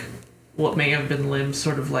see like what may have been limbs,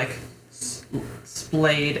 sort of like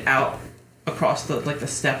splayed out across the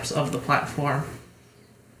steps of the platform.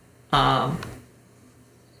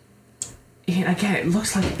 And again, it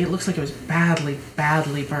looks like it was badly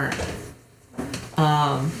burned.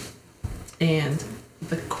 And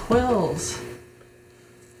the quills,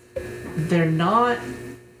 they're not.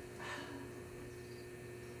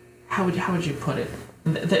 How would you put it?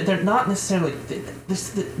 They're not necessarily.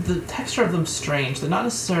 The texture of them strange. They're not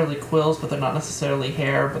necessarily quills, but they're not necessarily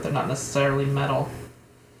hair, but they're not necessarily metal.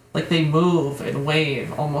 Like they move and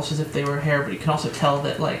wave almost as if they were hair, but you can also tell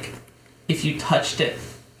that like if you touched it,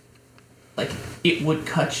 like it would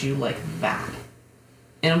cut you like that.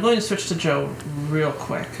 And I'm going to switch to Joe real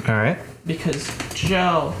quick. All right. Because,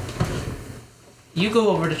 Joe, you go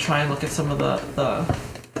over to try and look at some of the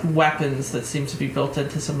weapons that seem to be built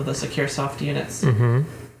into some of the Secure Soft units.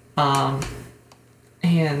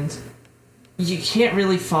 And you can't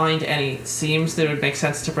really find any seams that would make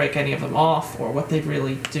sense to break any of them off or what they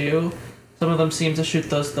really do. Some of them seem to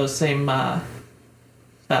shoot those same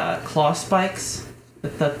claw spikes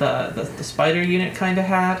that the spider unit kind of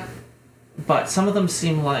had. But some of them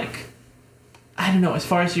seem like, I don't know, as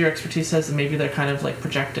far as your expertise says, maybe they're kind of like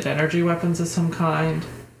projected energy weapons of some kind.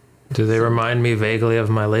 Do they remind me vaguely of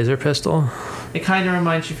my laser pistol? It kind of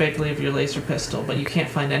reminds you vaguely of your laser pistol, but you can't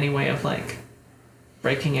find any way of, like,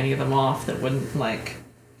 breaking any of them off that wouldn't, like,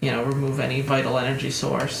 remove any vital energy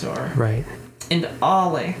source or... Right. And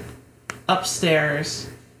Ollie, upstairs,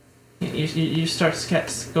 you start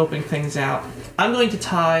scoping things out. I'm going to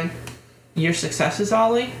tie your successes,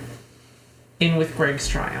 Ollie, in with Greg's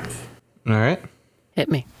triumph. All right. Hit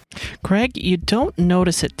me. Greg, you don't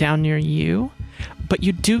notice it down near you, but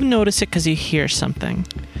you do notice it because you hear something.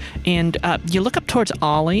 And you look up towards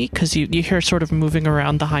Ollie because you hear sort of moving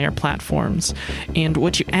around the higher platforms. And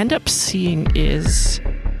what you end up seeing is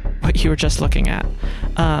what you were just looking at.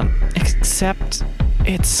 Except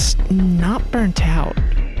it's not burnt out.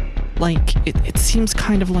 Like, it seems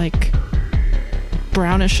kind of like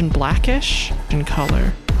brownish and blackish in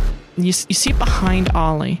color. You see it behind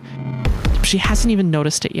Ollie. She hasn't even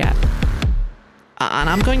noticed it yet. And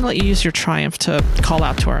I'm going to let you use your triumph to call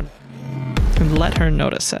out to her and let her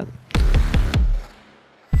notice it.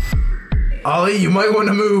 Ollie, you might want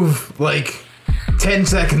to move, like, 10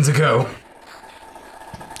 seconds ago.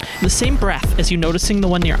 The same breath as you noticing the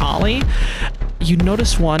one near Ollie, you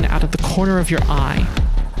notice one out of the corner of your eye.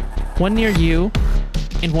 One near you,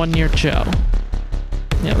 and one near Joe.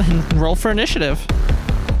 And roll for initiative.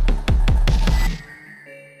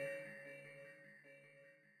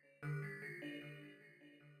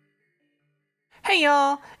 Hey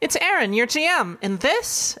y'all, it's Aaron, your GM, and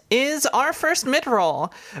this is our first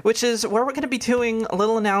mid-roll, which is where we're going to be doing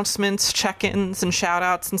little announcements, check-ins, and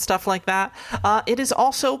shout-outs and stuff like that. It is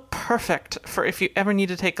also perfect for if you ever need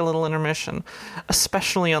to take a little intermission,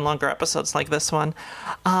 especially on longer episodes like this one.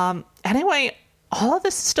 Anyway, all of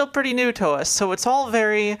this is still pretty new to us, so it's all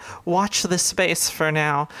very watch this space for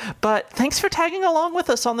now. But thanks for tagging along with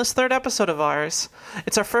us on this third episode of ours.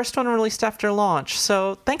 It's our first one released after launch,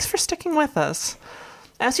 so thanks for sticking with us.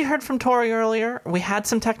 As you heard from Tori earlier, we had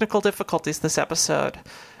some technical difficulties this episode.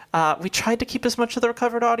 We tried to keep as much of the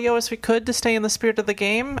recovered audio as we could to stay in the spirit of the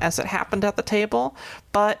game, as it happened at the table,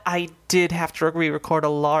 but I did have to re-record a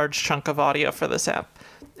large chunk of audio for this ep.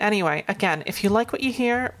 Anyway, again, if you like what you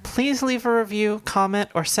hear, please leave a review, comment,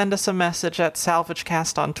 or send us a message at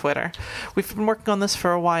SalvageCast on Twitter. We've been working on this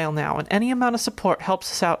for a while now, and any amount of support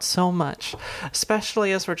helps us out so much,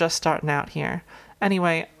 especially as we're just starting out here.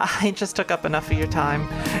 Anyway, I just took up enough of your time.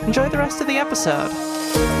 Enjoy the rest of the episode.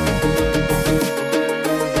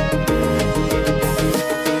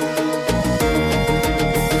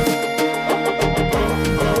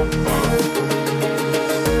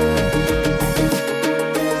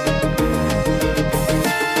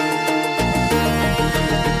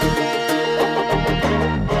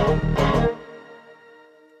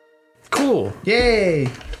 Cool. Yay!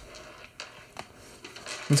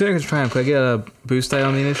 Considering it's triumph, could I get a boost die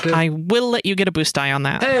on the initiative? I will let you get a boost die on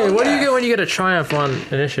that. Hey, what do you get when you get a triumph on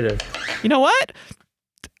initiative? You know what?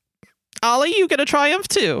 Ollie, you get a triumph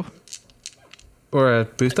too. Or a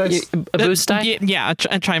boost dice? A boost die? Yeah,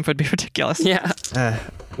 a triumph would be ridiculous. Yeah.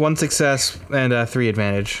 1 success and 3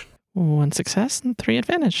 advantage. 1 success and 3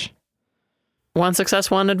 advantage. 1 success,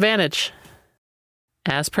 1 advantage.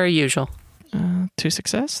 As per usual. 2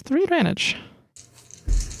 success, 3 advantage.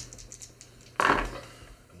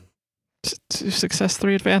 2 success,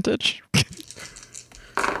 3 advantage.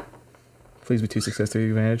 Please be 2 success, 3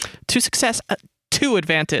 advantage. 2 success, 2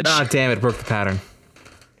 advantage. Ah, damn it, broke the pattern.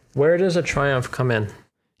 Where does a triumph come in?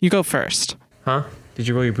 You go first. Huh? Did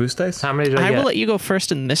you roll your boost dice? How many did I get? will let you go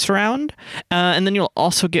first in this round, and then you'll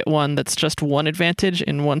also get one that's just 1 advantage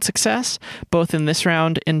and 1 success, both in this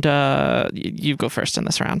round, and you go first in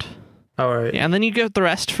this round. All right. Yeah, and then you get the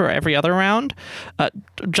rest for every other round,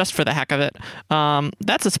 just for the heck of it.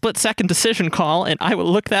 That's a split-second decision call, and I will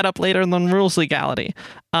look that up later in the rules legality.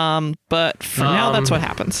 But for now, that's what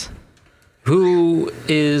happens. Who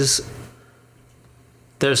is...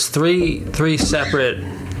 There's three separate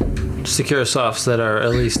secure softs that are at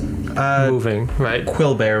least moving, right?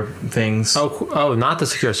 Quill bear things. Oh, not the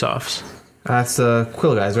secure softs. That's the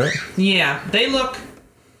quill guys, right? Yeah, they're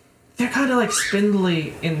kind of like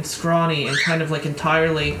spindly and scrawny and kind of like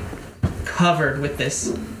entirely covered with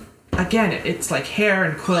this. Again, it's like hair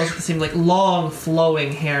and quills at the same, like long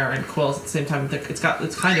flowing hair and quills at the same time. It's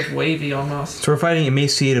kind of wavy almost. So we're fighting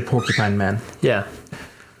emaciated porcupine man. Yeah.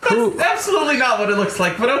 That's absolutely not what it looks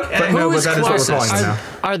like, but okay. But no, but that is what we're calling it now.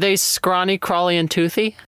 Are they scrawny, crawly, and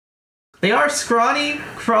toothy? They are scrawny,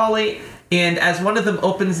 crawly, and as one of them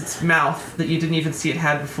opens its mouth that you didn't even see it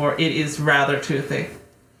had before, it is rather toothy.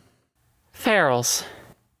 Ferals.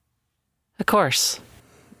 Of course.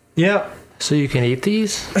 Yep. So you can eat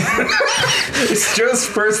these? It's Joe's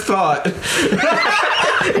first thought.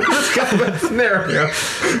 This combat scenario.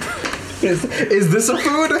 Is this a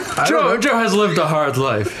food? Joe has lived a hard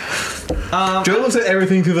life. Joe looks at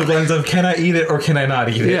everything through the lens of can I eat it or can I not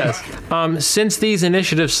eat it? Yes. Since these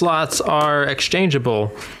initiative slots are exchangeable,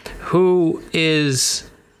 who is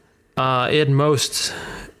in most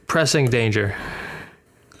pressing danger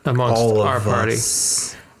amongst All of our party?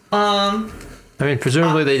 us. I mean,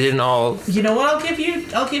 presumably they didn't all. You know what I'll give you?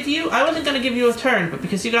 I wasn't going to give you a turn, but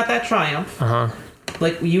because you got that triumph,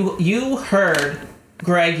 like you heard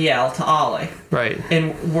Greg yell to Ollie. Right.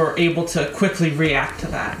 And were able to quickly react to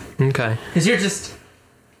that. Okay. Because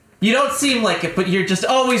you don't seem like it, but you're just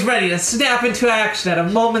always ready to snap into action at a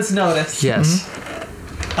moment's notice. Yes.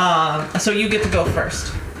 So you get to go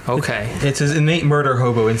first. Okay. It's his innate murder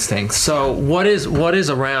hobo instincts. So what is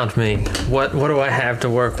around me? What do I have to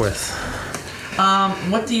work with?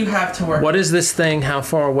 What do you have to work What is this thing? How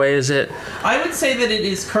far away is it? I would say that it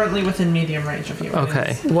is currently within medium range of you.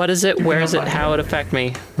 Okay. What is it? Where is it? How would it affect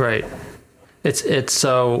me? Right. It's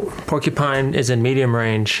so Porcupine is in medium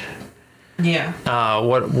range. Yeah.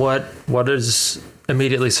 What is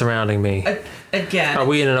immediately surrounding me? Again. Are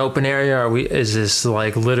we in an open area? Is this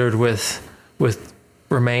like littered with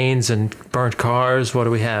remains and burnt cars? What do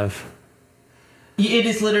we have? It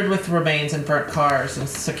is littered with remains and burnt cars and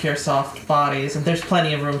secure soft bodies, and there's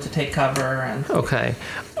plenty of room to take cover. And Okay.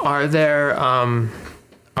 Are there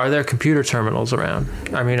computer terminals around?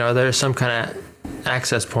 I mean, are there some kind of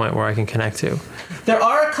access point where I can connect to? there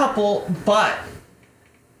are a couple, but,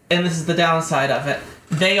 and this is the downside of it,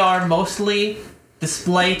 they are mostly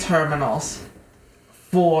display terminals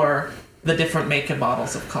for the different make and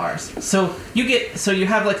models of cars. So you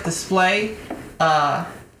have like display,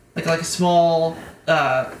 like a small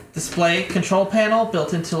display control panel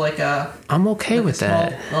built into like a. I'm okay like with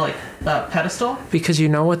a small, that. Pedestal. Because you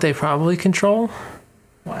know what they probably control?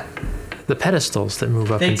 What? The pedestals that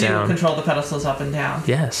move up They and do down. control the pedestals up and down.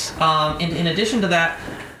 Yes. In addition to that,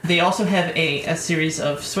 they also have a series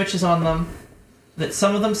of switches on them that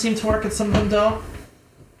some of them seem to work and some of them don't.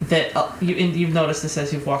 That you've noticed this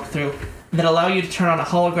as you've walked through, that allow you to turn on a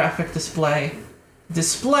holographic display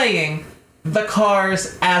displaying the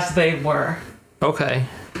cars as they were. Okay.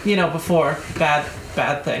 Before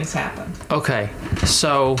bad things happened. Okay.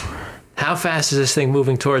 So, how fast is this thing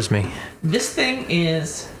moving towards me? This thing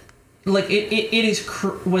is like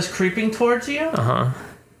was creeping towards you.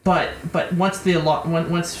 But once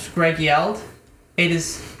Greg yelled,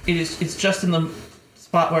 it's just in the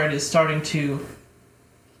spot where it is starting to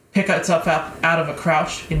pick itself up out of a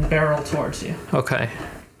crouch and barrel towards you. Okay.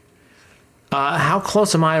 How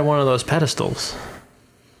close am I to one of those pedestals?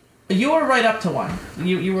 You were right up to one.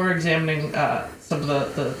 You were examining some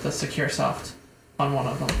of the secure soft on one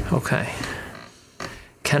of them. Okay.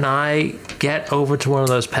 Can I get over to one of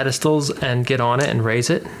those pedestals and get on it and raise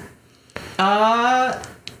it? Can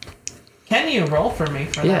you roll for me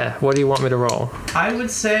for that? Yeah. What do you want me to roll? I would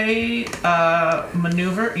say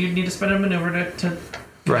maneuver. You'd need to spend a maneuver to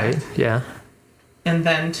Right. Yeah. and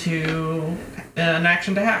then to an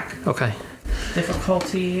action to hack. Okay.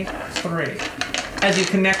 Difficulty 3. As you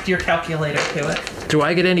connect your calculator to it. Do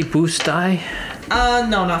I get any boost die?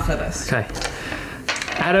 No, not for this. Okay.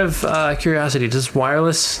 Out of curiosity,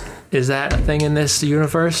 is that a thing in this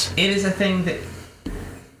universe? It is a thing that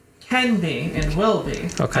can be and will be.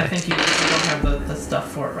 Okay. I think you don't have the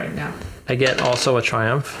stuff for it right now. I get also a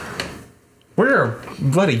triumph. We're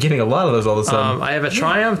bloody getting a lot of those all of a sudden. I have a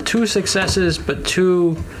triumph, 2 successes, but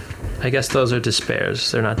 2. I guess those are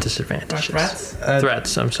despairs. They're not disadvantages. Threats?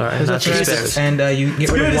 Threats. I'm sorry, not despairs. And you get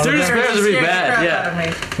rid of one of them. Despairs would be Scared the bad. crap Yeah. out of me.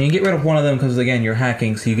 And you get rid of one of them because again you're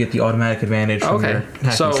hacking, so you get the automatic advantage from your Okay.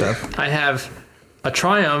 hacking So stuff. I have a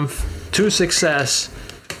triumph, 2 success,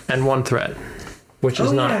 and 1 threat, which is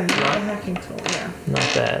Oh, not yeah, you got a hacking tool, yeah.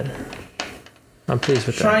 not bad. I'm pleased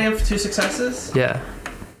with that. Triumph, 2 successes? Yeah.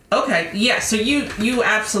 Okay, yeah, so you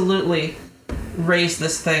absolutely raise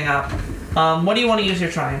this thing up. What do you want to use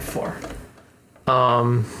your triumph for?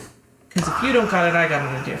 Because if you don't got it, I got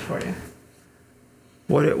an idea for you.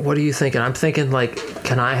 What are you thinking? I'm thinking like,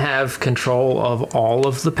 can I have control of all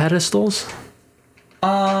of the pedestals?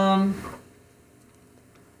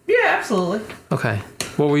 Yeah, absolutely. Okay.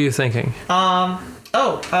 What were you thinking?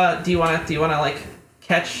 Do you want to like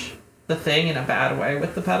catch the thing in a bad way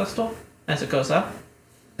with the pedestal as it goes up?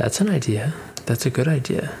 That's an idea. That's a good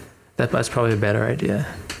idea. That's probably a better idea.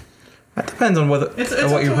 That depends on whether It's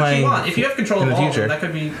what you're playing. If you have control in of the all of them, future. that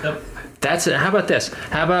could be. That's it. How about this?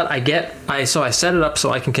 How about I set it up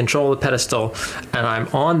so I can control the pedestal, and I'm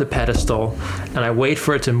on the pedestal, and I wait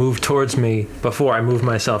for it to move towards me before I move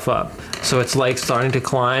myself up. So it's like starting to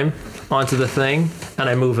climb onto the thing, and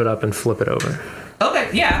I move it up and flip it over. Okay,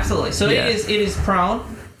 yeah, absolutely. So Yeah. it is prone.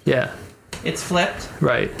 Yeah. It's flipped.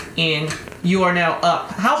 Right. And you are now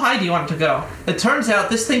up. How high do you want it to go? It turns out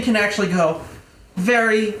this thing can actually go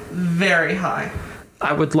very, very high.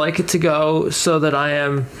 I would like it to go so that I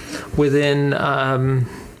am within,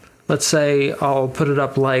 let's say I'll put it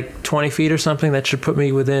up like 20 feet or something. That should put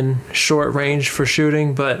me within short range for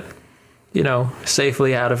shooting, but,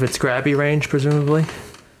 safely out of its grabby range, presumably.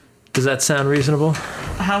 Does that sound reasonable?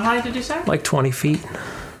 How high did you say? Like 20 feet?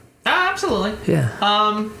 Absolutely. Yeah.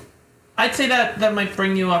 I'd say that might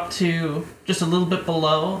bring you up to just a little bit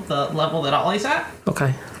below the level that Ollie's at.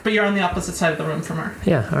 Okay. But you're on the opposite side of the room from her.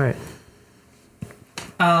 Yeah, all right.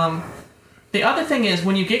 The other thing is,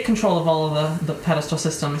 when you get control of all of the pedestal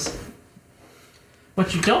systems,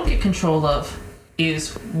 what you don't get control of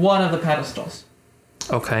is one of the pedestals.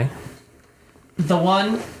 Okay. The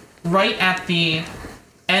one right at the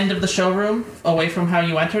end of the showroom, away from how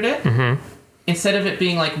you entered it. Mm-hmm. Instead of it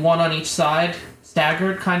being like one on each side,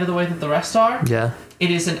 staggered kind of the way that the rest are, Yeah.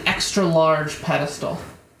 it is an extra large pedestal.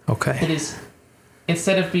 Okay. It is,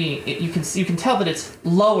 instead of being, you can tell that it's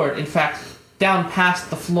lowered, in fact, down past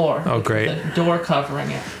the floor. Oh, with great. The door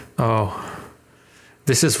covering it. Oh.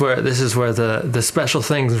 This is where the special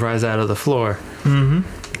things rise out of the floor. Mm-hmm.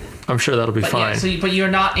 I'm sure that'll be fine. Yeah, but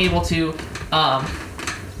you're not able to.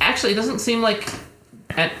 Actually, it doesn't seem like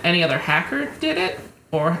any other hacker did it,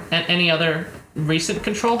 or any other recent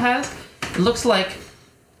control has. It looks like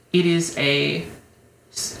it is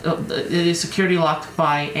security locked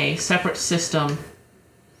by a separate system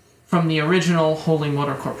from the original Holy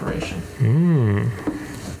Motor Corporation.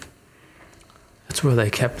 That's where they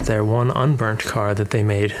kept their one unburnt car that they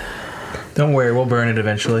made. Don't worry, we'll burn it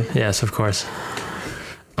eventually. Yes, of course.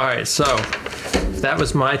 All right, so that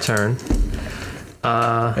was my turn.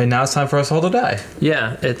 And now it's time for us all to die.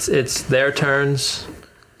 Yeah, it's their turns.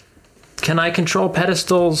 Can I control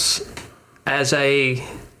pedestals as a...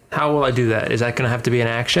 How will I do that? Is that going to have to be an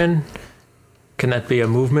action? Can that be a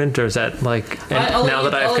movement, or is that like... now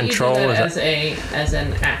that I have control... I'll let you do that as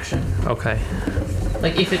an action. Okay.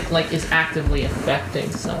 Like if it like is actively affecting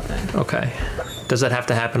something. Okay. Does that have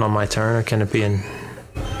to happen on my turn, or can it be in...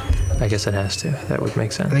 I guess it has to. That would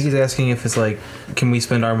make sense. I think he's asking if it's like, can we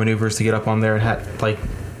spend our maneuvers to get up on there and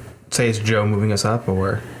say it's Joe moving us up,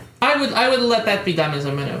 or... I would let that be done as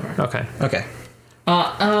a maneuver. Okay. Okay.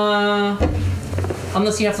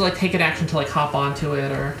 Unless you have to like take an action to like hop onto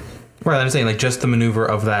it or... Right, I'm saying like just the maneuver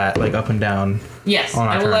of that, like up and down. Yes, on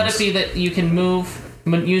our I will let turns. it be that you can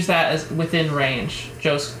use that as within range.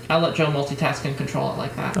 I'll let Joe multitask and control it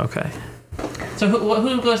like that. Okay. So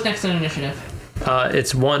who goes next in initiative?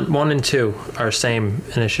 It's one and two are same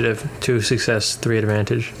initiative. 2 success, 3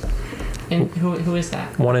 advantage. And who is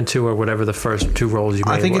that? 1 and 2 are whatever the first 2 rolls you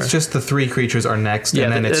made I think were. it's just the 3 creatures are next, Yeah,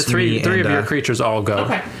 and then it's three me of and, your creatures all go.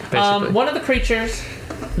 Okay. Basically. One of the creatures,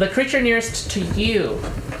 the creature nearest to you.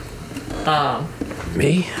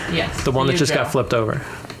 Me? Yes. The one that you, just Joe. got flipped over.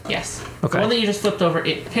 Yes. Okay. The one that you just flipped over,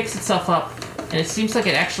 it picks itself up, and it seems like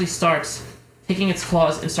it actually starts taking its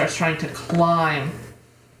claws and starts trying to climb.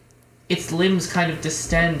 Its limbs kind of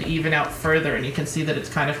distend even out further, and you can see that it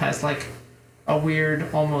kind of has like a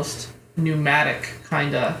weird, almost pneumatic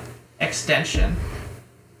kind of extension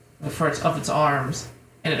of its arms,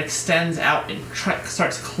 and it extends out and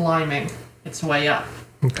starts climbing its way up,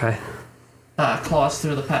 Okay. claws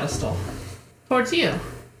through the pedestal, towards you.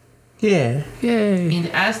 Yeah. Yay. And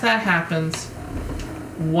as that happens,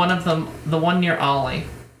 one of them, the one near Ollie,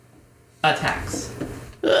 attacks.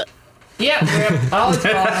 Yeah, Ollie's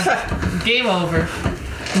gone. Game over.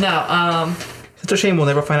 No, It's a shame we'll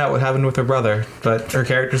never find out what happened with her brother, but her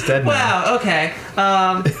character's dead now. wow, okay.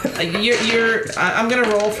 I'm gonna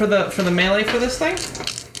roll for the melee for this thing.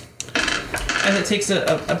 And it takes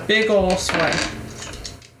a big ol' swing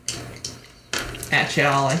at you,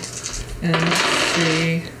 Ollie. And let's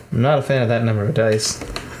see. I'm not a fan of that number of dice.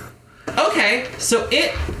 Okay, so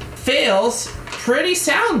it fails pretty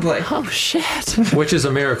soundly. Oh shit. Which is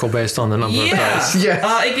a miracle based on the number of dice.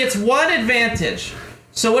 Yes. It gets 1 advantage.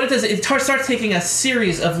 So what it does, it starts taking a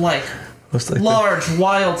series of like Looks like large,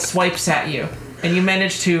 wild swipes at you, and you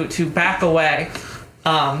manage to back away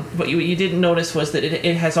What you didn't notice was that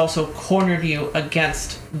it has also cornered you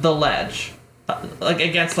against the ledge,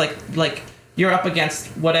 against you're up against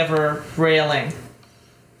whatever railing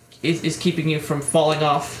is keeping you from falling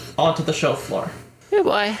off onto the show floor. Oh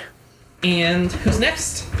boy. And who's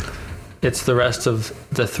next? It's the rest of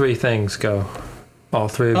the three things go. All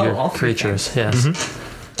three of all your three creatures. things. Yes.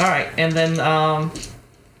 All right, and then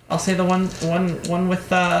I'll say the one with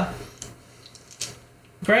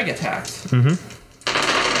Greg attacks.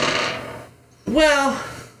 Well,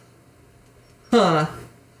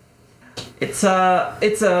 it's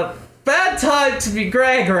a bad time to be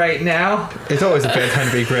Greg right now. It's always a bad time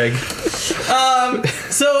to be Greg.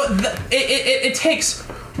 So it takes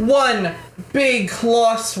one big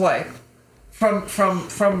claw swipe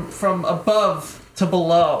from above to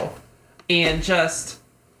below, and just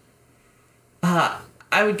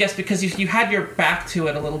I would guess because you had your back to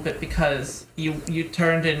it a little bit because you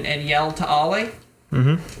turned and yelled to Ollie,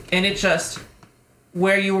 and it just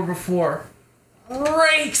where you were before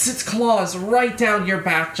rakes its claws right down your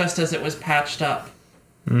back just as it was patched up.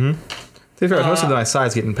 To be fair, most of my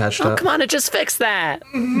side's getting patched up. Come on, it just fixed that.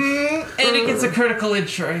 And it gets a critical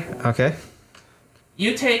injury. Okay.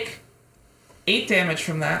 You take 8 damage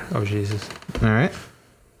from that. Oh Jesus. All right.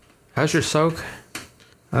 How's your soak?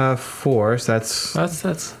 4. So that's That's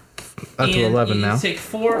up to 11 you now. take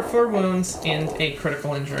 4 wounds and a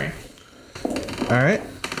critical injury. All right.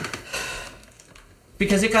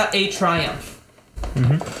 Because it got a triumph.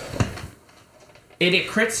 It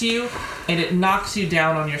crits you, and it knocks you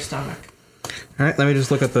down on your stomach. All right. Let me just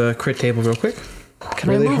look at the crit table real quick. Can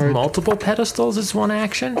Really I move hard. multiple pedestals as one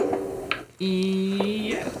action?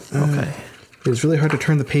 Yes. Okay. It was really hard to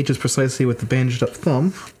turn the pages precisely with the bandaged up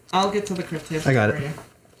thumb. I'll get to the crit table I got for it.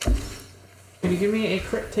 you. Can you give me a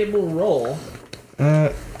crit table roll?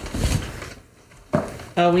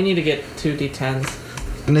 We need to get 2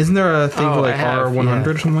 d10s. And isn't there a thing for like I have, R100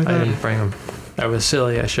 or something like I that? didn't bring them. I was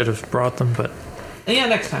silly. I should have brought them, but Yeah,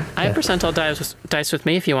 next time. I have percentile dice with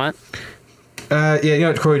me if you want. Yeah, you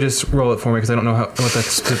know what, Corey, just roll it for me because I don't know what that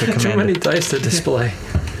specific too command many is. dice to display.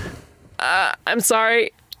 I'm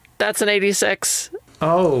sorry. That's an 86.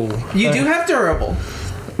 Oh. You do have durable.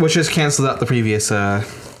 Which just canceled out the previous.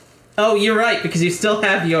 Oh, you're right, because you still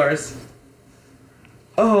have yours.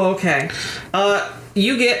 Oh, okay.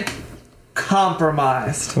 You get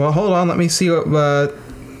compromised. Well, hold on. Let me see what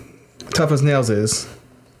Tough as Nails is.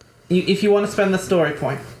 If you want to spend the story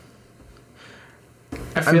point.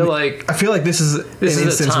 I feel like I feel like this is This an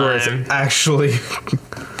is a instance where time. it's actually.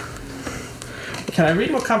 Can I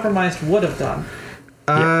read what compromised would have done?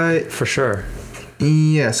 for sure.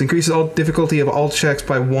 Yes, increases all difficulty of all checks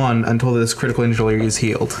by 1 until this critical injury is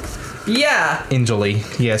healed. Yeah, Injury.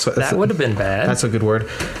 Yes, That would have been bad. That's a good word.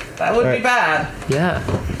 that would be Alright. bad. Yeah.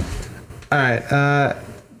 All right.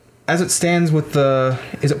 As it stands with the,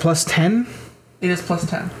 is it plus 10? It is plus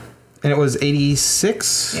 10. And it was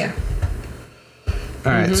 86. Yeah.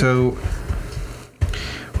 All right, so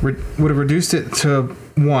would have reduced it to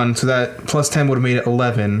 1, so that plus 10 would have made it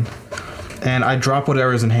 11, and I drop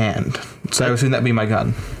whatever's in hand. So I would assume that'd be my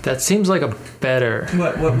gun. That seems like a better.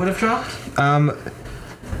 What would have dropped?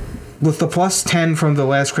 With the plus 10 from the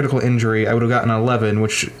last critical injury, I would have gotten 11,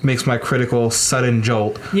 which makes my critical sudden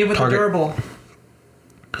jolt. Yeah, but the durable.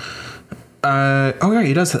 Oh yeah,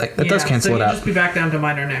 it does. That does cancel so it you out. just be back down to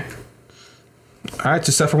minor nick. All right,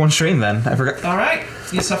 just suffer 1 strain then. I forgot. All right,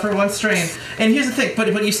 you suffer 1 strain, and here's the thing, but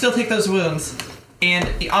you still take those wounds, and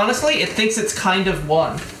honestly, it thinks it's kind of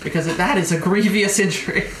won because that is a grievous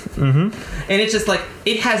injury. And it's just like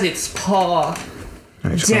it has its paw All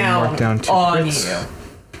right, just gonna down, mark down 2 on crits.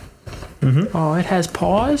 you. Oh, it has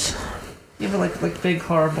paws. You have like big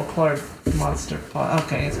horrible clawed monster paw.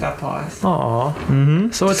 Okay, it's got paws. Aw.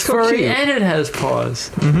 Mm-hmm. So it's So furry cute. and it has paws.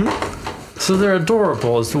 Mm-hmm. So they're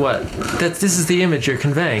adorable is what? This is the image you're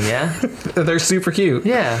conveying, yeah? They're super cute.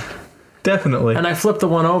 Yeah. Definitely. And I flipped the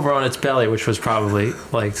one over on its belly, which was probably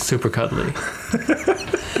like super cuddly.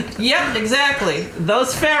 Yep, exactly.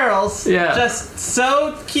 Those ferals, Yeah. just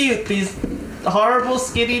so cute. These horrible,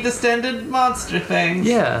 skinny, distended monster things.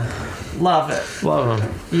 Yeah. Love it. Love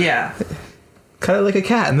them. Yeah. Kind of like a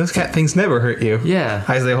cat, and those cat things never hurt you. Yeah.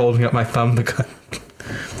 As they holding up my thumb to cut.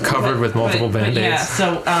 Covered with multiple But band-aids. yeah,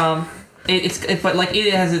 so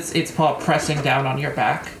it has its paw pressing down on your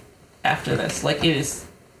back after this. Like it is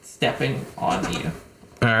stepping on you.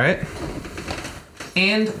 All right.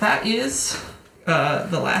 And that is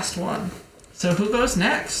the last one. So who goes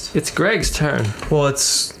next? It's Greg's turn. Well,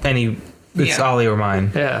 it's Yeah. Ollie or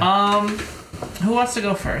mine. Yeah. Who wants to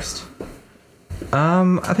go first?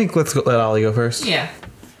 I think let Ollie go first. Yeah.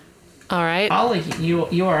 All right. Ollie,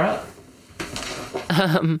 you are up.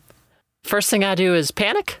 First thing I do is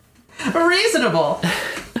panic. Reasonable.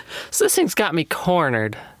 So this thing's got me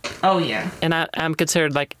cornered, Oh, yeah. and I'm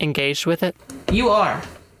considered like engaged with it. You are.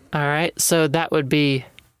 All right, so that would be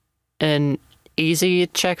an easy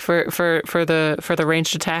check for the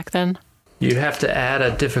ranged attack then. You'd have to add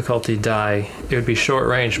a difficulty die. It would be short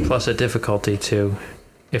range plus a difficulty 2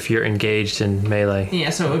 if you're engaged in melee. Yeah,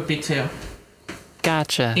 so it would be 2.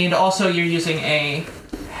 Gotcha. And also you're using a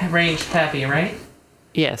ranged heavy, right?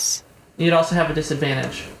 Yes. You'd also have a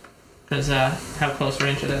disadvantage. Because how close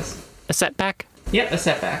range it is. A setback? Yep, a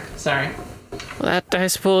setback. Sorry. Well, that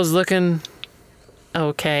dice pool is looking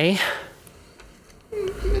okay.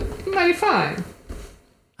 Mighty fine.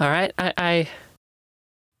 All right, I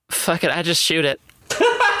fuck it. I just shoot it. Do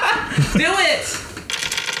it!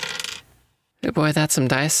 Oh boy, that's some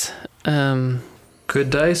dice. Good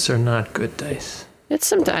dice or not good dice? It's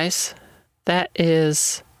some dice. That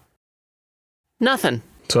is nothing.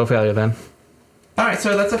 So a failure then. Alright,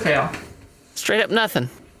 so that's a fail. Straight up nothing.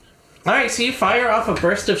 Alright, so you fire off a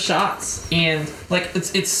burst of shots, and like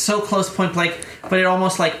it's so close point blank, but it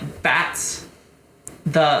almost like bats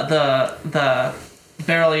the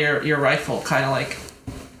barrel of your rifle kind of like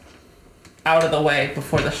out of the way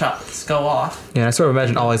before the shots go off. Yeah, I sort of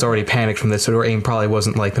imagine Ollie's already panicked from this, so her aim probably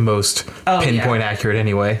wasn't like the most pinpoint accurate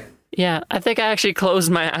anyway. Yeah, I think I actually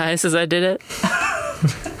closed my eyes as I did it.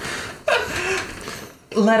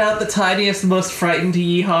 Let out the tiniest, most frightened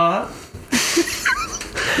yeehaw.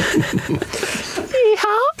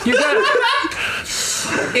 Yeehaw! You got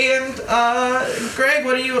And Greg,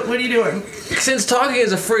 what are you doing? Since talking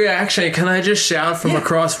is a free action, can I just shout from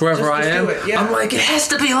across wherever I am? Do it, yeah. I'm like, it has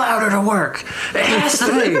to be louder to work. It has to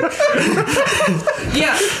be.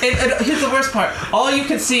 Yeah, and here's the worst part. All you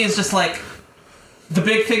can see is just like the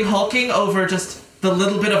big thing hulking over just the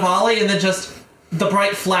little bit of Ollie, and then just the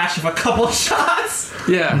bright flash of a couple of shots.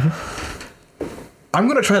 Yeah. I'm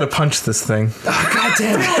gonna try to punch this thing. Oh, God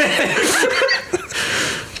damn it.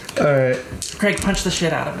 All right. Greg, punch the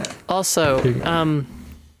shit out of it. Also,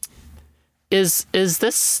 is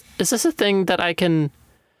this a thing that I can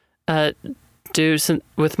do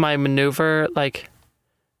with my maneuver, like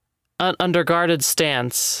under guarded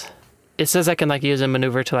stance? It says I can like use a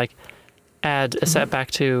maneuver to like add a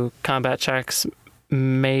setback to combat checks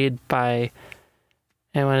made by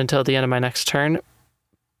anyone until the end of my next turn.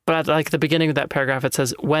 But at like the beginning of that paragraph, it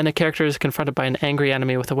says when a character is confronted by an angry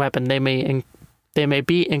enemy with a weapon, they may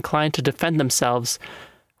be inclined to defend themselves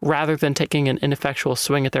rather than taking an ineffectual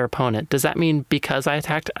swing at their opponent. Does that mean because I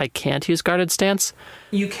attacked, I can't use guarded stance?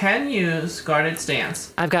 You can use guarded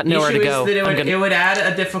stance. I've got nowhere to go. The issue is that it would add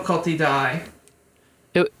a difficulty die.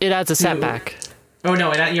 It adds a setback. Oh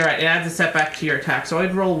no, you're right. It adds a setback to your attack. So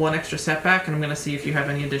I'd roll one extra setback, and I'm going to see if you have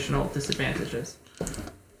any additional disadvantages.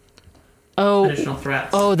 Additional threats.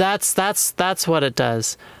 Oh, that's what it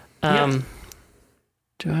does. Yep.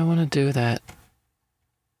 Do I want to do that?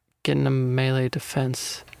 Getting a melee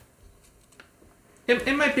defense.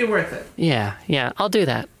 It might be worth it. Yeah, I'll do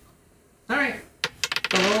that. All right.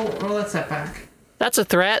 So roll that setback. That's a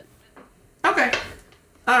threat. Okay.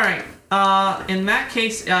 All right. In that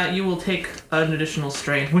case, you will take an additional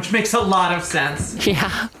strain, which makes a lot of sense.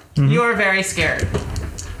 Yeah. Mm-hmm. You are very scared.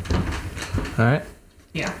 All right.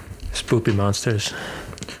 Yeah. Spoopy monsters.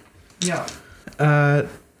 Yeah.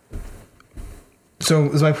 So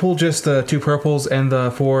is my pool just the 2 purples and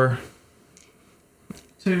the 4?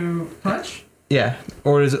 To punch? Yeah.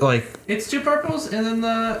 Or is it like? It's 2 purples and then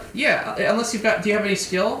unless you've got. Do you have any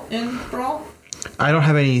skill in Brawl? I don't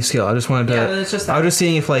have any skill. I just wanted to. Yeah, then it's just that. I was just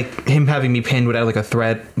seeing if like him having me pinned would add like a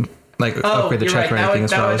threat, like upgrade the you're check right. or anything.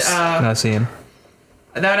 That's what I was not seeing.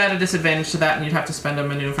 That would add a disadvantage to that, and you'd have to spend a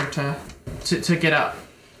maneuver to get up.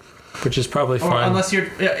 Which is probably Or fine. unless you're,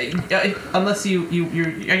 unless you're,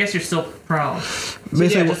 I guess you're still prone. So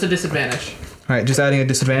Basically, just a disadvantage. All right, just adding a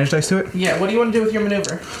disadvantage dice to it. Yeah. What do you want to do with your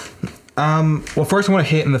maneuver? Well, first I want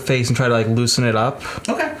to hit in the face and try to like loosen it up.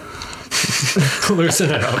 Okay. Loosen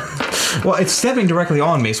it up. Well, it's stepping directly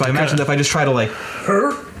on me, so I imagine that if I just try to like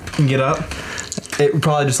and get up, it would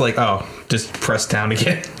probably just press down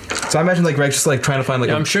again. So I imagine like Greg's just like trying to find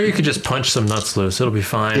like. I'm sure you could just punch some nuts loose. It'll be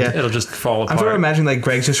fine. Yeah. It'll just fall apart. I'm sort of imagining like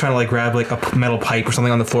Greg's just trying to like grab like a metal pipe or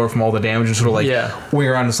something on the floor from all the damage and sort of like wing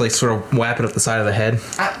around and just like sort of whap it up the side of the head.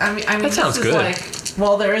 I mean that sounds good.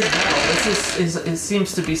 Well, there is metal. This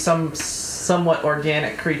seems to be some somewhat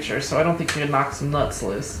organic creature, so I don't think you can knock some nuts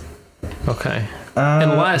loose. Okay.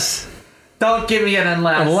 Unless. Don't give me an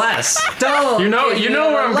unless. Unless. Don't. You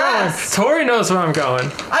know where I'm going. Tori knows where I'm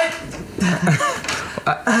going.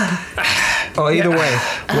 Either way,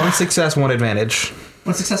 1 success, 1 advantage.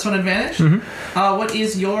 One success, one advantage? Mm-hmm. What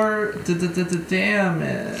is your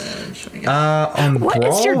damage? On What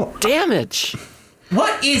brawl, is your damage?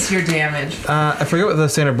 What is your damage? I forget what the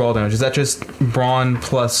standard brawl damage is. That just brawn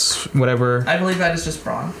plus whatever? I believe that is just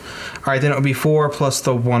brawn. All right, then it would be 4 plus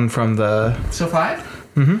the 1 from the. So 5?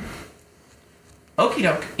 Mm-hmm. Okie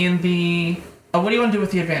doke. In the. What do you want to do with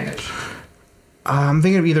the advantage? I'm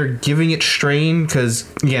thinking of either giving it strain,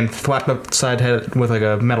 because again, flap upside head with like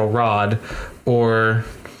a metal rod, or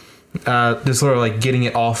just sort of like getting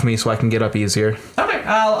it off me so I can get up easier. Okay,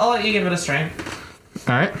 I'll let you give it a strain.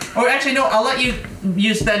 All right. Or actually, no, I'll let you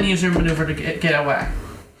use your maneuver to get away.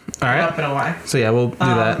 All right. Up and away. So yeah, we'll do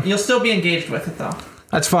that. You'll still be engaged with it though.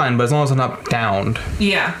 That's fine, but as long as I'm not downed.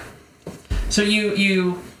 Yeah. So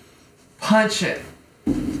you punch it,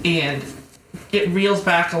 and it reels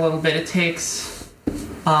back a little bit. It takes,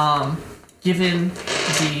 given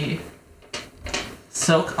the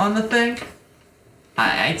soak on the thing,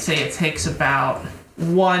 I'd say it takes about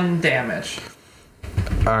 1 damage.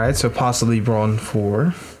 All right, so possibly brawn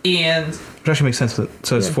 4. And which actually makes sense.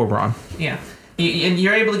 So it's 4 brawn. yeah, and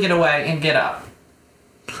you're able to get away and get up.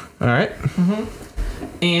 All right. Mm-hmm.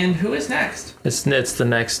 And who is next? It's the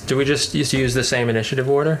next. Do we just use the same initiative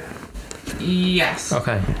order? Yes.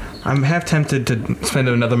 Okay. I'm half tempted to spend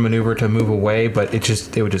another maneuver to move away, but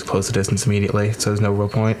it would just close the distance immediately, so there's no real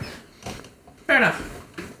point. Fair enough.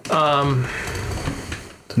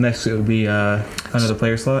 So next it would be another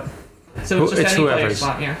player slot. So it's just it's any player whoever's.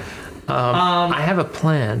 slot, yeah. I have a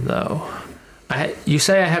plan though. You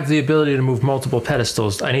say I have the ability to move multiple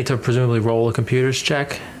pedestals. I need to presumably roll a computer's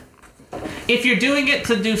check. If you're doing it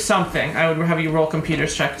to do something, I would have you roll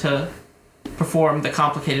computer's check to perform the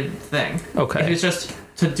complicated thing. Okay. If it's just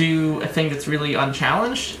to do a thing that's really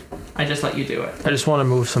unchallenged, I just let you do it. I just want to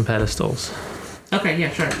move some pedestals. Okay, yeah,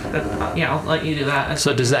 sure. Yeah, I'll let you do that.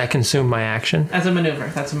 So does that consume my action? As a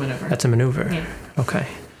maneuver, that's a maneuver. That's a maneuver. Yeah. Okay.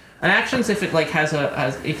 An action's if it like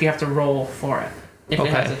if you have to roll for it. If it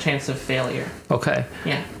Okay. has a chance of failure. Okay.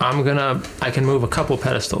 Yeah. I can move a couple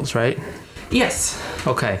pedestals, right? Yes.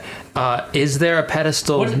 Okay. Is there a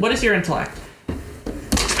pedestal? What is your intellect?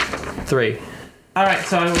 3. All right,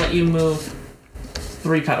 so I will let you move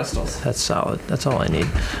 3 pedestals. That's solid. That's all I need.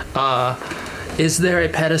 Is there a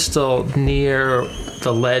pedestal near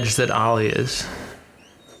the ledge that Ollie is?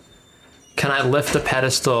 Can I lift a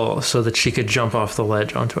pedestal so that she could jump off the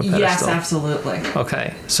ledge onto a pedestal? Yes, absolutely.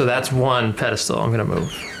 Okay, so that's 1 pedestal I'm going to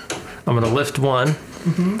move. I'm going to lift 1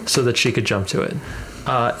 so that she could jump to it.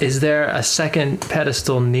 Is there a second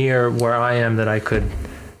pedestal near where I am that I could,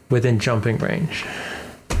 within jumping range?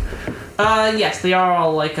 Yes, they are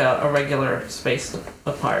all like a regular space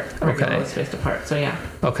apart. Okay. Spaced apart, so yeah.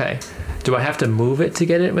 Okay. Do I have to move it to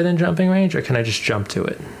get it within jumping range, or can I just jump to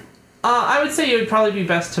it? I would say it would probably be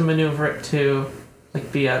best to maneuver it to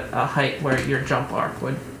like be a height where your jump arc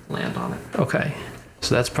would land on it. Okay.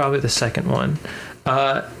 So that's probably the second one.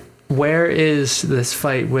 Where is this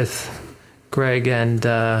fight with Greg and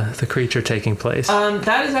the creature taking place?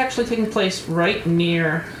 That is actually taking place right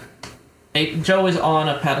near. Joe is on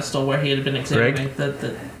a pedestal where he had been examining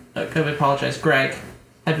I apologize. Greg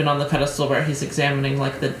had been on the pedestal where he's examining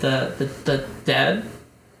like the dead.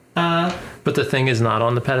 But the thing is not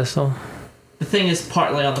on the pedestal? The thing is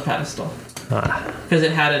partly on the pedestal. Because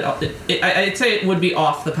it had it. I'd say it would be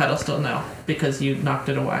off the pedestal now because you knocked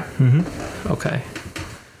it away. Mm-hmm. Okay.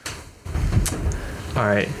 All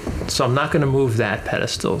right. So I'm not going to move that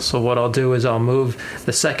pedestal. So what I'll do is I'll move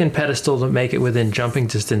the second pedestal to make it within jumping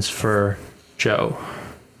distance for Joe.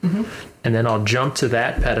 Mm-hmm. And then I'll jump to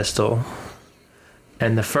that pedestal.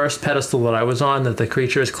 And the first pedestal that I was on that the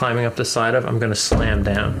creature is climbing up the side of, I'm going to slam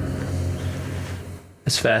down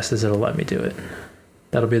as fast as it'll let me do it.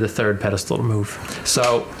 That'll be the third pedestal to move.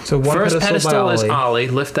 So one first pedestal by is Ollie. Ollie.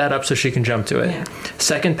 Lift that up so she can jump to it. Yeah.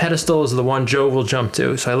 Second pedestal is the one Joe will jump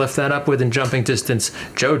to. So I lift that up within jumping distance.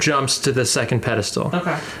 Joe jumps to the second pedestal.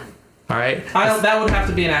 Okay. All right? That would have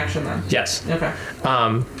to be an action then. Yes. Okay.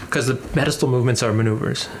 Because the pedestal movements are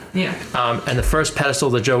maneuvers. Yeah. And the first pedestal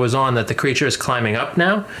that Joe is on that the creature is climbing up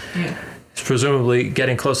now, Yeah. is presumably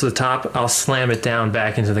getting close to the top. I'll slam it down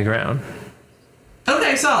back into the ground.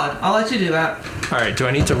 Okay, solid. I'll let you do that. All right. Do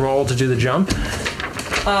I need to roll to do the jump?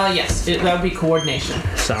 Yes. That would be coordination.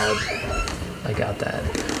 Solid. I got that.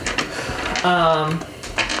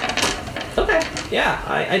 Okay. Yeah,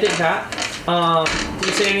 I dig that. Do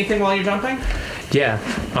you say anything while you're jumping? Yeah.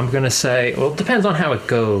 I'm going to say, well, it depends on how it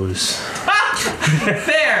goes.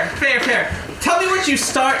 Fair. Tell me what you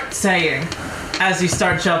start saying as you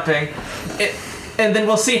start jumping, and then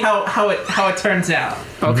we'll see how it turns out.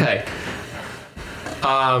 Okay.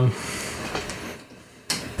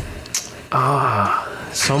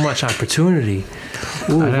 so much opportunity.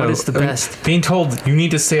 Ooh, I know. what is the I mean, best? being told you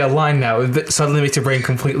need to say a line now suddenly makes your brain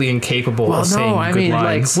completely incapable Well, of saying no, I good mean,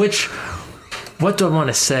 lines. like, what do I want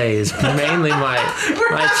to say is mainly my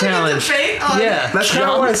challenge. Yeah, That's kind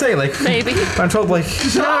of what I say. Like, Maybe. I'm told like,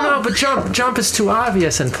 no, but jump is too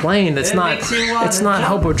obvious and plain. It's not. makes you wanna It's not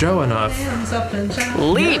Hobo Joe enough.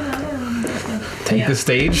 Leap. take the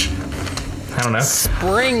stage. I don't know.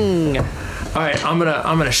 Spring. All right, I'm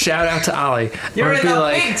gonna shout out to Ollie. You're I'm in gonna be the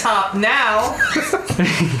like, big top now.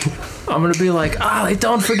 I'm gonna be like, Ollie,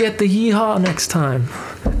 don't forget the yeehaw next time.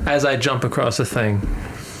 As I jump across the thing,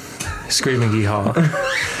 screaming yeehaw.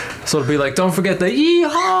 So it'll be like, don't forget the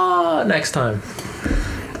yeehaw next time.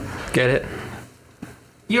 Get it?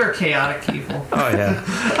 You're chaotic evil. Oh yeah.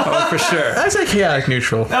 Oh for sure. I say chaotic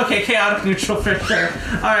neutral. Okay, chaotic neutral for sure.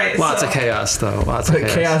 All right. Lots so, of chaos though. Lots of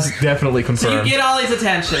chaos. Chaos definitely So confirmed. you get Ollie's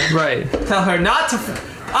attention. Right. Tell her not to.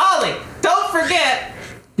 Ollie, don't forget.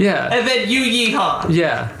 Yeah. And then you yeehaw.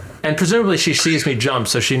 Yeah. And presumably she sees me jump,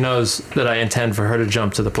 so she knows that I intend for her to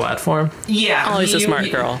jump to the platform. Yeah. Ollie's a smart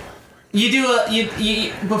you- girl. You do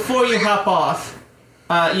you before you hop off.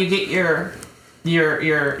 You get your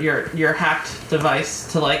hacked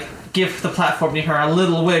device to like give the platform to her a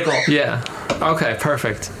little wiggle. Yeah. Okay,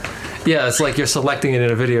 perfect. Yeah, it's like you're selecting it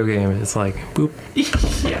in a video game. It's like, boop.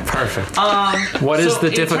 Yeah. Perfect. What is the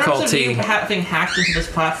In terms of difficulty? you having hacked into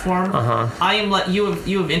this platform, I am you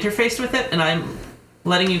have interfaced with it, and I'm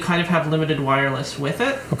letting you kind of have limited wireless with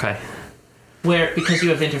it. Okay. Where because you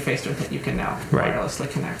have interfaced with it, you can now Right. wirelessly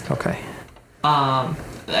connect. Okay.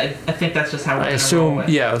 I think that's just how we're I gonna roll assume, with.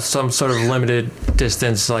 yeah, some sort of limited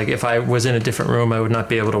distance. Like if I was in a different room, I would not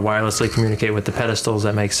be able to wirelessly communicate with the pedestals.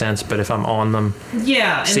 That makes sense. But if I'm on them,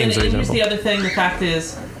 Yeah, and Seems then here's reasonable. the other thing. The fact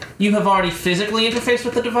is, you have already physically interfaced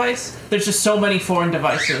with the device. There's just so many foreign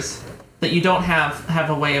devices that you don't have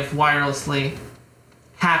a way of wirelessly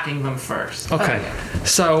hacking them first. okay.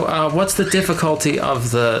 So what's the difficulty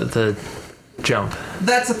of the jump?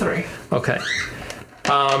 That's a 3. Okay.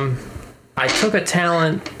 I took a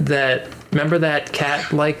talent that, remember that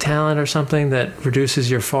cat-like talent or something that reduces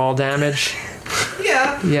your fall damage?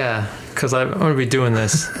 Yeah. Yeah, because I'm going to be doing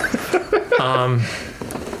this.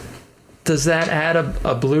 Does that add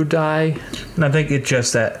a blue die? And I think it's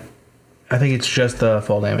just that. I think it's just the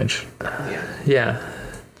fall damage. Yeah.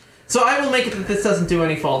 So I will make it that this doesn't do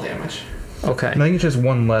any fall damage. Okay. I think it's just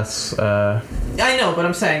one less. I know, but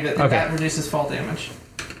I'm saying that Okay. that reduces fall damage.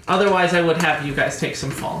 Otherwise, I would have you guys take some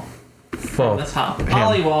fall fall. from the top. Him.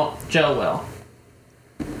 Ollie won't. Joe will.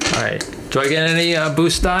 All right. Do I get any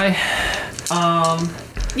boost die?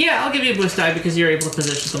 Yeah, I'll give you a boost die because you're able to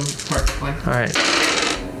position them perfectly. All right.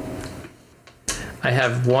 I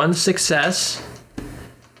have 1 success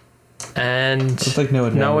and Looks like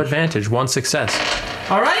no advantage. 1 success.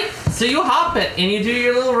 All right, so you hop it and you do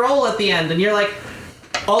your little roll at the end, and you're like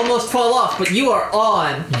almost fall off, but you are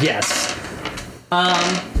on. Yes.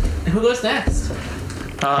 Who goes next?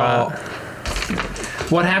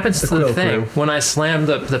 What happens to the Quill thing crew. when I slam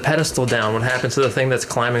the pedestal down? What happens to the thing that's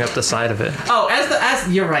climbing up the side of it? Oh, as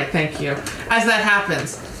you're right, thank you. As that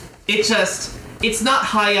happens, it's not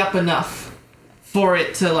high up enough for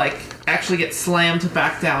it to like actually get slammed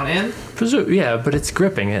back down in. Yeah, but it's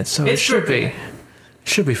gripping it, so It's it should gripping be.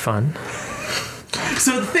 Should be fun.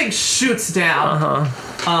 So the thing shoots down.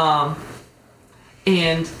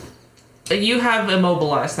 And you have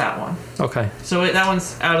immobilized that one. Okay. So that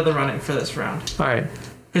one's out of the running for this round. All right.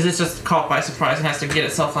 Because it's just caught by surprise and has to get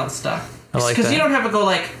itself unstuck. I like Because that. you don't have it go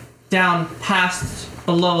like down past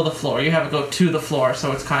below the floor. You have it go to the floor,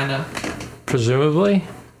 so it's kind of. Presumably.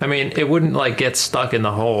 I mean, it wouldn't like get stuck in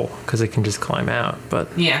the hole because it can just climb out. But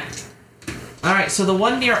Yeah. All right, so the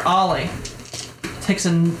one near Ollie takes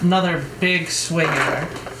another big swing at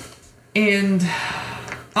her. And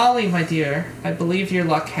Ollie, my dear, I believe your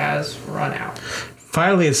luck has run out.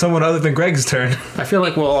 Finally, it's someone other than Greg's turn. I feel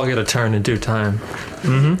like we'll all get a turn in due time.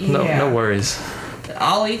 No, Yeah. no worries.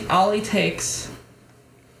 Ollie takes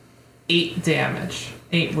 8 damage,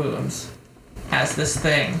 8 wounds, as this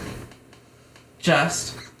thing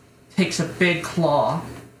just takes a big claw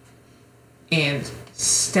and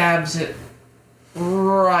stabs it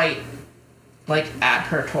right, like, at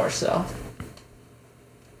her torso.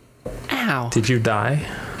 Ow. Did you die?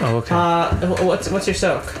 Oh, okay. What's your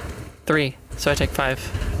soak? 3. So I take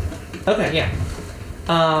 5. Okay,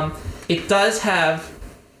 yeah. It does have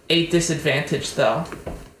a disadvantage though.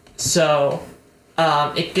 So,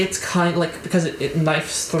 it gets kind of like, because it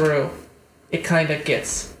knifes through, it kind of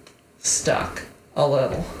gets stuck a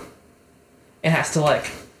little. It has to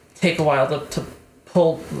like take a while to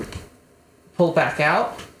pull back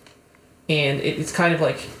out, and it's kind of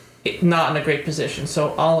like not in a great position.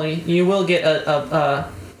 So Ollie, you will get a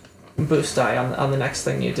boost die on the next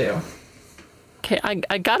thing you do. Okay,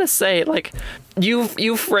 I gotta say, like,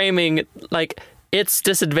 you framing, like, its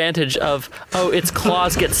disadvantage of, its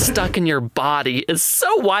claws get stuck in your body is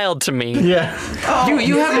so wild to me. Yeah.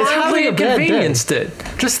 You have it's mildly having a bad day. inconvenienced it.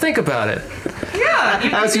 Just think about it. Yeah.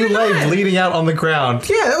 As you lay bleeding out on the ground.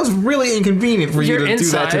 Yeah, that was really inconvenient for you Your to do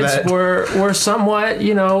that to insides that. were somewhat,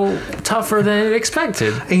 tougher than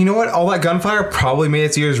expected. And you know what? All that gunfire probably made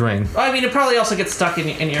its ears ring. I mean, it probably also gets stuck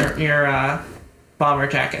in your bomber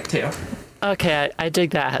jacket too, Okay, I dig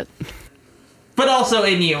that. but also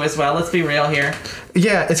in you as well. Let's be real here.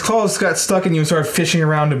 Yeah, its claws got stuck in you and started fishing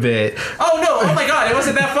around a bit. Oh no! Oh my God! It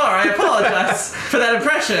wasn't that far. I apologize for that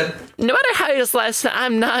impression. No matter how you slice it,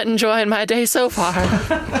 I'm not enjoying my day so far.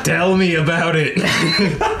 Tell me about it.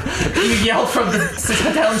 You yelled from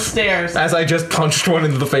the downstairs. As I just punched one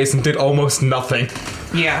into the face and did almost nothing.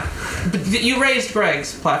 Yeah, but you raised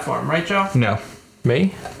Greg's platform, right, Joe? No.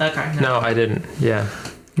 Me? Okay. No, I didn't. Yeah.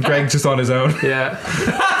 Greg's just on his own. Yeah.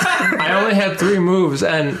 I only had 3 moves,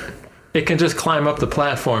 and it can just climb up the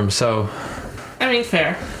platform, so... I mean,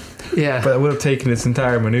 fair. Yeah. But it would have taken its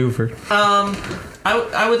entire maneuver.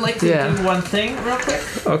 I would like to Yeah. do one thing real quick,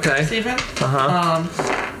 Okay. Steven. Uh-huh.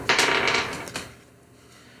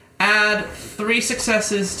 Add 3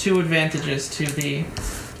 successes, 2 advantages to the.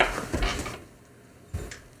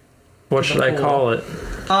 What should I call it?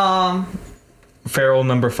 Feral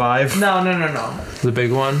number 5. No. The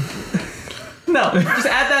big one? No, just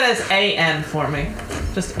add that as AN for me.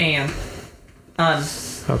 Just AN.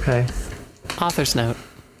 Okay. Author's note.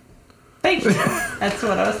 Thank you. That's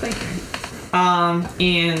what I was thinking.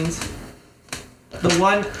 And the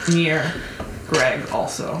one near Greg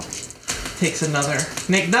also takes another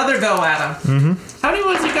go at him. Mm-hmm. How many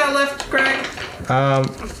ones you got left, Greg?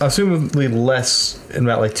 Assumably less in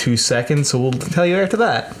about like 2 seconds, so we'll tell you after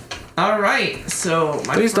that. All right. So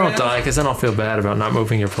Please don't die, because then I'll feel bad about not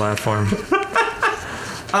moving your platform.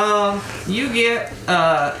 You get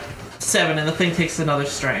 7, and the thing takes another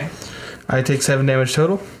strain. I take 7 damage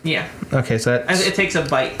total? Yeah, Okay, so as that's... it takes a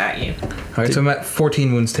bite at you. Alright, so I'm at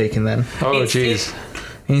 14 wounds taken then. Oh, It's- jeez.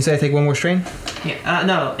 And you say I take 1 more strain? Yeah.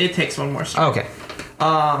 No, it takes one more strain. Oh, okay.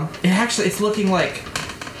 It's looking like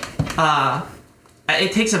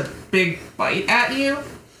it takes a big bite at you.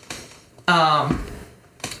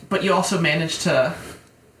 But you also manage to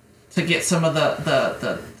get some of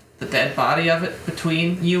the dead body of it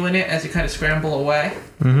between you and it as you kind of scramble away.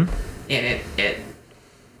 Mm-hmm. And it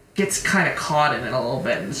gets kind of caught in it a little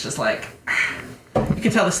bit, and it's just like you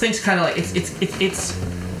can tell this thing's kind of like it's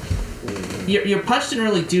your punch didn't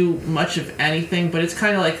really do much of anything, but it's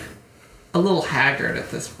kind of like a little haggard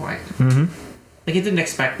at this point. Mm-hmm. Like it didn't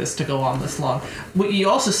expect this to go on this long. What you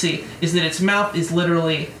also see is that its mouth is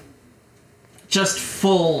literally just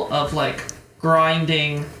full of like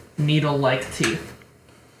grinding needle-like teeth.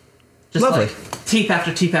 Just Lovely. like teeth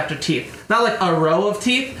after teeth after teeth. Not like a row of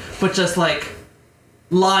teeth, but just like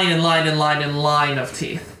line and line and line and line of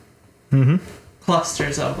teeth. Mm-hmm.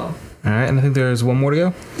 Clusters of them. Alright, and I think there's 1 more to go?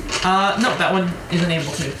 No, that one isn't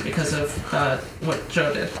able to because of what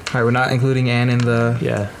Joe did. Alright, we're not including Anne in the...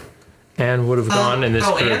 Yeah. Anne would have gone in this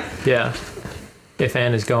group. Anne? Yeah. If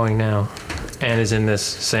Anne is going now. Anne is in this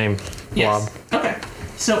same blob. Yes. Okay.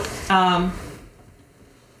 So,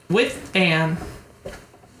 with Anne,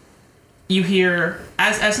 you hear,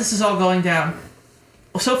 as this is all going down,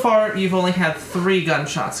 so far you've only had 3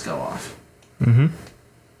 gunshots go off. Mm-hmm.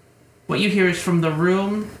 What you hear is from the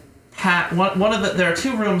room, there are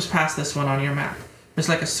 2 rooms past this one on your map. There's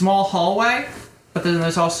like a small hallway, but then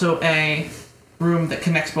there's also a room that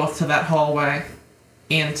connects both to that hallway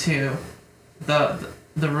and to the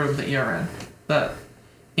room that you're in.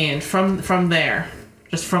 And from there,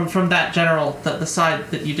 just from that general, the side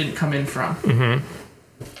that you didn't come in from,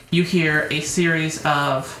 you hear a series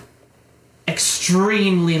of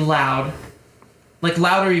extremely loud, like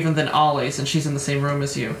louder even than Ollie's, and she's in the same room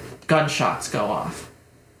as you, gunshots go off.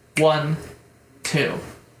 1, 2.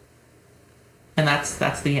 And that's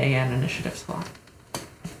the AN initiative slot.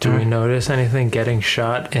 Do we notice anything getting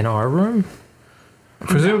shot in our room?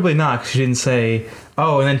 Presumably not, because she didn't say,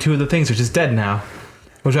 oh, and then 2 of the things are just dead now.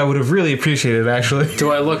 Which I would have really appreciated, actually.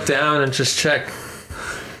 Do I look down and just check?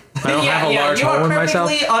 I don't have a large hole in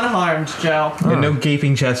myself? You are perfectly unharmed, Joe. And no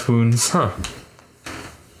gaping chest wounds. Huh.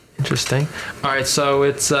 Interesting. Alright, so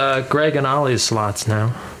it's Greg and Ollie's slots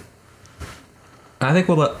now. I think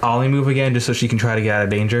we'll let Ollie move again just so she can try to get out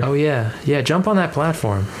of danger. Oh, yeah. Yeah, jump on that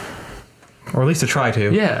platform. Or at least to try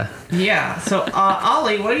to. Yeah. Yeah, so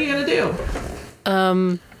Ollie, what are you going to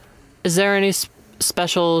do? Is there any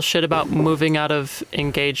special shit about moving out of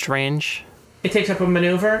engaged range? It takes up a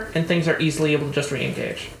maneuver, and things are easily able to just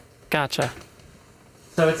re-engage. Gotcha.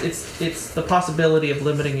 So it's the possibility of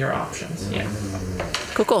limiting your options. Yeah.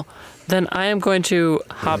 Cool. Then I am going to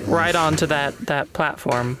hop right onto that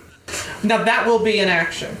platform. Now that will be an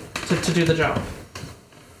action to do the jump.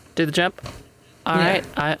 Do the jump? All right,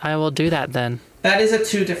 I will do that then. That is a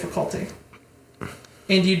 2 difficulty.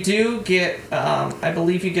 And you do get, I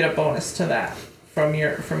believe you get a bonus to that from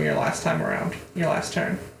your last time around, your last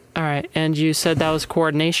turn. All right, and you said that was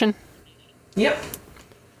coordination? Yep.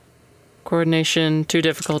 Coordination, 2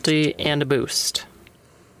 difficulty, and a boost.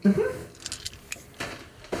 Mm-hmm.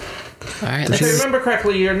 All right. If I remember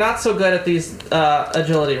correctly, you're not so good at these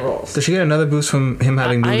agility rolls. Does she get another boost from him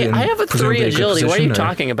having moved in? I have a 3 agility. What are you or?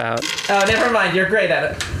 talking about? Oh, never mind. You're great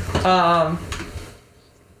at it.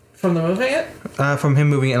 From the moving it? From him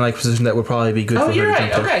moving in like position that would probably be good for her you're to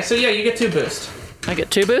right. jump to. Okay, so yeah, you get 2 boost. I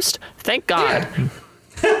get 2 boost? Thank God.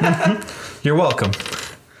 Yeah. You're welcome.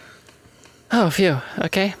 Oh, phew.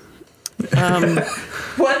 Okay.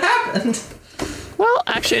 What happened? Well,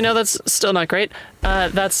 actually, no, that's still not great.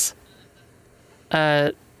 That's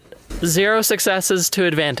 0 successes to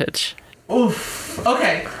advantage. Oof.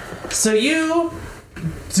 Okay, so you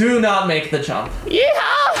do not make the jump.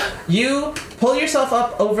 Yeah! You pull yourself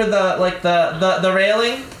up over the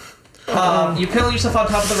railing. You pull yourself on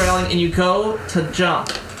top of the railing and you go to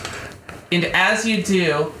jump. And as you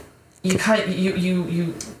do,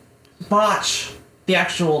 you botch the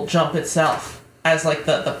actual jump itself as like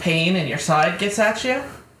the pain in your side gets at you.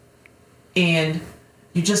 And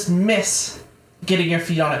you just miss getting your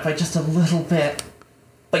feet on it by just a little bit.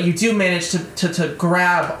 But you do manage to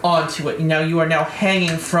grab onto it. Now you are now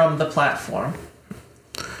hanging from the platform.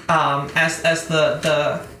 As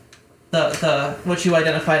the what you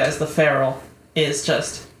identified as the feral is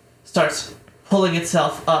just starts pulling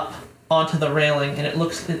itself up onto the railing, and it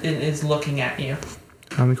is looking at you.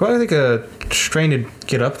 You probably take a strain to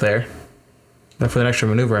get up there. For an extra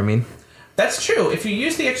maneuver, I mean. That's true. If you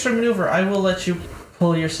use the extra maneuver, I will let you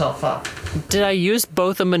pull yourself up. Did I use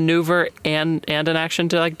both a maneuver and an action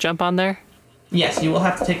to like jump on there? Yes, you will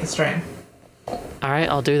have to take the strain. All right,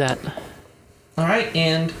 I'll do that. All right,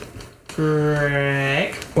 and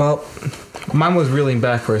Greg. Well, mine was reeling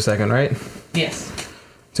back for a second, right? Yes.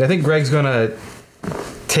 So I think Greg's gonna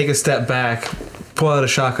take a step back, pull out a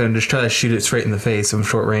shotgun, and just try to shoot it straight in the face from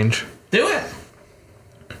short range. Do it.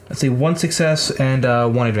 Let's see, 1 success and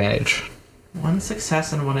 1 advantage. 1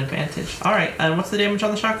 success and 1 advantage. All right, and what's the damage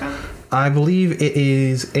on the shotgun? I believe it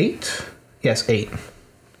is 8. Yes, 8.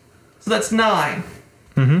 So that's 9.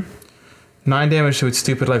 9 damage to its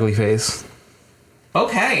stupid, ugly face.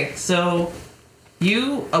 Okay, so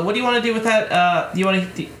you what do you want to do with that?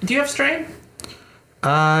 Do you have strain?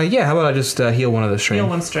 Yeah. How about I just heal 1 of the strain? Heal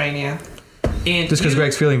 1 strain, yeah. And just because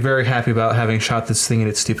Greg's feeling very happy about having shot this thing in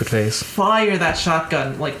its stupid face. Fire that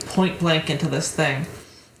shotgun like point blank into this thing,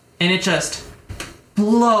 and it just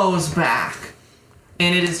blows back,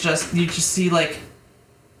 and it is just you just see like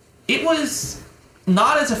it was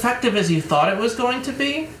not as effective as you thought it was going to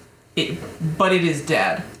be. But it is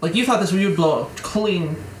dead. Like you thought this would blow a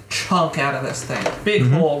clean chunk out of this thing, big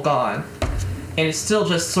hole gone, and it's still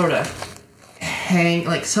just sort of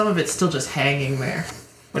like some of it's still just hanging there,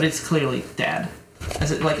 but it's clearly dead.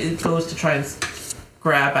 As it goes to try and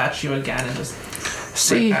grab at you again and just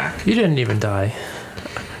see back. You didn't even die.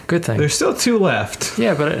 Good thing. There's still 2 left.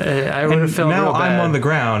 Yeah, but I would have felt now real bad. I'm on the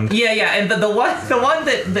ground. Yeah, and the one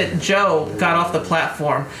that Joe got off the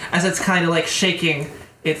platform as it's kind of like shaking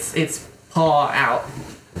its paw out,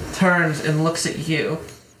 turns and looks at you.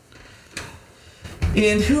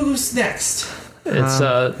 And who's next? It's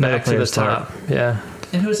back to the top. Yeah.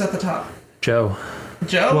 And who's at the top? Joe.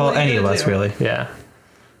 Joe? Well, any of us, really. Yeah.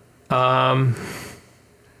 I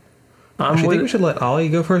think we should let Ollie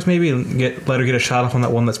go first, maybe, and let her get a shot off on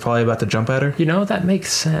that one that's probably about to jump at her. You know, that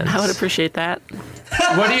makes sense. I would appreciate that.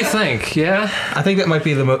 What do you think? Yeah? I think that might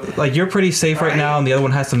be the most... Like, you're pretty safe right now, and the other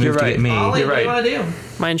one has to move to get me. Ollie, You're right. what do you want to do?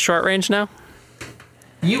 Am I in short range now?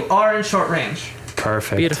 You are in short range.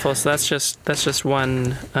 Perfect. Beautiful. So that's just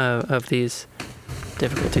one of these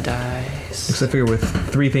difficulty dice. Because I figure with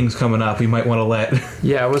 3 things coming up, we might want to let...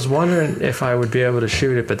 Yeah, I was wondering if I would be able to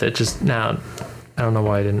shoot it, but that just now... I don't know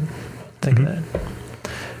why I didn't think of that.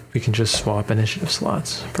 We can just swap initiative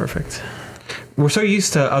slots. Perfect. We're so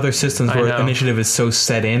used to other systems where initiative is so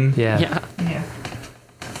set in. Yeah.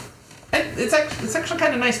 It's actually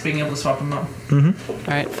kind of nice being able to swap them up. All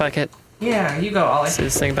right, fuck it. Yeah, you go, Ollie. See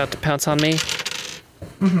this thing about to pounce on me?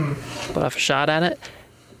 Put off a shot at it?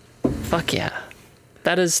 Fuck yeah.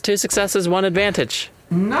 That is 2 successes, 1 advantage.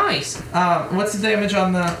 Nice. What's the damage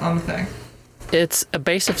on the thing? It's a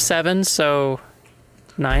base of 7, so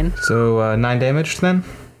 9. So 9 damage then.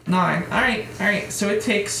 9. All right. So it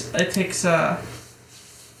takes.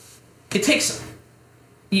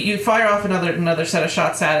 You fire off another set of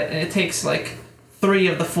shots at it, and it takes like 3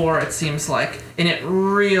 of the 4. It seems like, and it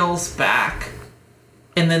reels back,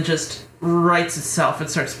 and then just rights itself. It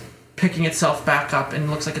starts picking itself back up, and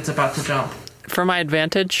looks like it's about to jump. For my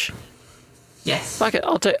advantage, Yes. fuck it.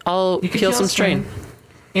 I'll You can heal some strain.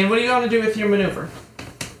 And what are you going to do with your maneuver?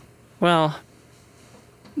 Well,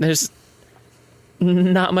 there's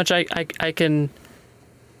not much I can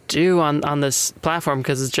do on this platform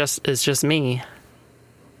because it's just me.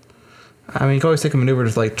 I mean, you can always take a maneuver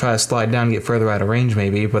to like try to slide down and get further out of range,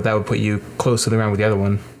 maybe, but that would put you close to the ground with the other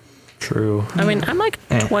one. True. I mean, I'm like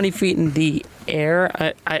 20 feet in the air.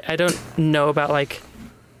 I don't know about like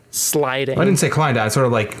sliding. I didn't say climb down. I sort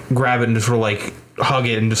of like grab it and just sort of like hug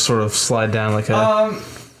it and just sort of slide down like a.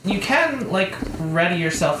 You can like ready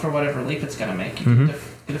yourself for whatever leap it's going to make. You can do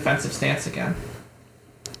defensive stance again.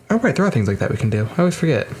 Oh right, there are things like that we can do. I always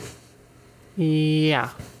forget. Yeah.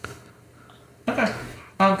 Okay.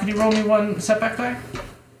 Could you roll me 1 setback die?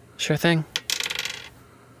 Sure thing.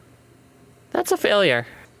 That's a failure.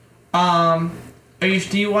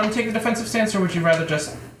 Do you want to take the defensive stance, or would you rather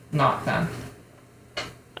just not then?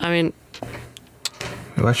 I mean,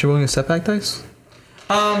 Why should you rolling a setback dice?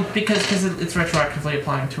 Because it's retroactively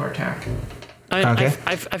applying to our attack. Okay.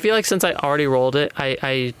 I feel like since I already rolled it,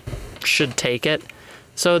 I should take it.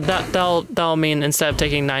 So that'll mean instead of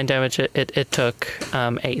taking 9 damage, it took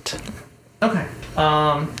 8. Okay.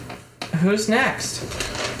 Who's next?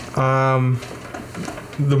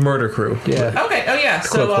 The murder crew. Yeah. Okay. Oh yeah.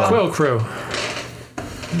 So Quill crew.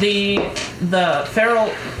 the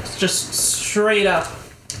feral just straight up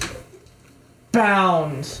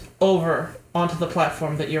bounds over onto the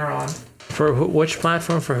platform that you're on. For which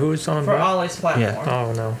platform? For who's on? For what? Ollie's platform. Yeah.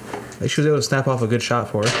 Oh no. She was able to snap off a good shot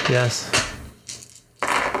for her. Yes.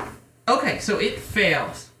 Okay, so it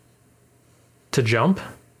fails. To jump?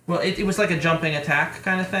 Well, it was like a jumping attack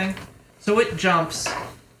kind of thing. So it jumps,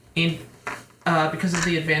 and because of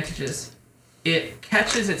the advantages, it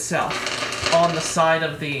catches itself on the side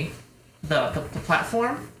of the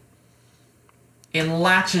platform and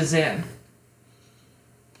latches in.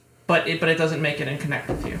 But it doesn't make it and connect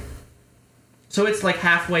with you. So it's like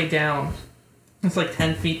halfway down. It's like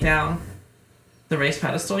 10 feet down the race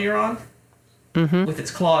pedestal you're on, with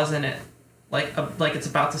its claws in it, like it's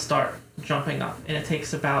about to start jumping up, and it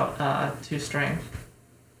takes about 2 strain,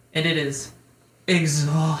 and it is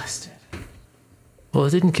exhausted. Well,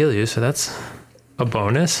 it didn't kill you, so that's a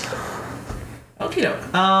bonus. Okie doke.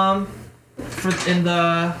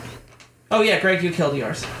 Oh yeah, Greg, you killed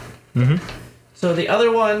yours. So the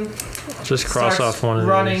other one Just cross starts off one of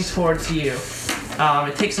running these. towards you.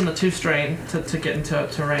 It takes him a 2 strain to get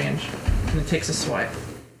into range, and it takes a swipe.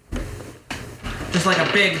 Just like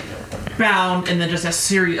a big bound, and then just a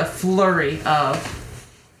flurry of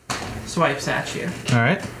swipes at you. All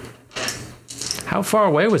right. How far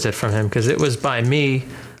away was it from him? Because it was by me.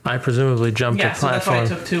 I presumably jumped Yeah, the so that's why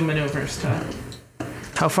platform. I took 2 maneuvers to.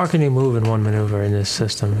 How far can you move in one maneuver in this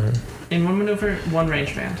system? Then? In 1 maneuver, 1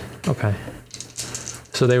 range band. Okay.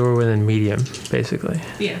 So they were within medium, basically.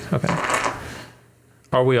 Yeah. Okay.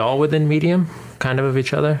 Are we all within medium, kind of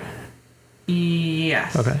each other?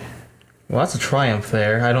 Yes. Okay. Well, that's a triumph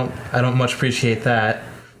there. I don't much appreciate that.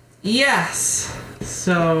 Yes.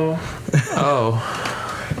 So. Oh.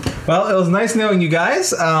 Well, it was nice knowing you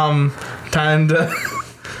guys. Time to.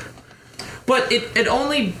 But it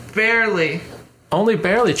only barely. Only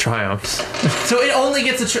barely triumphs. So it only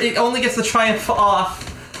gets the triumph off.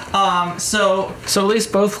 So at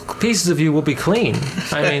least both pieces of you will be clean.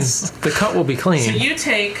 I mean, the cut will be clean. So you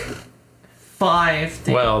take 5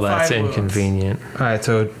 damage. Well, that's 5 wounds. inconvenient. All right,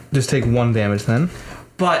 so just take 1 damage then.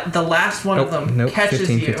 But the last one of them catches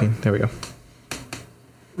 15, you 15. There we go.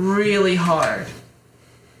 really hard,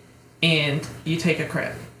 and you take a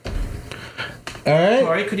crit. All right.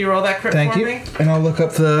 Corey, could you roll that crit Thank for you. me? And I'll look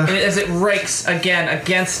up the. As it rakes again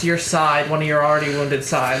against your side, one of your already wounded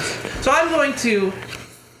sides. So I'm going to,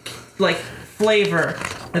 flavor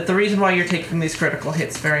that the reason why you're taking these critical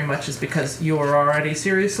hits very much is because you are already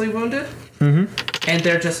seriously wounded. Mm-hmm. And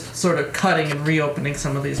they're just sort of cutting and reopening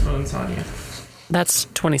some of these wounds on you. That's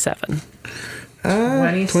 27.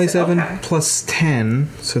 27 okay. plus 10,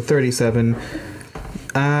 so 37.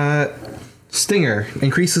 Stinger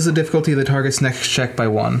increases the difficulty of the target's next check by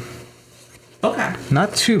 1. Okay.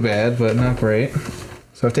 Not too bad, but not great.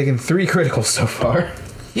 So I've taken 3 criticals so far.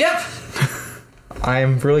 Yep. I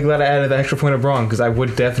am really glad I added the extra point of brawn because I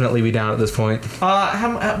would definitely be down at this point.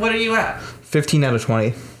 What are you at? 15 out of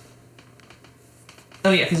 20.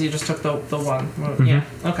 Oh yeah, because you just took the one. Yeah.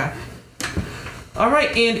 Okay. All right,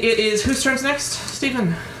 and it is whose turn's next,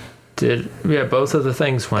 Stephen? Both of the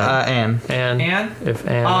things went. Anne. Anne? If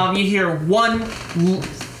Anne. You hear one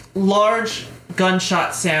large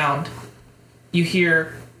gunshot sound. You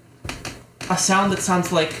hear a sound that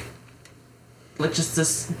sounds like just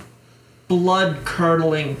this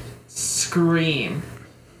blood-curdling scream.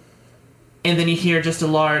 And then you hear just a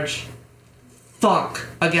large thunk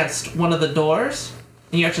against one of the doors.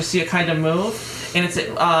 And you actually see it kind of move. And it's,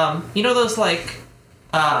 you know those, like,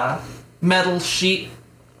 metal sheet,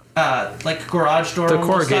 like, garage door the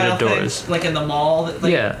corrugated doors. Things, like in the mall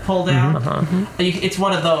that, pull down? And it's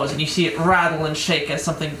one of those, and you see it rattle and shake as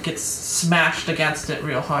something gets smashed against it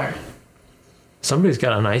real hard. Somebody's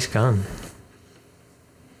got a nice gun.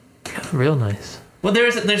 Yeah, real nice. Well,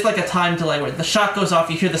 there's like a time delay where the shot goes off,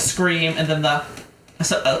 you hear the scream, and then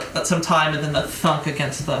some time, and then the thunk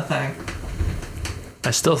against the thing. I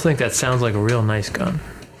still think that sounds like a real nice gun.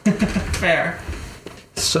 Fair.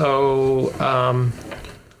 So,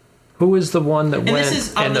 who is the one that and went this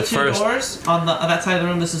is in the two first doors on that side of the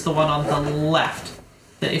room? This is the one on the left.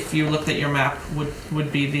 That, if you looked at your map,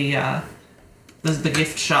 would be the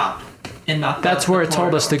gift shop, and not. That's where it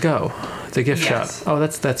told us to go. The gift shop. Oh,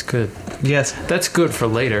 that's good. Yes, that's good for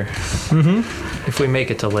later. If we make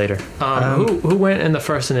it to later. Who went in the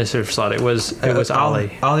first initiative slot? It was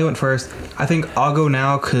Ollie. Ollie went first. I think I'll go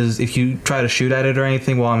now because if you try to shoot at it or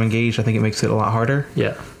anything while I'm engaged, I think it makes it a lot harder.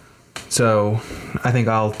 Yeah. So I think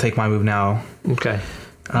I'll take my move now. Okay.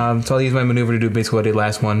 So I'll use my maneuver to do basically what I did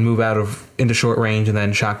last one: move into short range and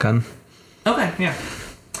then shotgun. Okay. Yeah.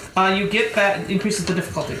 You get that increases the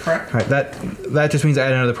difficulty, correct? All right. That just means I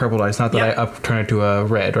add another purple dice, not that I turn it to a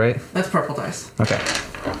red, right? That's purple dice. Okay.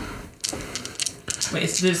 Wait, it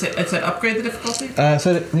said upgrade the difficulty? I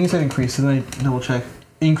think it said increase, so then I double check.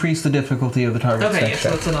 Increase the difficulty of the target. Okay, yeah,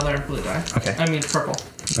 so that's another blue die. Okay. I mean purple.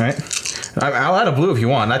 All right. I'll add a blue if you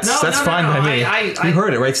want. That's fine by me. You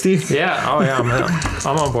heard it, right, Steve? Yeah. Oh, yeah.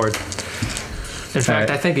 I'm on board. In fact,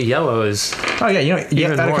 I think a yellow is. Oh yeah, you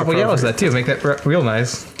add a couple yellows to that too. Make that real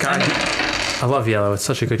nice. God, I love yellow. It's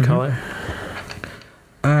such a good color.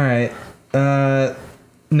 All right.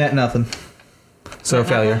 Net nothing. So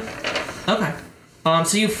failure. Okay.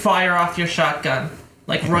 So you fire off your shotgun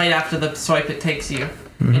like right after the swipe it takes you,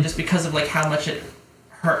 and just because of like how much it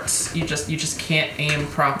hurts, you just can't aim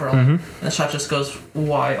properly, and the shot just goes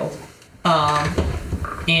wild.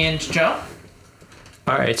 And Joe.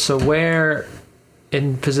 All right. So where,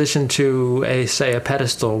 in position to a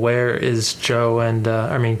pedestal, where is Joe and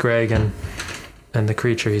Greg and the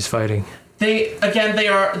creature he's fighting? They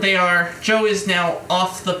are. Joe is now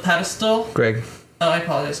off the pedestal. Greg. Oh, I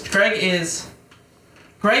apologize. Greg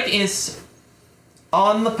is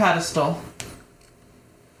on the pedestal.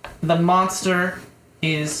 The monster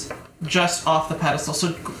is just off the pedestal.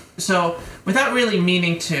 So without really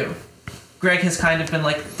meaning to, Greg has kind of been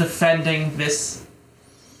like defending this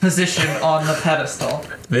position on the pedestal.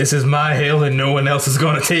 This is my hill and no one else is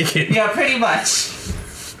going to take it. Yeah, pretty much.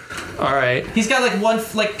 All right. He's got like one,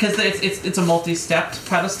 like, because it's a multi-stepped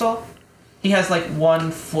pedestal. He has like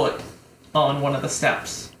 1 foot on one of the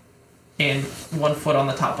steps and 1 foot on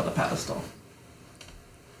the top of the pedestal.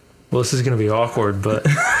 Well, this is going to be awkward, but...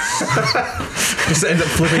 Just end up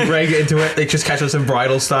flipping Greg into it. They just catch us in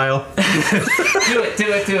bridal style. Do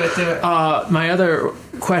it. My other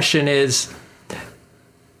question is...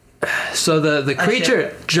 So the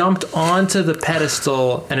creature jumped onto the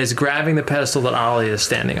pedestal and is grabbing the pedestal that Ollie is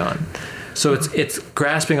standing on. So it's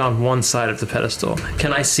grasping on one side of the pedestal.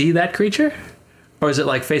 Can I see that creature? Or is it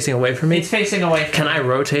like facing away from me? It's facing away from Can I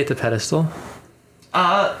rotate the pedestal?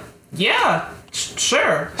 Yeah.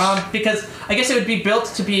 Sure. Because I guess it would be built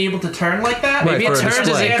to be able to turn like that. Maybe it turns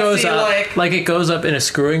as it goes up, like it goes up in a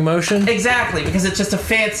screwing motion. Exactly, because it's just a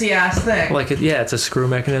fancy ass thing. Like it's a screw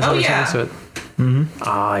mechanism. Oh, or yeah. something. So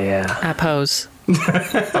oh yeah. I pose.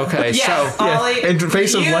 Okay, yes, so Ollie, in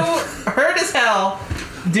face of you hurt as hell.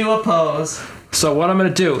 Do a pose. So what I'm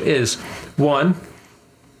gonna do is, one,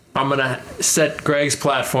 I'm gonna set Greg's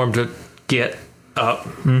platform to get up.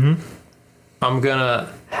 I'm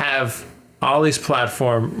gonna have Ollie's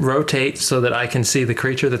platform rotate so that I can see the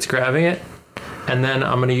creature that's grabbing it, and then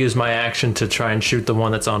I'm gonna use my action to try and shoot the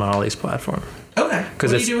one that's on Ollie's platform. Okay. What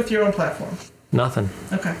do you do with your own platform? Nothing.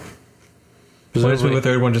 Okay. What is with a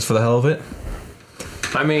third one just for the hell of it?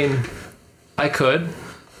 I mean, I could.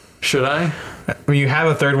 Should I? I mean, you have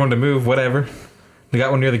a third one to move, whatever. You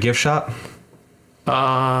got one near the gift shop?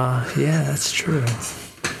 Yeah, that's true.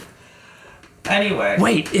 Anyway.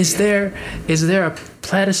 Wait, is there a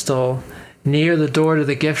pedestal near the door to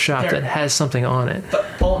the gift shop There. that has something on it?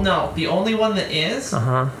 No, the only one that is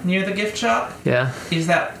near the gift shop Yeah. is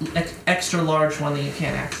that extra large one that you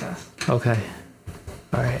can't access. Okay.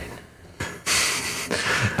 All right.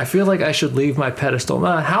 I feel like I should leave my pedestal.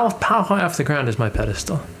 How high off the ground is my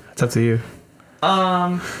pedestal? It's up to you.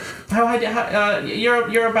 How high?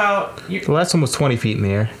 You're about. The last one was 20 feet in the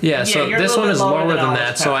air. Yeah, so you're a this little one bit is lower lower than than ours,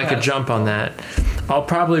 that, so I could jump on that. I'll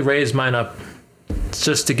probably raise mine up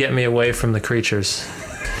just to get me away from the creatures.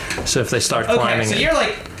 So if they start climbing so it. you're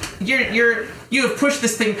like, you have pushed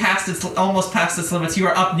this thing almost past its limits. You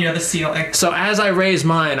are up near the ceiling. So as I raise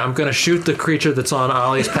mine, I'm gonna shoot the creature that's on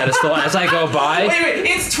Ollie's pedestal as I go by. Wait,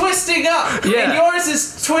 it's twisting up. Yeah. And yours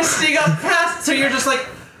is twisting up past, so you're just like.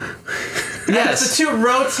 Yes. As the two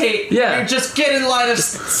rotate, Yeah. you just get in line of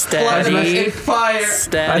steady. and fire.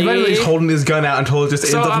 I imagine he's holding his gun out until it just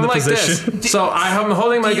So ends up in I'm the like position. this. So I'm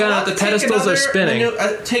holding my Do you gun want out. The to take pedestals are another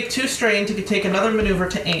spinning. take 2 strain to take another maneuver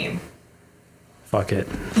to aim. Fuck it.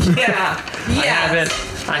 Yeah.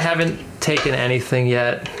 I haven't taken anything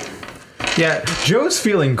yet. Yeah, Joe's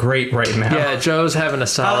feeling great right now. Yeah, Joe's having a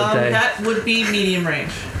solid day. That would be medium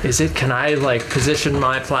range. Is it? Can I like position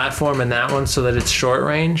my platform in that one so that it's short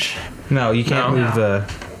range? No, you can't No. move the.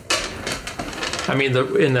 I mean,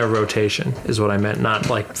 in their rotation is what I meant, not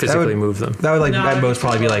like physically move them. That would like No, at most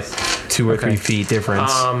probably be like 2 or 3 feet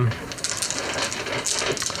difference.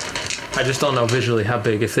 I just don't know visually how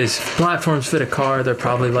big. If these platforms fit a car, they're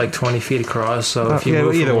probably like 20 feet across. So if you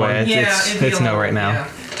move either from way, one- it's no right now.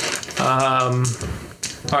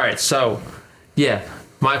 all right. So yeah,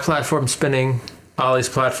 my platform's spinning. Ollie's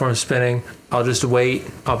platform's spinning. I'll just wait.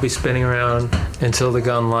 I'll be spinning around until the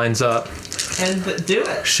gun lines up. And do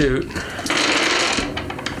it. Shoot.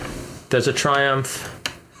 There's a triumph.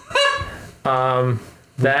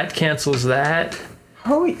 That cancels that.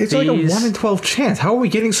 How are we, it's like a These- 1 in 12 chance. How are we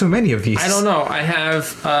getting so many of these? I don't know. I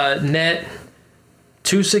have net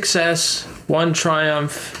 2 success, 1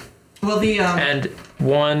 triumph, Well, and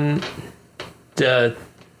 1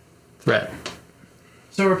 threat.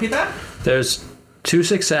 So repeat that. There's 2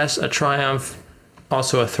 success, a triumph,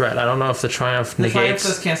 also a threat. I don't know if the triumph The triumph negates.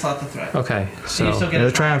 does cancel out the threat. Okay, And you so still get Yeah, a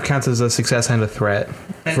the triumph counts as a success and a threat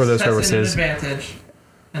and for those success and purposes, an advantage,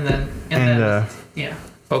 and then and yeah,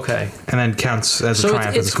 okay, counts as a So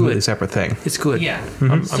triumph it's as a completely good. separate thing. it's good. yeah.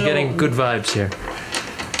 I'm So- getting good vibes here.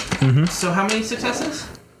 So how many successes?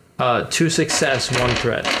 2 success, 1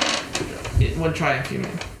 threat. One triumph, you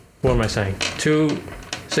mean? What am I saying? 2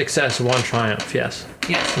 success, 1 triumph. Yes.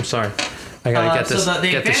 Yes. I'm sorry. I gotta get this so the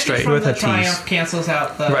get this advantage straight. from With the a tease. triumph cancels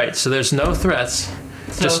out the Right. So there's no threats.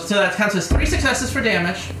 So, just- so that counts as 3 successes for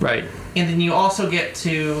damage, Right. and then you also get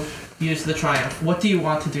to use the triumph. What do you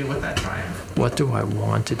want to do with that triumph? What do I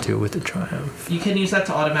want to do with the triumph? You can use that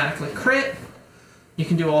to automatically crit. You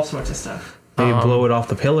can do all sorts of stuff. Maybe blow it off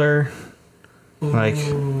the pillar. Like,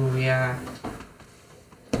 Ooh, yeah.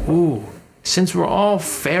 Ooh, since we're all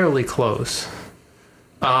fairly close,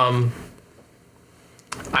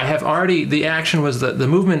 I have already, the action was the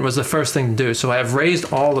movement was the first thing to do. So I have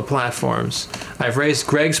raised all the platforms. I've raised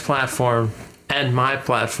Greg's platform and my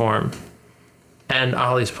platform and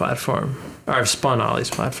Ollie's platform. Or I've spun Ollie's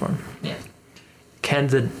platform. Yeah.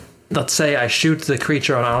 Let's say I shoot the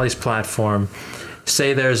creature on Ollie's platform.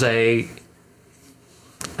 Say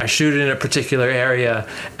I shoot it in a particular area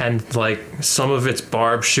and like some of its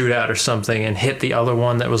barbs shoot out or something and hit the other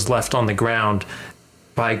one that was left on the ground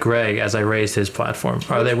by Greg as I raised his platform.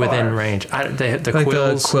 Are they within barbs? range? The Like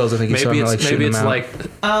quills. the quills, I think you saw maybe him, it's like, shooting it's them out. like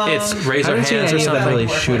it's I razor haven't seen hands or any of them something. really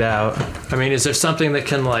shoot out. I mean, is there something that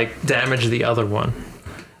can like damage the other one?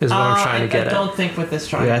 Is what I'm trying to get I at. don't think with this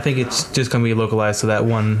triumph. Yeah, I think it's just gonna be localized to that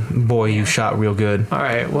one boy you shot real good. All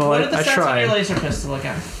right. Well, What are the I stats on your tried. laser pistol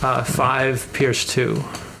again? 5 pierce 2.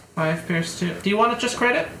 5 pierce 2. Do you want to just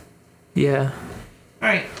credit? Yeah.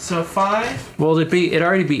 Alright, so 5. Well, it'd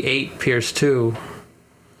already be 8 pierce 2.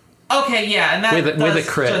 Okay, yeah, and that With a does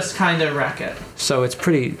crit. just kind of wreck it. So it's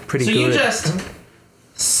pretty So good. you just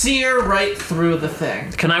sear right through the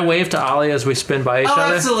thing. Can I wave to Ollie as we spin by each Oh,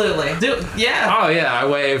 other? absolutely. Yeah. Oh yeah, I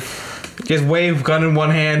wave. Just wave, gun in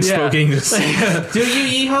one hand, Yeah. smoking. Just Do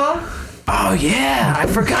you yeehaw? Oh yeah, I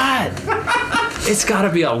forgot. It's got to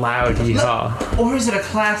be a loud yeehaw. Or is it a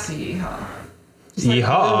classy yeehaw? Just like a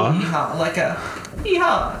Yeehaw. little yeehaw. Like a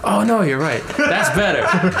yeehaw. Oh no, you're right. That's better.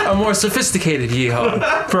 A more sophisticated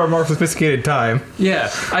yeehaw. for a more sophisticated time.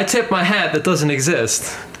 Yeah, I tip my hat that doesn't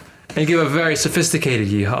exist and give a very sophisticated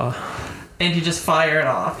yeehaw. And you just fire it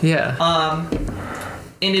off. Yeah.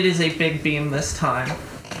 And it is a big beam this time.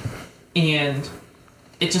 And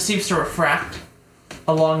it just seems to refract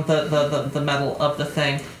along the metal of the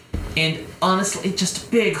thing. And honestly, it's just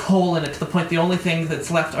a big hole in it to the point the only thing that's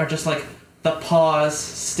left are just like the paws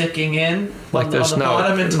sticking in Like on there's the no-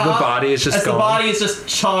 bottom and the top. body is just as gone. the body is just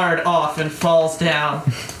charred off and falls down.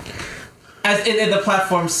 As the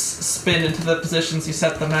platforms spin into the positions you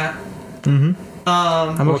set them at.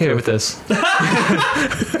 I'm okay with this.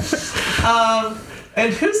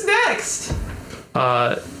 And who's next?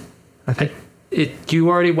 You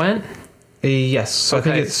already went? Yes. So I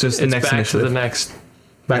think it's just the next back initiative. to the next.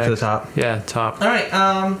 Back to the top. Yeah, top. All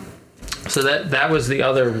right. So that was the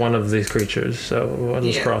other one of these creatures. So we'll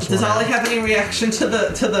just cross Does one Ollie out. have any reaction to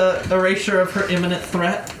the erasure of her imminent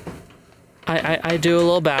threat? I do a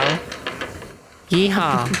little bow.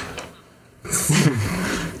 Yeehaw.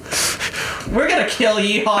 We're gonna kill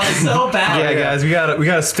Yeehaw so bad. Yeah, guys, we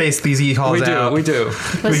gotta space these yeehaws out. We do.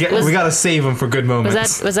 We gotta save them for good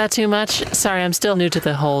moments. Was that too much? Sorry, I'm still new to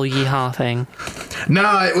the whole yeehaw thing.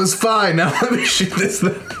 No, it was fine. Now let me shoot this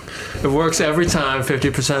thing. It works every time,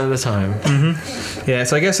 50% of the time. Yeah,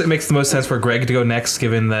 so I guess it makes the most sense for Greg to go next,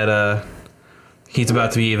 given that he's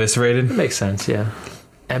about to be eviscerated. It makes sense, yeah.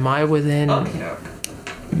 Am I within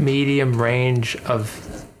medium range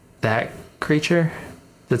of that creature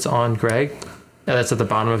that's on Greg? That's at the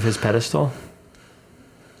bottom of his pedestal?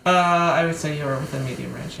 I would say you're within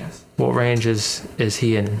medium range, yes. What range is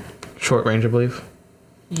he in? Short range, I believe.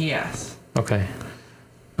 Yes. Okay.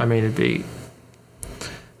 I mean, it'd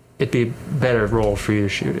be better roll for you to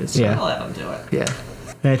shoot it. So. Yeah. I'll let him do it. Yeah.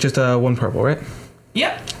 And it's just one purple, right?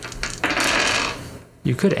 Yep.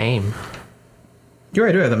 You could aim. You're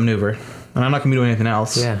right, I do have that maneuver. And I'm not going to be doing anything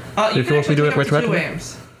else. Yeah. You can also do it with right two away?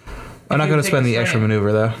 aims. I'm not You going to take spend a the extra swing.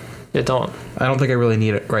 maneuver, though. Yeah, don't. I don't think I really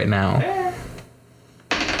need it right now.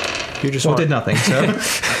 You just Well, want... did nothing, so.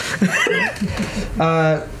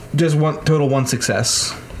 Just one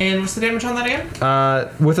success. And what's the damage on that again?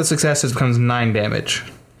 With a success, it becomes 9 damage.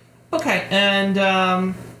 Okay, and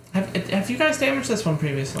have you guys damaged this one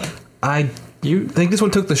previously? I think this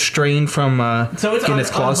one took the strain from So it's getting its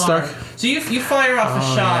claws stuck. So you fire off a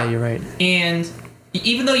shot. Yeah, you're right. And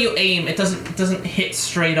even though you aim, it doesn't hit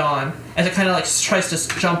straight on, as it kind of like tries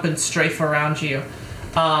to jump and strafe around you,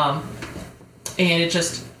 and it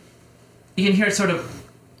just you can hear it sort of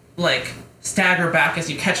like stagger back as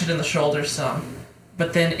you catch it in the shoulder some,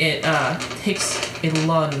 but then it takes a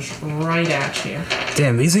lunge right at you.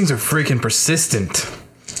 Damn, these things are freaking persistent.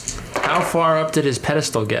 How far up did his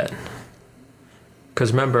pedestal get?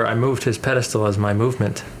 Because remember, I moved his pedestal as my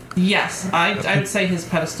movement. Yes, I would say his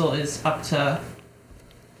pedestal is up to.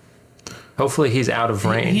 Hopefully he's out of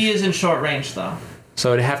range. He is in short range though.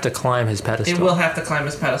 So it'd have to climb his pedestal. It will have to climb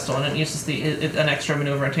his pedestal, and it uses an extra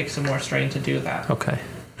maneuver and takes some more strain to do that. Okay.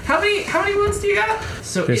 How many wounds do you got?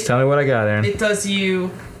 So Just tell me what I got, Aaron. it does you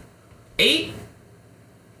 8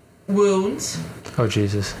 wounds. Oh,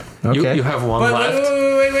 Jesus. Okay. You have one But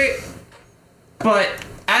left? wait. But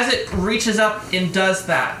as it reaches up and does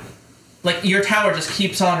that, like your tower just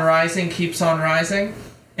keeps on rising,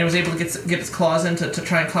 and was able to get its claws in to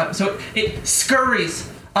try and climb. So it scurries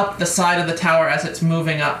up the side of the tower as it's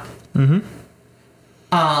moving up.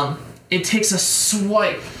 It takes a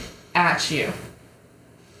swipe at you.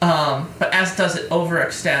 But as it does, it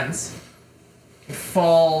overextends. It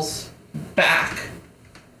falls back.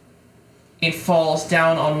 It falls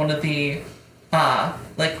down on one of the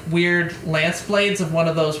like weird lance blades of one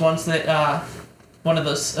of those ones that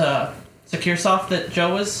Secure Soft that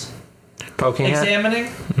Joe was Poking at? examining.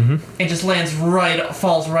 It just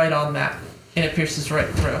falls right on that, and it pierces right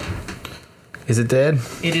through. Is it dead?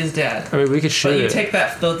 It is dead. I mean, we could shoot But you it. take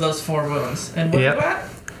those 4 wounds, and what Yep. are you at?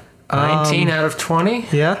 19 out of 20?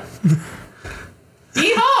 Yeah.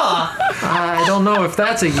 Yeehaw! I don't know if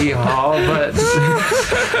that's a yeehaw, but...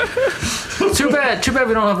 Too bad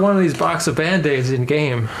we don't have one of these box of Band-Aids in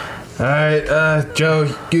game. All right,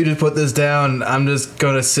 Joe, you just put this down. I'm just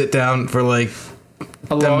gonna sit down for like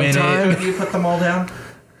A long minute. time? Do you put them all down?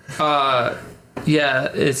 Yeah,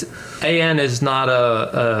 AN is not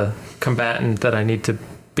a combatant that I need to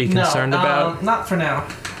be concerned about. Not for now.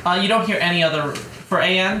 You don't hear any other for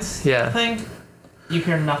AN's thing. You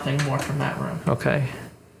hear nothing more from that room. Okay.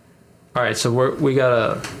 All right, so we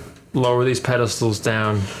gotta lower these pedestals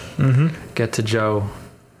down. Get to Joe.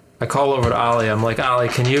 I call over to Ollie. I'm like, Ollie,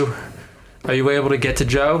 are you able to get to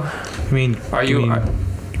Joe? I mean, Are you?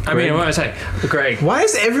 I mean, what am I saying? Greg. why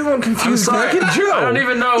is everyone confused? I'm sorry. Greg and Joe. I don't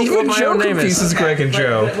even know Even what my Joe own name is. confuses Greg and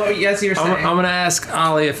Joe. Yes, you were saying. I'm gonna ask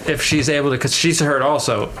Ollie if she's able to, because she's hurt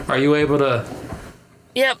also. Are you able to?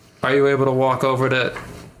 Yep. Are you able to walk over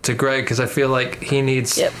to Greg? Because I feel like he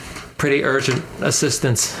needs pretty urgent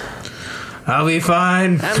assistance. I'll be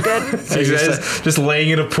fine. I'm good. So he's just laying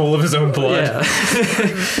in a pool of his own blood. Yeah.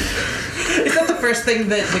 Is that the first thing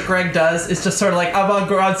that Greg does? Is just sort of like, I'm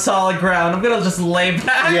on solid ground. I'm gonna just lay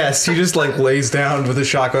back. Yes, he just like lays down with a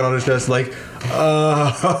shotgun on his chest, like,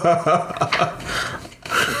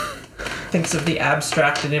 Thinks of the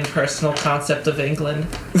abstract and impersonal concept of England.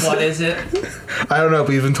 What is it? I don't know,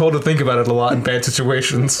 but he's been told to think about it a lot in bad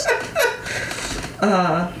situations.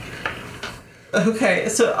 Okay,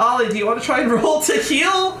 so Ollie, do you want to try and roll to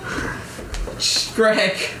heal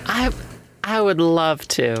Greg? I would love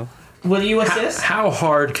to. Will you assist? How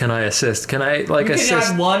hard can I assist? Can I You can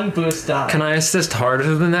assist? add 1 boost die. Can I assist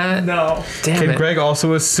harder than that? No. Damn Can it! Greg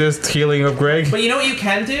also assist healing of Greg? But you know what you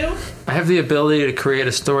can do? I have the ability to create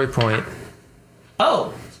a story point.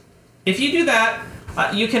 Oh. If you do that,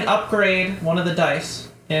 you can upgrade one of the dice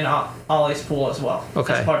in Ollie's pool as well.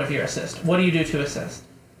 Okay. As part of your assist. What do you do to assist?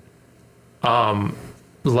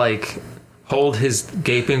 Like hold his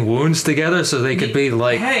gaping wounds together so they could be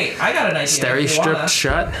like Hey, I got an idea. steri if you wanna. stripped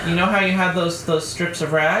shut. You know how you have those strips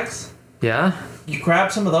of rags? Yeah. You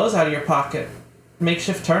grab some of those out of your pocket.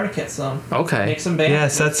 Makeshift tourniquets them. Okay. Make some bandages.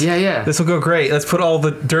 Yes, that's Yeah. This will go great. Let's put all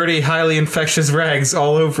the dirty, highly infectious rags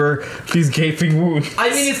all over these gaping wounds. I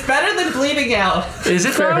mean, it's better than bleeding out. Is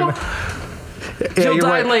it Fair though? enough. You'll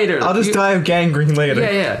die later. I'll just die of gangrene later.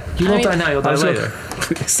 Yeah. You won't die now. You'll die later.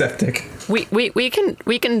 Septic. We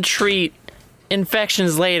can treat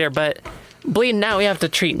infections later, but bleeding now we have to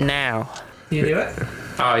treat now. You do it?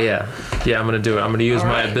 Oh yeah. Yeah, I'm gonna do it. I'm gonna use my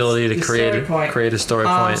Alright, ability to the create story point. a story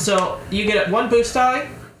point. So you get 1 boost die.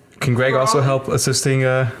 Can Greg also help assisting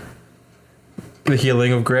the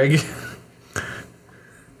healing of Greg?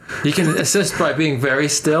 You can assist by being very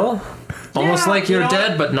still, almost Yeah, like you you're know dead,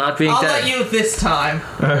 what? but not being I'll dead. let you this time.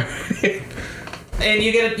 And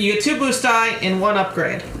you get 2 boost die and 1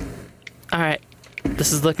 upgrade. All right,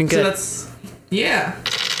 this is looking So good. that's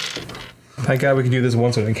Thank God we can do this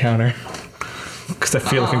once an encounter. Because I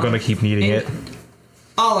feel like I'm going to keep needing it.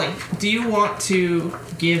 Ollie, do you want to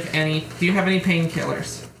give any? Do you have any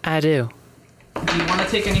painkillers? I do. Do you want to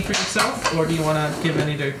take any for yourself, or do you want to give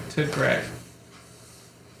any to Greg?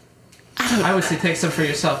 I would say take some for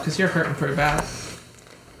yourself because you're hurting pretty bad.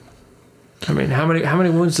 I mean, how many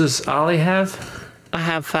wounds does Ollie have? I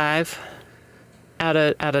have 5 out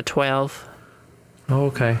of 12. Oh,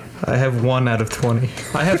 okay. I have 1 out of 20.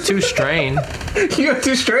 I have 2 strain. You have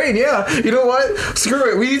 2 strain, yeah. You know what? Screw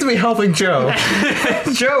it. We need to be helping Joe.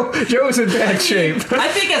 Joe's in bad shape. I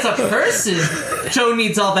think as a person, Joe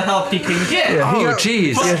needs all the help he can get. Yeah, he Oh, got-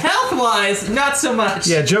 jeez. But health-wise, not so much.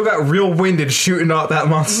 Yeah, Joe got real winded shooting out that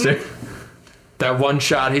monster. That one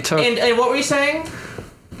shot he took. And what were you saying?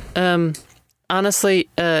 Honestly,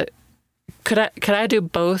 could I do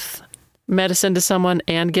both medicine to someone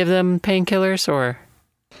and give them painkillers, or?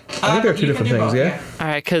 I think they're 2 different things, yeah? All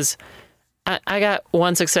right, because I got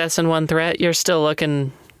 1 success and 1 threat. You're still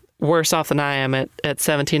looking worse off than I am at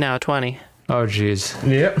 17 out of 20. Oh, jeez.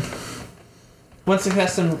 Yep. 1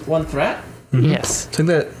 success and 1 threat? Yes. I think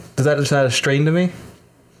does that just add a strain to me?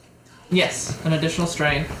 Yes, an additional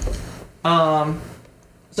strain. So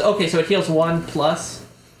it heals 1 plus,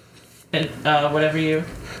 and whatever you.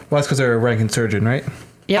 Well, that's because they're a ranking surgeon, right?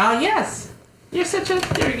 Yeah. Yes. You're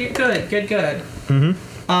you're good. Good.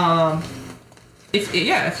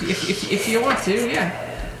 If you want to,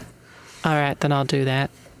 yeah. All right, then I'll do that.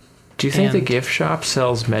 Do you think the And- gift shop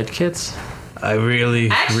sells med kits? I really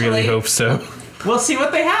Actually- hope so. We'll see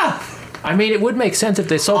what they have. I mean, it would make sense if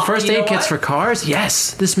they sold first you know aid kits what? for cars.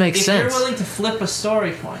 Yes, this makes If sense. you're willing to flip a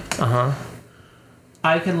story point,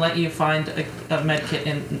 I can let you find a med kit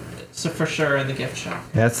for sure in the gift shop.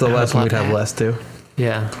 Yeah, that's the I last would one we'd love have that. less to.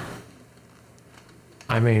 Yeah.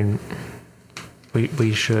 I mean,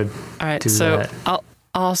 we should All right, do so that. I'll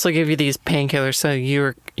also give you these painkillers so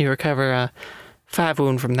you recover a 5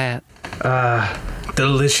 wound from that.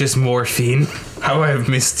 Delicious morphine. How I have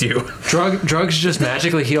missed you. Drugs just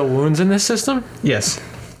magically heal wounds in this system? Yes.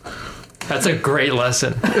 That's a great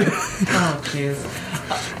lesson. Oh,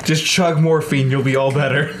 jeez. Just chug morphine, you'll be all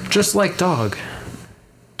better. Just like dog.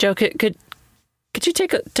 Joe, could you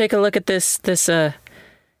take a look at this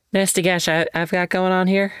nasty gash I've got going on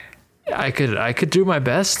here? I could do my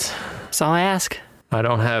best. That's all I ask. I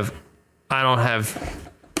don't have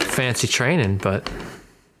fancy training, but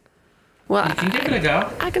Well, You can give it a go.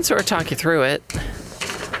 I can sort of talk you through it.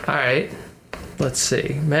 all right. Let's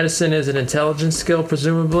see. Medicine is an intelligence skill,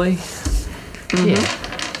 presumably.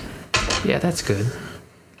 Yeah, that's good.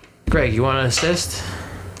 Greg, you want to assist?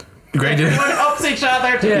 Great. Everyone helps each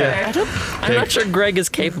other today. I'm not sure Greg is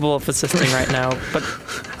capable of assisting right now, but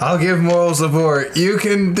I'll give moral support. You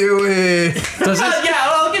can do it. Does this Yeah,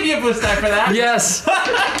 I'll give give you a boost die for that. Yes.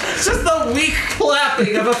 It's just the weak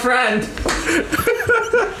clapping of a friend.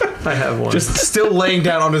 I have one. Just still laying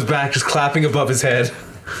down on his back, just clapping above his head.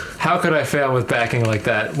 How could I fail with backing like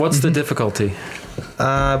that? What's the difficulty?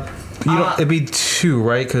 It'd be 2,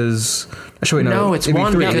 right? Because actually, No, it's it'd be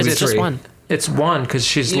 1 3. because It'd be it's just 3. one. It's 1 because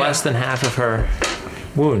she's Yeah. less than half of her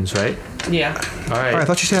wounds, right? Yeah. All right. All right, I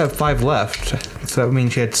thought she had 5 left. So that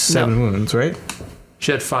means she had 7 wounds, right?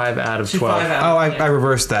 She had 5 out of Two 12. 5 out. Oh, I Yeah.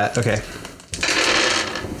 reversed that. Okay.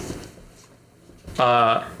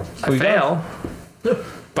 I fail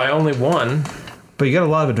by only 1. But you got a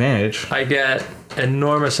lot of advantage. I get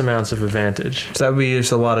enormous amounts of advantage. So that would be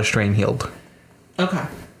just a lot of strain healed. Okay.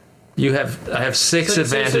 I have 6 So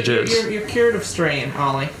advantages. you're cured of strain,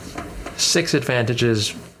 Ollie. 6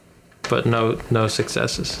 advantages, but no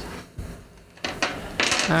successes. All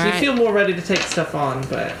So you right. feel more ready to take stuff on,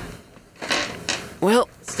 but Well,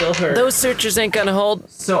 still hurt. those searchers ain't gonna hold.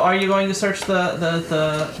 So are you going to search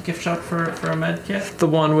the gift shop for a med kit? The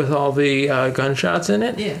one with all the gunshots in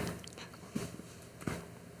it? Yeah.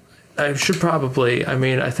 I should probably. I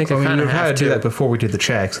mean, I think I We've kind of had have to do that to. before we did the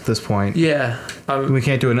checks at this point. Yeah. We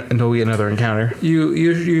can't do it until we get another encounter.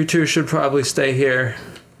 You two should probably stay here.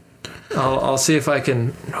 I'll see if I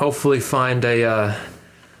can hopefully find a.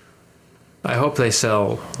 I hope they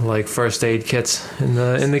sell like first aid kits in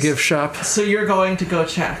the gift shop So you're going to go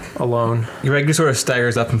check. alone. Greg just sort of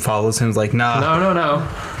staggers up and follows him. He's like, nah. No.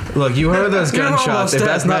 Look, you heard those You're gunshots. almost If dead,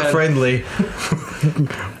 that's not man. friendly,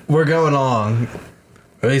 we're going along.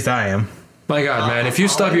 At least I am. My God, man! If you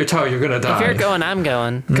stub your toe, you're gonna die. If you're going, I'm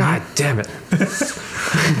going. God damn it!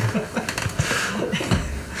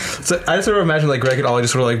 So I just sort of imagine like Greg and Ollie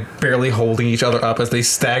just sort of like barely holding each other up as they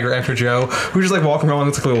stagger after Joe, who's just like walking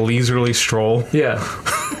around like a little leisurely stroll. Yeah.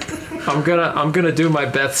 I'm gonna do my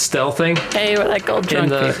best stealthing Hey, what I call in drunk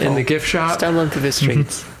the people. in the gift shop Stumbling through the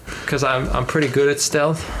streets. because I'm pretty good at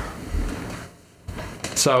stealth.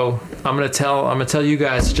 So I'm gonna tell you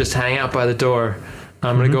guys to just hang out by the door.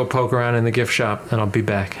 I'm gonna go poke around in the gift shop and I'll be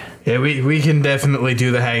back. Yeah, we can definitely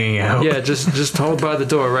do the hanging out. Yeah, just hold by the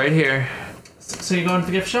door right here. So you go into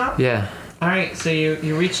the gift shop? Yeah. All right. So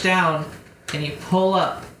you reach down and you pull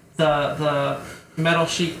up the metal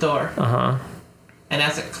sheet door. Uh huh. And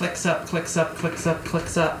as it clicks up,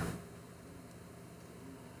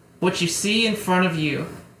 what you see in front of you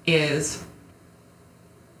is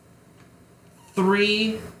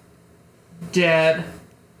 3 dead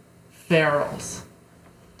ferals.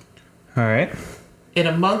 All right. And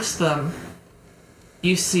amongst them,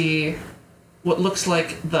 you see what looks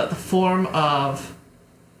like the form of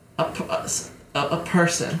a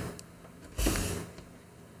person,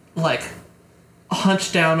 like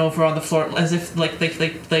hunched down over on the floor, as if like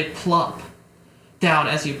they plop down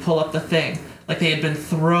as you pull up the thing, like they had been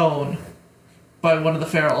thrown by one of the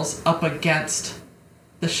ferals up against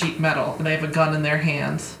the sheet metal, and they have a gun in their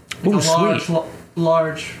hands, like Ooh, a large, sweet.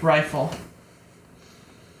 large rifle.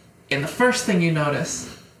 And the first thing you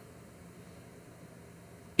notice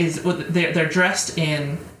is they're dressed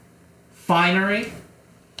in finery,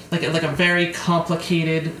 like a very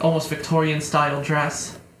complicated, almost Victorian style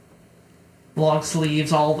dress. Long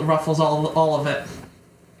sleeves, all the ruffles, all of it.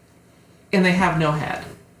 And they have no head.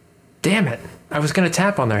 Damn it! I was gonna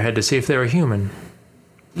tap on their head to see if they were human.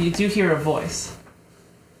 You do hear a voice.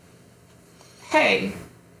 Hey,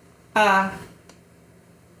 well,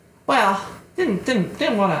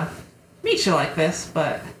 didn't want to meet you like this,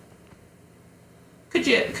 but could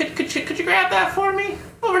you grab that for me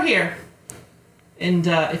over here? And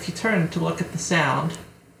if you turn to look at the sound,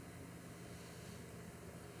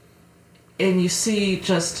 and you see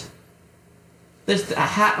just there's a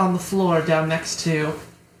hat on the floor down next to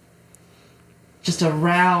just a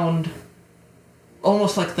round,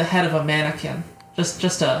 almost like the head of a mannequin.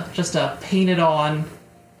 Just a painted on,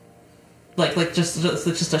 like just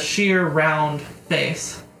a sheer round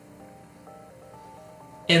face,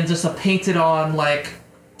 and just a painted on like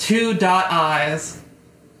 2 dot eyes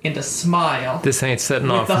and a smile. This ain't setting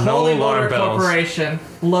With off the no Holy Motor alarm bells. Corporation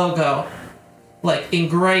logo, like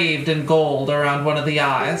engraved in gold around one of the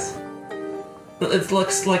eyes. It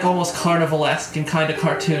looks like almost carnivalesque and kind of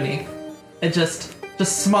cartoony. It just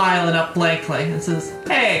smiling up blankly and says,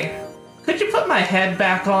 "Hey, could you put my head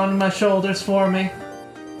back on my shoulders for me?"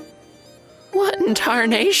 What in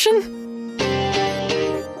tarnation?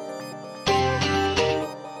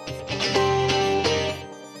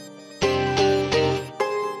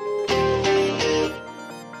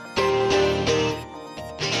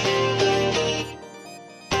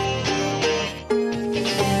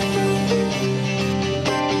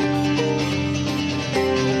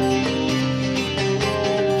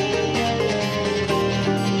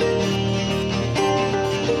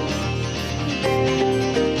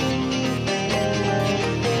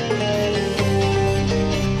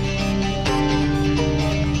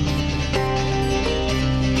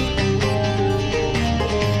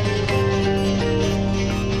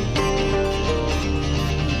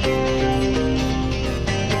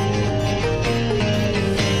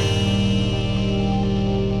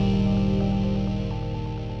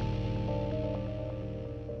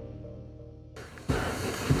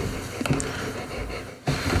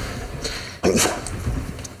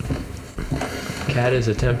 cat is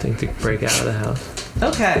attempting to break out of the house.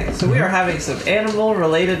 Okay, so we are having some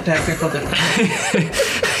animal-related technical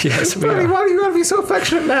difficulties. Yes, we Buddy, are. why do you gotta be so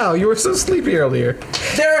affectionate now? You were so sleepy earlier.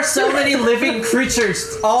 There are so many living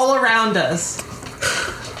creatures all around us.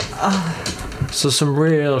 So some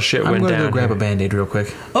real shit I'm went gonna down. go grab here. a Band-Aid real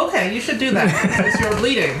quick. Okay, you should do that since you're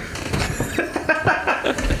bleeding.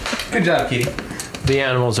 Good job, Kitty. The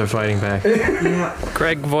animals are fighting back.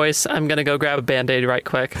 Greg voice, I'm gonna go grab a Band-Aid right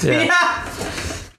quick. Yeah. Yeah.